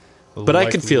really... But I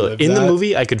could feel it. In the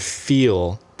movie, I could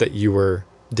feel that you were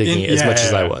digging it as much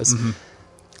as I was. Mm-hmm.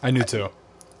 I knew too.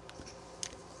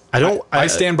 I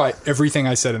stand by everything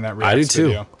I said in that Reacts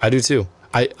video. I do too.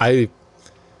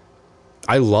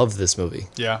 I love this movie.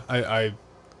 Yeah, I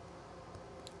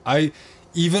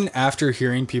even after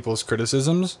hearing people's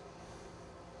criticisms,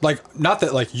 like, not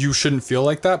that like you shouldn't feel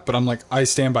like that, but I'm like, I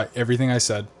stand by everything I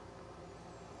said.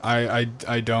 I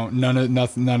don't, none of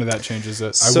that changes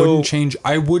it.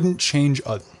 I wouldn't change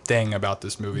a thing about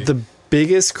this movie. The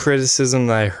biggest criticism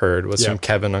that I heard was from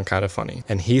Kevin on Kind of Funny,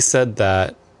 and he said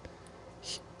that,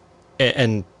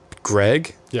 and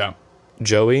Greg,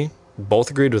 Joey, both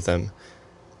agreed with him.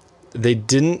 They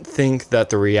didn't think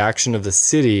that the reaction of the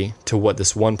city to what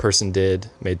this one person did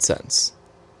made sense.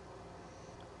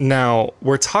 Now,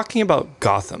 we're talking about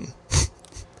Gotham.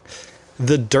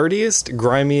 The dirtiest,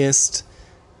 grimiest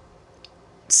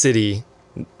city,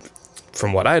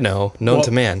 from what I know, known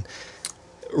to man.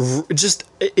 Just,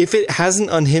 if it hasn't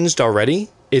unhinged already,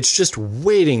 it's just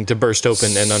waiting to burst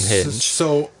open and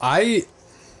unhinge.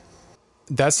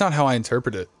 That's not how I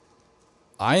interpret it.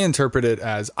 I interpret it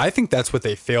as, I think that's what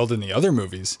they failed in the other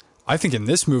movies. I think in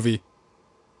this movie,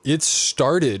 it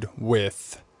started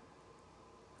with,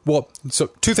 so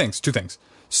two things.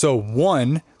 So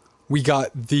one, we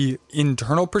got the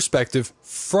internal perspective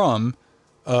from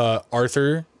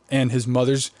Arthur and his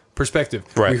mother's perspective.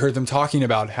 Right. We heard them talking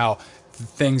about how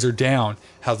things are down,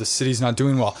 how the city's not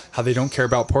doing well, how they don't care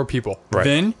about poor people. Right.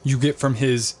 Then you get from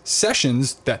his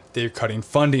sessions that they're cutting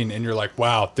funding, and you're like,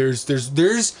 wow, there's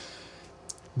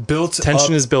built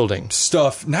tension up is building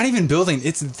stuff. Not even building,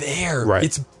 it's there. Right.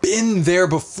 It's been there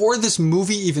before this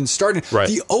movie even started. Right.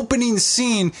 The opening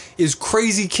scene is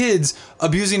crazy kids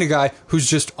abusing a guy who's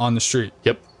just on the street.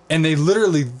 Yep. And they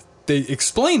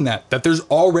explain that there's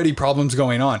already problems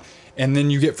going on. And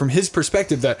then you get from his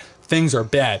perspective that things are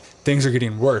bad, things are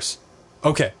getting worse.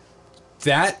 Okay.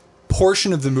 That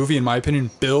portion of the movie, in my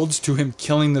opinion, builds to him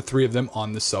killing the three of them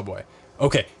on the subway.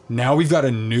 Okay, now we've got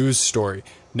a news story.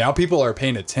 Now people are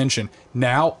paying attention.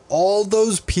 Now all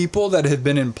those people that have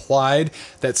been implied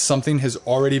that something has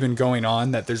already been going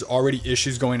on, that there's already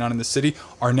issues going on in the city,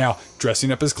 are now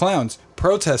dressing up as clowns,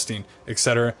 protesting,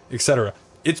 etc., etc.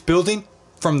 It's building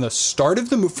from the start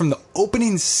of the movie, from the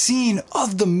opening scene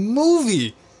of the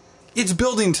movie. It's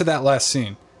building to that last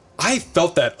scene. I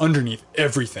felt that underneath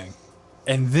everything.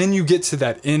 And then you get to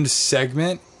that end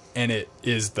segment, and it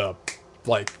is the,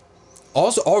 like...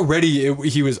 Also, already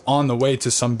he was on the way to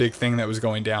some big thing that was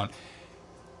going down.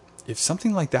 If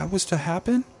something like that was to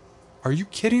happen, are you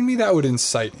kidding me? That would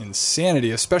incite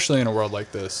insanity, especially in a world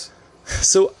like this.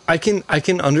 So I can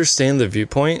understand the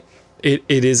viewpoint. It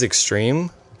is extreme,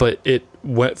 but it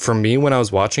went for me when I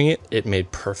was watching it. It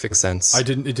made perfect sense. It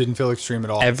didn't feel extreme at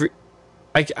all.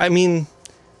 I mean.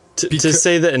 To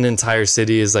say that an entire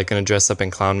city is like going to dress up in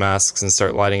clown masks and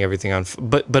start lighting everything on,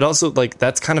 but also like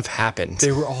that's kind of happened.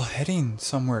 They were all heading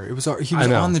somewhere. He was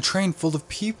on the train full of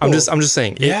people. I'm just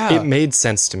saying. It made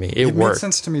sense to me. It worked. Made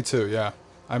sense to me too. Yeah,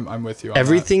 I'm with you. On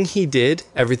everything he did,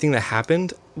 everything that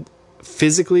happened,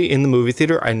 physically in the movie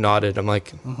theater, I nodded. I'm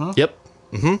like, yep,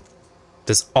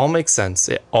 this all makes sense.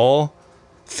 It all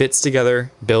fits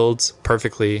together, builds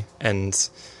perfectly, and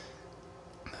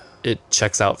it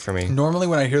checks out for me. Normally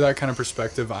when I hear that kind of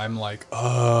perspective, I'm like,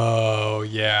 oh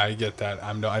yeah, I get that.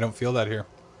 I don't feel that here.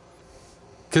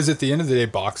 Because at the end of the day,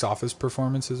 box office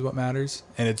performance is what matters.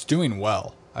 And it's doing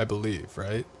well, I believe,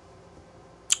 right?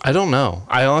 I don't know.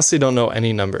 I honestly don't know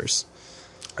any numbers.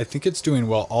 I think it's doing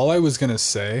well. All I was going to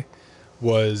say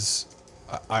was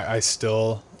I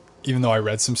still, even though I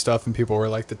read some stuff and people were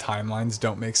like, the timelines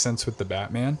don't make sense with the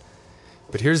Batman.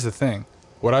 But here's the thing.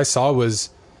 What I saw was,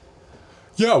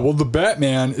 yeah, well, the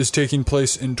Batman is taking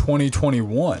place in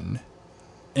 2021.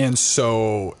 And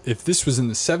so if this was in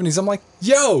the 70s, I'm like,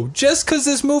 yo, just because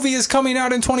this movie is coming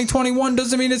out in 2021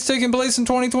 doesn't mean it's taking place in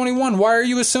 2021. Why are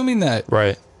you assuming that?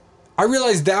 Right. I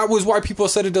realized that was why people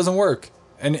said it doesn't work.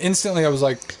 And instantly I was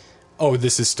like, oh,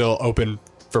 this is still open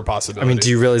for possibility. I mean, do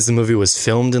you realize the movie was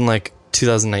filmed in like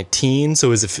 2019?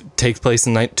 So is it takes place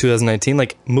in 2019?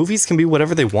 Like, movies can be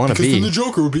whatever they want to be. Because then the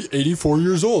Joker would be 84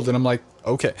 years old. And I'm like,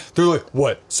 okay. They're like,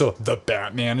 what? So the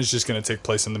Batman is just going to take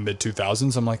place in the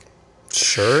mid-2000s? I'm like,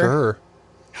 sure.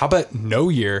 How about no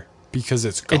year? Because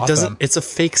it's Gotham. It doesn't. It's a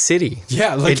fake city.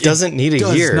 Yeah, like it doesn't need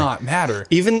a year. Does not matter.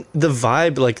 Even the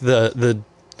vibe, like the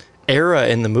era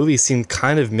in the movie seemed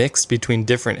kind of mixed between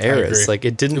different eras. Like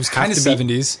it didn't. It was kind of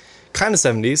 70s. Kind of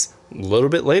 70s. A little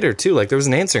bit later too. Like there was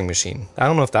an answering machine. I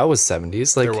don't know if that was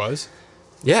 70s. Like there was.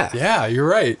 Yeah. Yeah, you're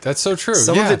right. That's so true.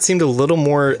 Some of it seemed a little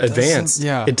more advanced.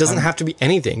 Yeah. It doesn't have to be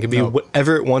anything. It can be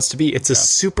whatever it wants to be. It's a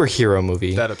superhero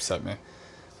movie. That upset me.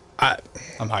 I'm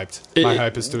hyped. My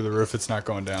hype is through the roof. It's not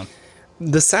going down.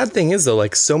 The sad thing is, though,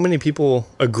 like, so many people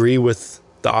agree with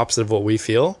the opposite of what we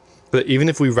feel, but even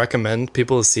if we recommend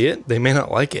people to see it, they may not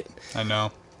like it. I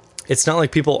know. It's not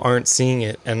like people aren't seeing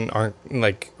it and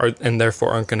and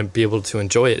therefore aren't going to be able to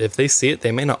enjoy it. If they see it,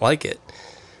 they may not like it.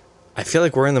 I feel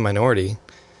like we're in the minority.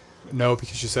 No,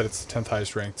 because you said it's the 10th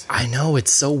highest ranked. I know,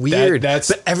 it's so weird.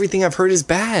 But everything I've heard is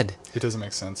bad. It doesn't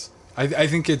make sense. I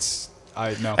think it's...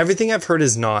 no. Everything I've heard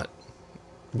is not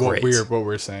great. What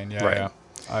we're saying, yeah, right. yeah.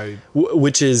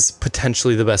 Which is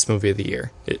potentially the best movie of the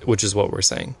year, which is what we're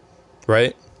saying,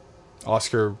 right?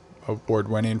 Oscar award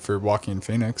winning for Joaquin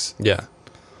Phoenix. Yeah.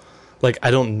 Like,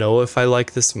 I don't know if I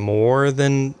like this more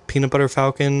than Peanut Butter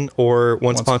Falcon or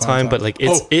Once Upon a Time, but like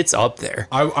it's up there.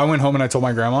 I went home and I told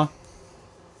my grandma,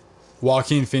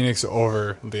 Joaquin Phoenix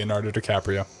over Leonardo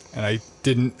DiCaprio, and I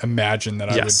didn't imagine that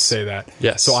I would say that.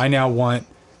 Yes. So I now want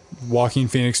Joaquin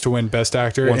Phoenix to win Best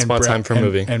Actor Once Upon a Time for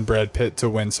movie, and Brad Pitt to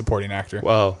win Supporting Actor.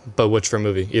 Wow, but which for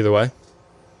movie? Either way,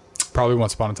 probably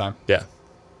Once Upon a Time. Yeah,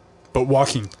 but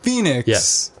Joaquin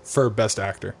Phoenix for Best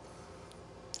Actor.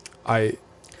 You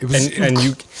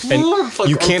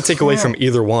can't take away from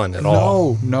either one at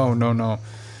all. No.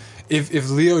 If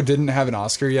Leo didn't have an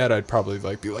Oscar yet, I'd probably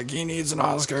be like, he needs an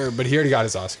Oscar, but he already got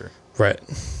his Oscar. Right.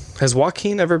 Has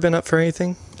Joaquin ever been up for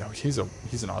anything? No, he's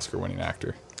an Oscar-winning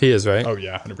actor. He is, right? Oh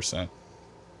yeah, 100%.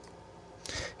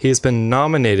 He has been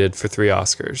nominated for 3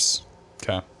 Oscars.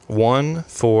 Okay. 1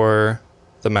 for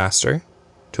The Master,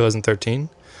 2013,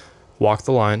 Walk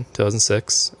the Line,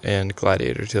 2006, and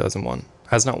Gladiator, 2001.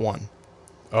 Has not won.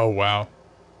 Oh wow.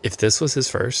 If this was his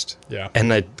first, yeah,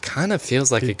 and it kind of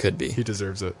feels like it could be. He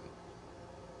deserves it.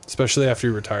 Especially after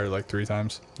he retired like 3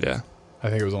 times. Yeah. I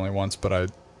think it was only once, but I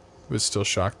was still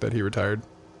shocked that he retired.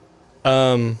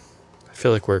 I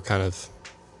feel like we're kind of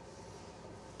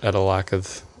at a lack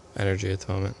of energy at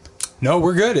the moment. No,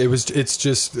 we're good. It's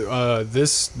just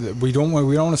this we don't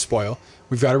want to spoil.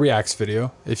 We've got a reacts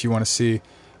video if you want to see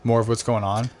more of what's going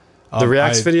on. The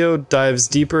reacts video dives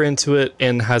deeper into it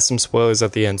and has some spoilers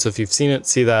at the end. So if you've seen it,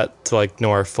 see that to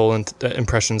know our full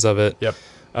impressions of it. Yep.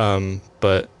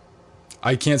 But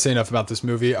I can't say enough about this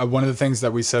movie. One of the things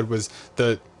that we said was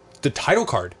the title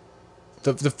card.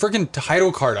 The freaking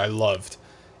title card I loved.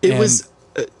 It was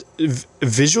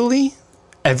visually,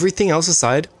 everything else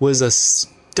aside, was a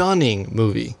stunning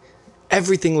movie.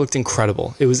 Everything looked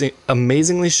incredible. It was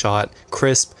amazingly shot,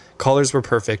 crisp. Colors were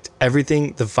perfect.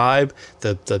 Everything, the vibe,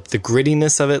 the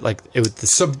grittiness of it, it was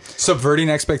subverting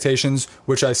expectations,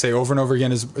 which I say over and over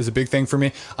again is a big thing for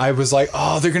me. I was like,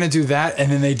 oh, they're gonna do that,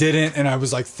 and then they didn't, and I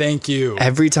was like, thank you.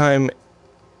 Every time,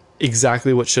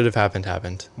 exactly what should have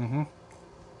happened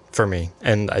for me,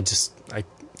 and I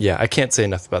can't say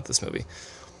enough about this movie.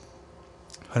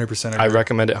 100%. I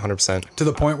recommend it 100%. To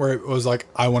the point where it was like,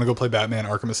 I want to go play Batman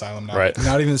Arkham Asylum now. Right.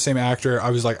 Not even the same actor.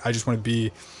 I was like, I just want to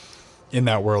be in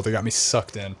that world. It got me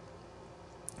sucked in.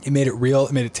 It made it real.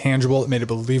 It made it tangible. It made it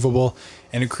believable.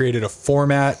 And it created a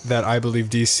format that I believe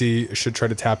DC should try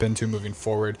to tap into moving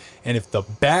forward. And if the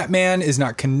Batman is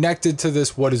not connected to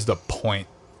this, what is the point?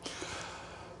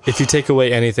 If you take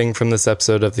away anything from this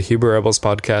episode of the Huber Rebels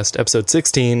podcast, episode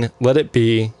 16, let it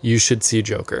be, you should see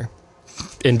Joker.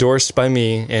 Endorsed by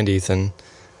me and Ethan.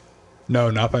 No,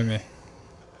 not by me.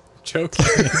 Joking.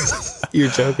 You're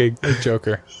joking.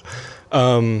 Joker.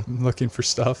 I'm looking for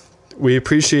stuff. We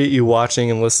appreciate you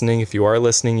watching and listening. If you are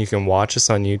listening, you can watch us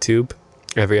on YouTube.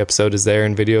 Every episode is there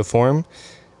in video form.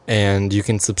 And you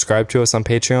can subscribe to us on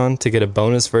Patreon to get a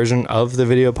bonus version of the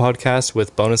video podcast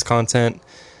with bonus content.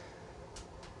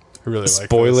 I really like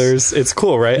spoilers. It's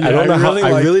cool, right? Yeah, I don't know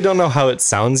I really don't know how it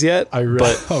sounds yet.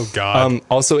 But oh god.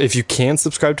 Also, if you can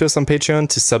subscribe to us on Patreon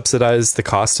to subsidize the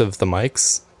cost of the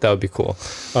mics, that would be cool.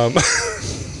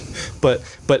 But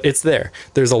it's there.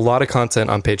 There's a lot of content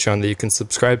on Patreon that you can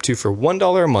subscribe to for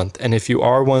 $1 a month. And if you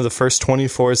are one of the first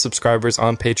 24 subscribers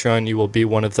on Patreon, you will be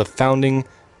one of the founding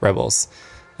rebels.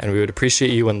 And we would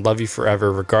appreciate you and love you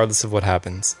forever, regardless of what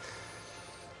happens.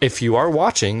 If you are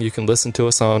watching, you can listen to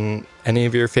us on any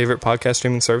of your favorite podcast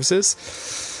streaming services.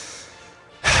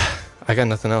 I got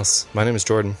nothing else. My name is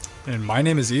Jordan. And my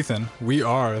name is Ethan. We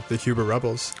are the Huber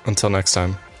Rebels. Until next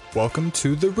time. Welcome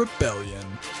to the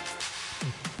rebellion.